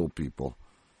smacking little people.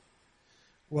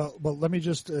 Well, let me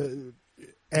just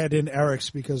add in Eric's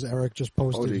because Eric just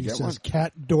posted. did you He get says one?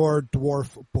 cat door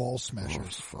dwarf ball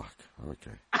smashers. Oh, fuck.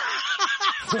 Okay.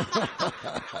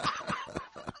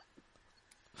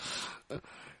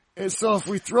 And so if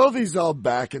we throw these all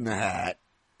back in the hat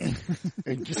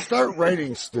and just start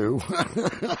writing, Stu,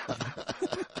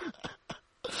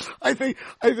 I think,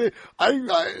 if I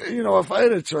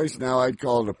had a choice now, I'd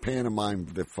call it a pantomime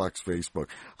that fucks Facebook.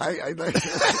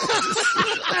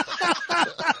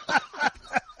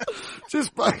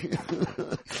 Just by,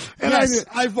 and yes,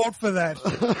 I vote for that.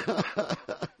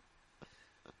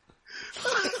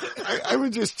 I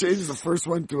would just change the first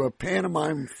one to a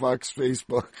pantomime fucks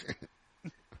Facebook.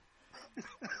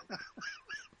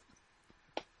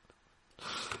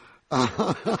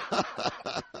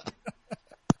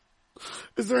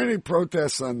 Is there any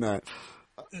protests on that?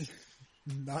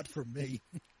 Not for me.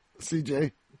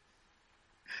 CJ?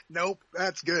 Nope,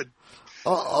 that's good.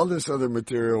 All this other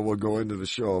material will go into the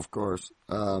show, of course.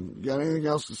 Got anything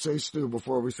else to say, Stu,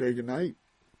 before we say goodnight?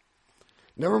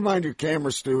 Never mind your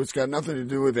camera, Stu. It's got nothing to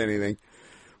do with anything.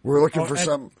 We're looking for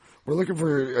something. We're looking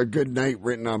for a good night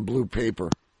written on blue paper.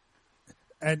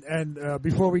 And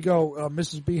before we go,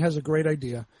 Mrs. B has a great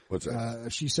idea. What's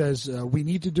that? She says we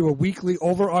need to do a weekly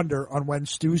over-under on when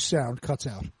Stu's sound cuts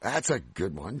out. That's a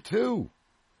good one, too.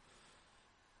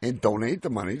 And donate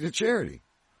the money to charity.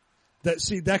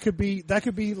 That could be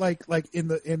like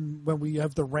in when we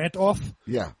have the rant off,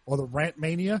 yeah, or the rant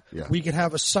mania. Yeah. We could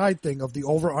have a side thing of the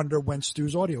over under when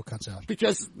Stu's audio cuts out.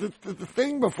 Because the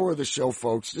thing before the show,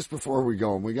 folks, just before we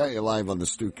go, and we got you live on the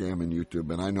Stu Cam and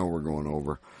YouTube, and I know we're going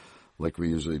over like we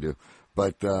usually do,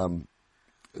 but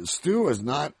Stu has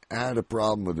not had a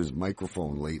problem with his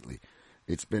microphone lately.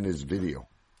 It's been his video,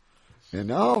 and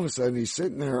now all of a sudden he's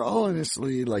sitting there all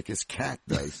honestly like his cat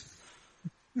does.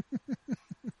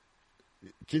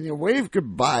 Can you wave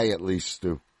goodbye at least,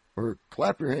 Stu? Or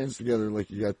clap your hands together like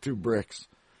you got two bricks.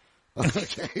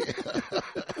 Okay.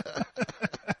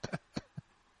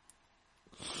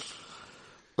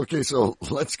 Okay, so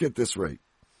let's get this right.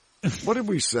 What did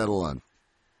we settle on?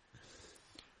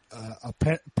 A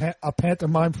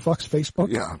pantomime fucks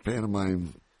Facebook? Yeah, a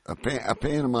pantomime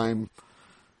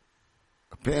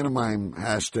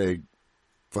hashtag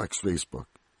fucks Facebook.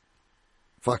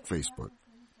 Fuck Facebook.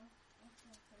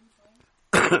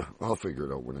 I'll figure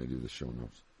it out when I do the show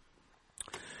notes.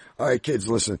 All right, kids,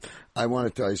 listen. I want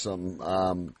to tell you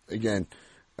something. Again,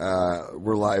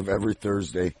 we're live every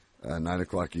Thursday, 9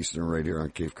 o'clock Eastern, right here on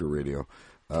Cave Crew Radio.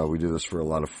 We do this for a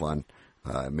lot of fun.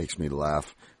 It makes me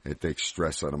laugh. It takes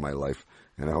stress out of my life,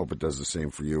 and I hope it does the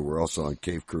same for you. We're also on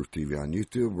Cave Crew TV on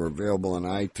YouTube. We're available on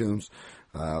iTunes.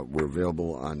 We're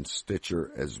available on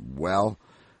Stitcher as well.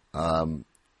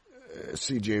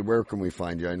 CJ, where can we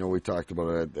find you? I know we talked about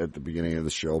it at the beginning of the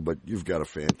show, but you've got a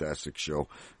fantastic show.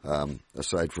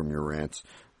 Aside from your rants,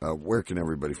 where can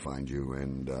everybody find you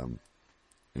and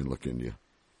look into you?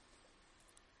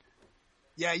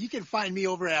 Yeah, you can find me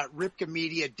over at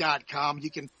ripkamedia.com.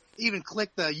 You can even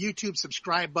click the YouTube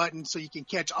subscribe button so you can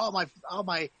catch all my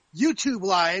YouTube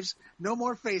lives. No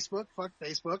more Facebook. Fuck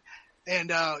Facebook.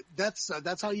 And that's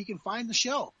how you can find the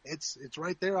show. It's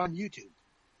right there on YouTube.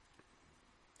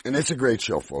 And it's a great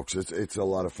show, folks. It's a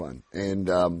lot of fun.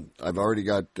 And I've already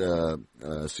got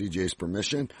CJ's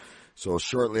permission. So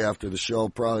shortly after the show,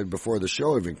 probably before the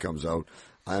show even comes out,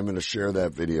 I'm going to share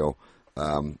that video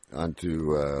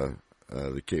onto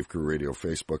the Cave Crew Radio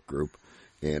Facebook group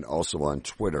and also on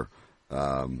Twitter.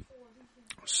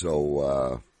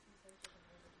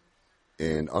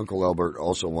 And Uncle Albert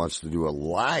also wants to do a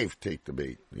live take the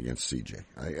bait against CJ.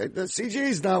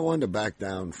 CJ's not one to back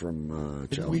down from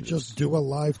challenges. Did we just do a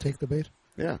live take the bait?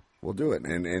 Yeah, we'll do it.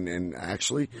 And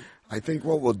actually, I think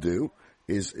what we'll do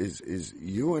is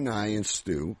you and I and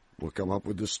Stu will come up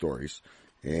with the stories,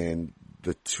 and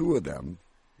the two of them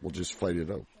will just fight it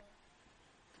out.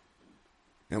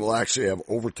 And we'll actually have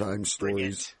overtime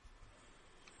stories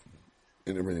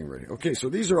and everything ready. Okay, so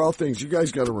these are all things. You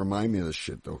guys got to remind me of this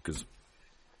shit, though, because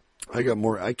I got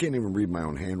more. I can't even read my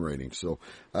own handwriting. So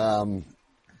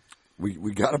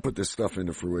we got to put this stuff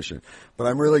into fruition. But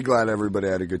I'm really glad everybody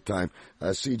had a good time.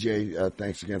 CJ,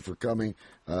 thanks again for coming.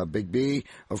 Big B,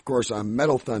 of course, on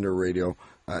Metal Thunder Radio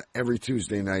every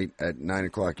Tuesday night at 9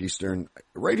 o'clock Eastern,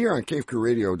 right here on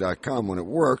CaveCrewRadio.com when it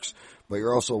works. But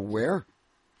you're also where?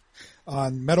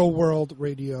 On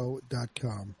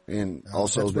metalworldradio.com. And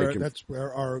also that's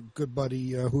where our good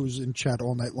buddy who's in chat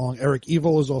all night long, Eric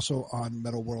Evil, is also on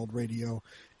Metal World Radio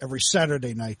every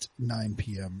Saturday night, 9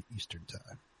 p.m. Eastern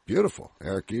Time. Beautiful.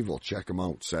 Eric Evil. Check him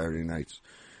out Saturday nights.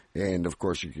 And, of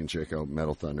course, you can check out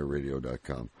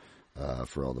metalthunderradio.com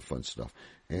for all the fun stuff.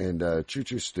 And Choo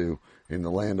Choo Stew, in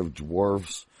the land of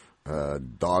dwarves,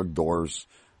 dog doors,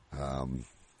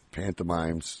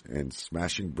 pantomimes, and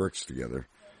smashing bricks together.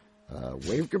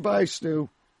 Wave goodbye, Stu.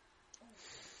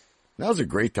 Now's a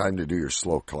great time to do your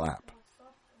slow clap.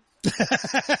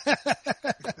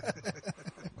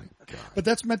 But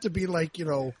that's meant to be like,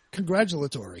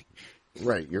 congratulatory.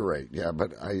 Right, you're right. Yeah,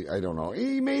 but I don't know.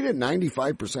 He made it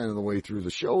 95% of the way through the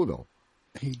show, though.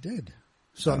 He did.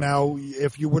 So now,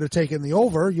 if you would have taken the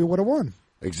over, you would have won.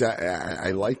 Exactly.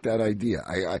 I like that idea.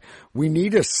 We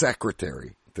need a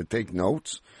secretary to take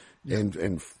notes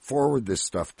and forward this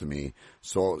stuff to me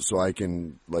so I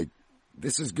can,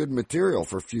 this is good material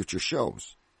for future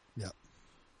shows. Yep.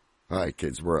 All right,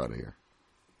 kids, we're out of here.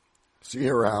 See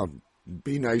you around.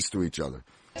 Be nice to each other.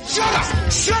 Shut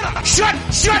up! Shut up! Shut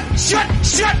up!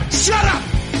 Shut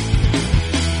up!